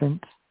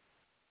rampant,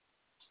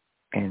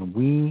 and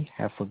we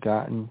have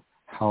forgotten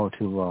how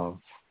to love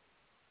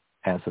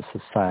as a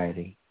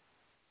society.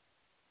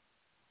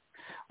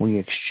 We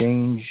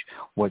exchange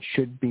what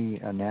should be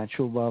a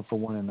natural love for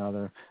one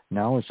another.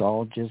 Now it's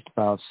all just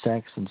about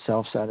sex and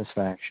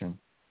self-satisfaction.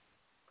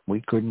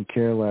 We couldn't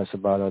care less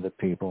about other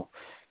people.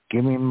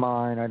 Give me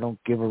mine. I don't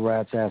give a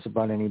rat's ass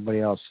about anybody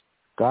else.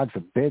 God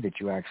forbid that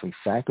you actually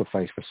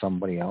sacrifice for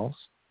somebody else.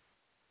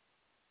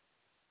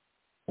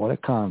 What a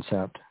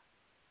concept.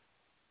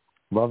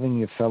 Loving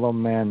your fellow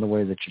man the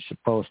way that you're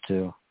supposed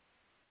to.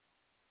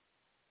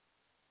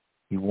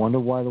 You wonder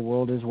why the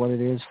world is what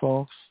it is,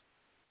 folks?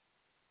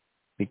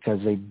 Because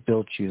they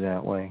built you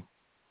that way.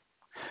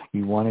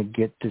 You want to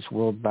get this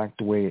world back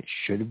the way it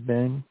should have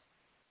been?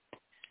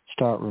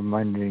 Start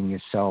reminding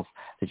yourself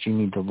that you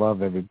need to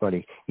love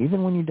everybody,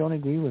 even when you don't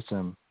agree with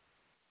them.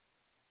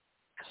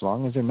 As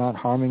long as they're not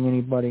harming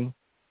anybody,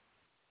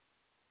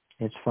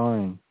 it's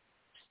fine.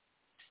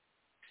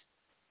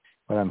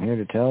 But I'm here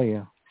to tell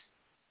you,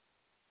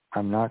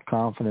 I'm not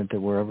confident that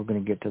we're ever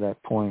going to get to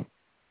that point.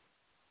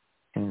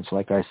 And it's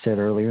like I said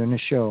earlier in the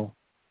show,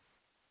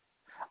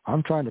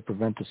 I'm trying to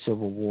prevent the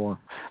Civil War,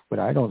 but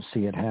I don't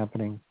see it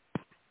happening.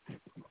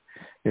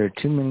 There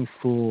are too many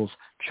fools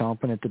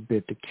chomping at the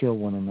bit to kill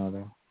one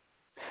another,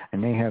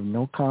 and they have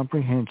no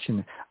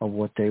comprehension of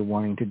what they're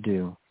wanting to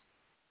do.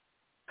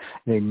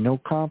 They have no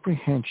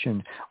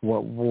comprehension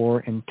what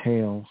war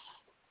entails.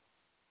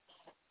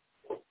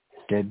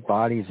 Dead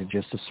bodies are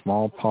just a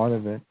small part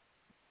of it.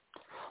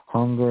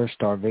 Hunger,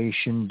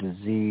 starvation,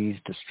 disease,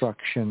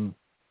 destruction.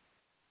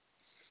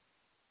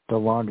 The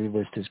laundry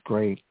list is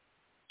great.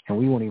 And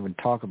we won't even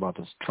talk about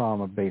this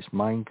trauma-based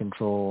mind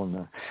control and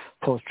the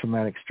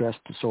post-traumatic stress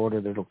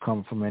disorder that will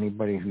come from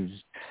anybody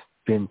who's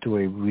been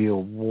through a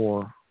real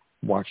war,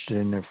 watched it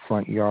in their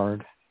front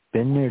yard.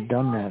 Been there,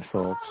 done that,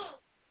 folks.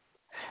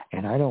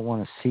 And I don't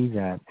want to see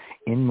that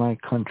in my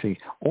country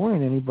or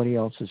in anybody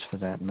else's for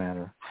that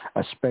matter,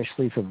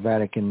 especially for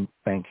Vatican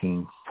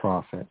banking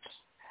profits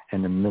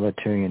and the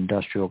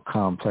military-industrial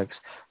complex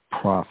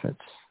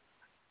profits.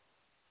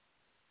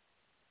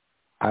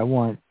 I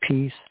want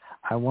peace.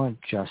 I want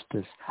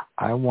justice.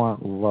 I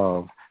want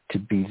love to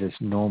be this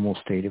normal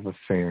state of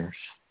affairs.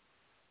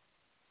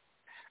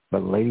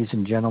 But ladies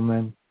and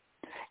gentlemen,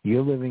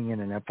 you're living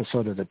in an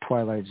episode of The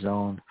Twilight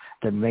Zone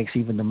that makes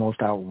even the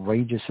most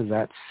outrageous of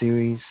that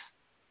series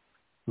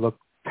look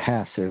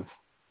passive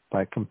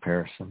by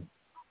comparison.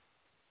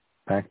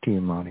 Back to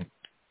you, Marty.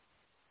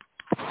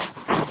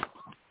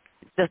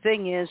 The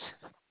thing is,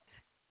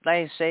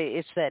 like I say,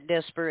 it's that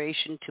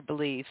desperation to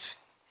believe.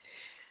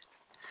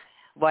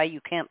 Why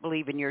you can't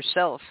believe in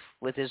yourself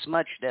with as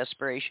much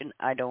desperation,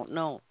 I don't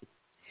know.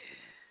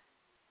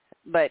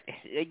 But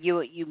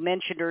you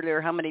mentioned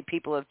earlier how many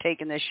people have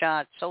taken the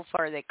shot. So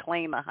far, they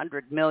claim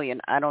 100 million.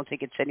 I don't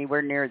think it's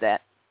anywhere near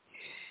that.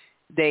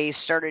 They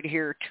started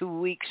here 2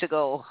 weeks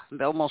ago,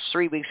 almost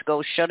 3 weeks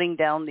ago, shutting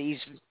down these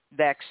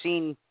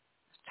vaccine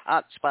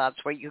hotspots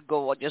where you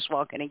go just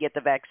walk in and get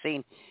the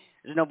vaccine.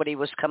 Nobody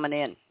was coming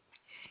in.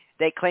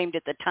 They claimed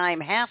at the time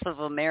half of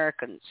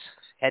Americans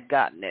had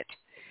gotten it.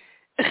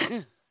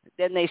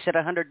 Then they said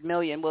 100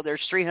 million. Well,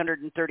 there's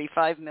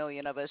 335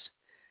 million of us.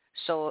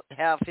 So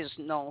half is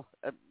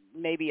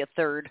maybe a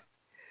third.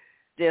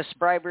 This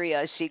bribery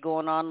I see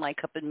going on,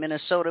 like up in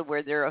Minnesota,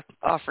 where they're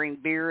offering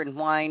beer and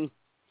wine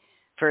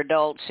for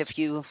adults if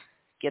you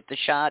get the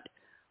shot,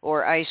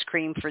 or ice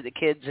cream for the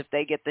kids if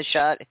they get the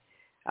shot.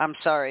 I'm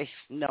sorry,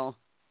 no.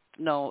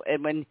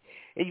 And when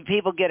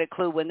people get a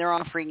clue, when they're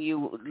offering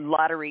you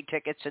lottery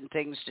tickets and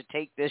things to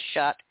take this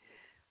shot,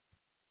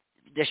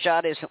 the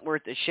shot isn't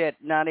worth the shit,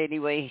 not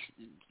anyway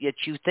that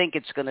you think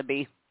it's going to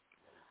be.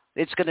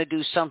 It's going to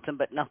do something,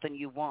 but nothing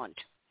you want.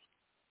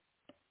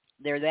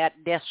 They're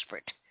that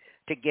desperate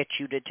to get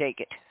you to take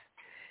it.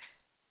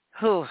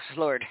 Oh,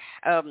 Lord.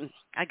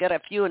 I got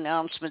a few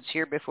announcements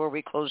here before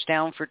we close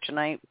down for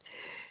tonight.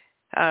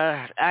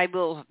 I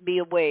will be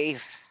away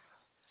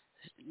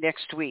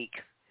next week.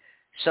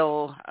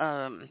 So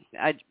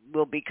I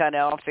will be kind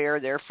of off air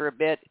there for a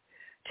bit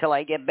till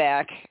I get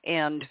back.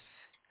 And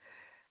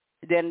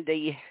then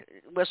the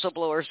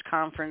Whistleblowers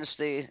Conference,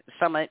 the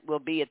summit, will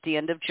be at the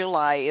end of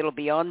July. It'll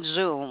be on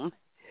Zoom.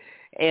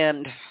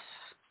 And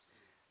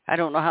I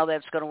don't know how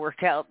that's going to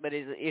work out, but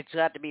it's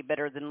got to be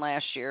better than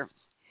last year.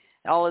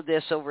 All of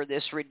this over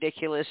this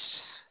ridiculous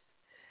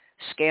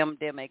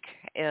scamdemic.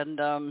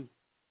 And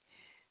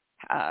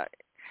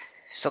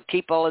so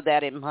keep all of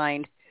that in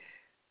mind.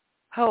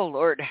 Oh,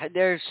 Lord,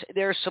 there's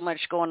so much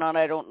going on.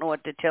 I don't know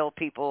what to tell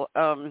people.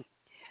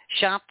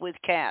 Shop with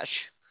cash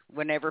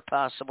whenever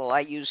possible.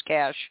 I use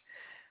cash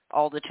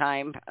all the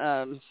time,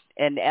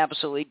 and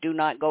absolutely do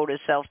not go to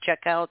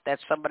self-checkout.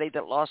 That's somebody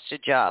that lost a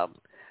job.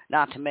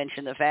 Not to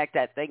mention the fact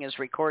that thing is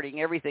recording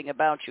everything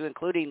about you,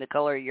 including the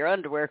color of your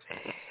underwear,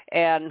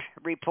 and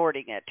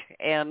reporting it.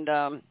 And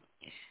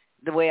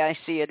the way I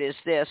see it is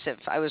this: if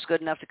I was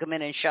good enough to come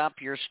in and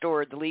shop your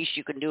store, the least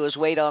you can do is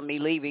wait on me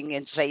leaving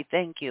and say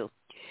thank you.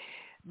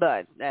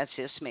 But that's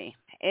just me.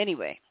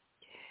 Anyway,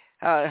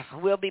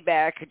 we'll be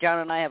back. John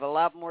and I have a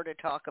lot more to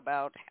talk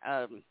about.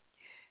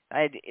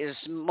 As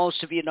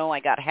most of you know, I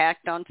got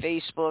hacked on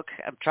Facebook.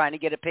 I'm trying to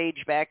get a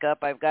page back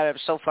up. I've got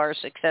it so far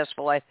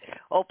successful. I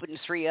opened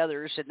 3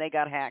 others, and they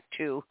got hacked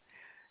too.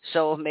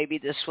 So maybe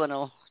this one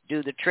will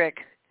do the trick.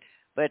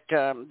 But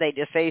they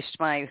defaced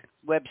my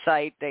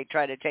website. They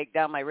tried to take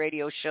down my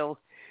radio show.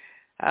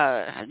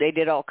 They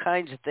did all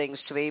kinds of things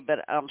to me, but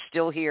I'm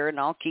still here, and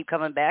I'll keep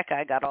coming back.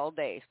 I got all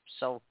day.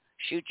 So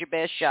shoot your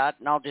best shot,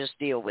 and I'll just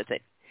deal with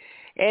it.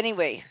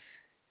 Anyway,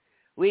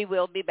 we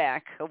will be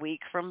back a week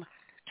from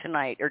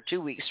tonight, or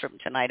 2 weeks from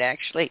tonight,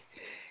 actually.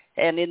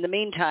 And in the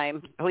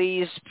meantime,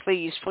 please,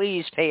 please,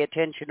 please pay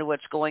attention to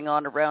what's going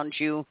on around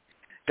you.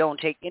 Don't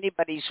take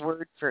anybody's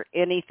word for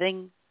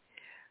anything,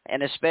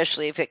 and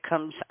especially if it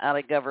comes out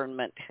of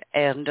government.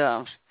 And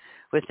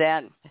with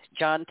that,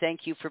 John,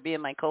 thank you for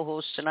being my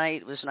co-host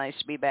tonight. It was nice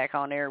to be back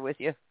on air with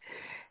you.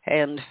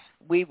 And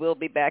we will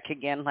be back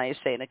again, like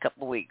I say, in a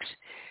couple of weeks.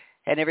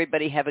 And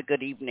everybody have a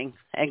good evening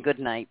and good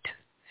night.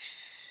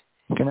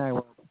 Good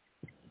night.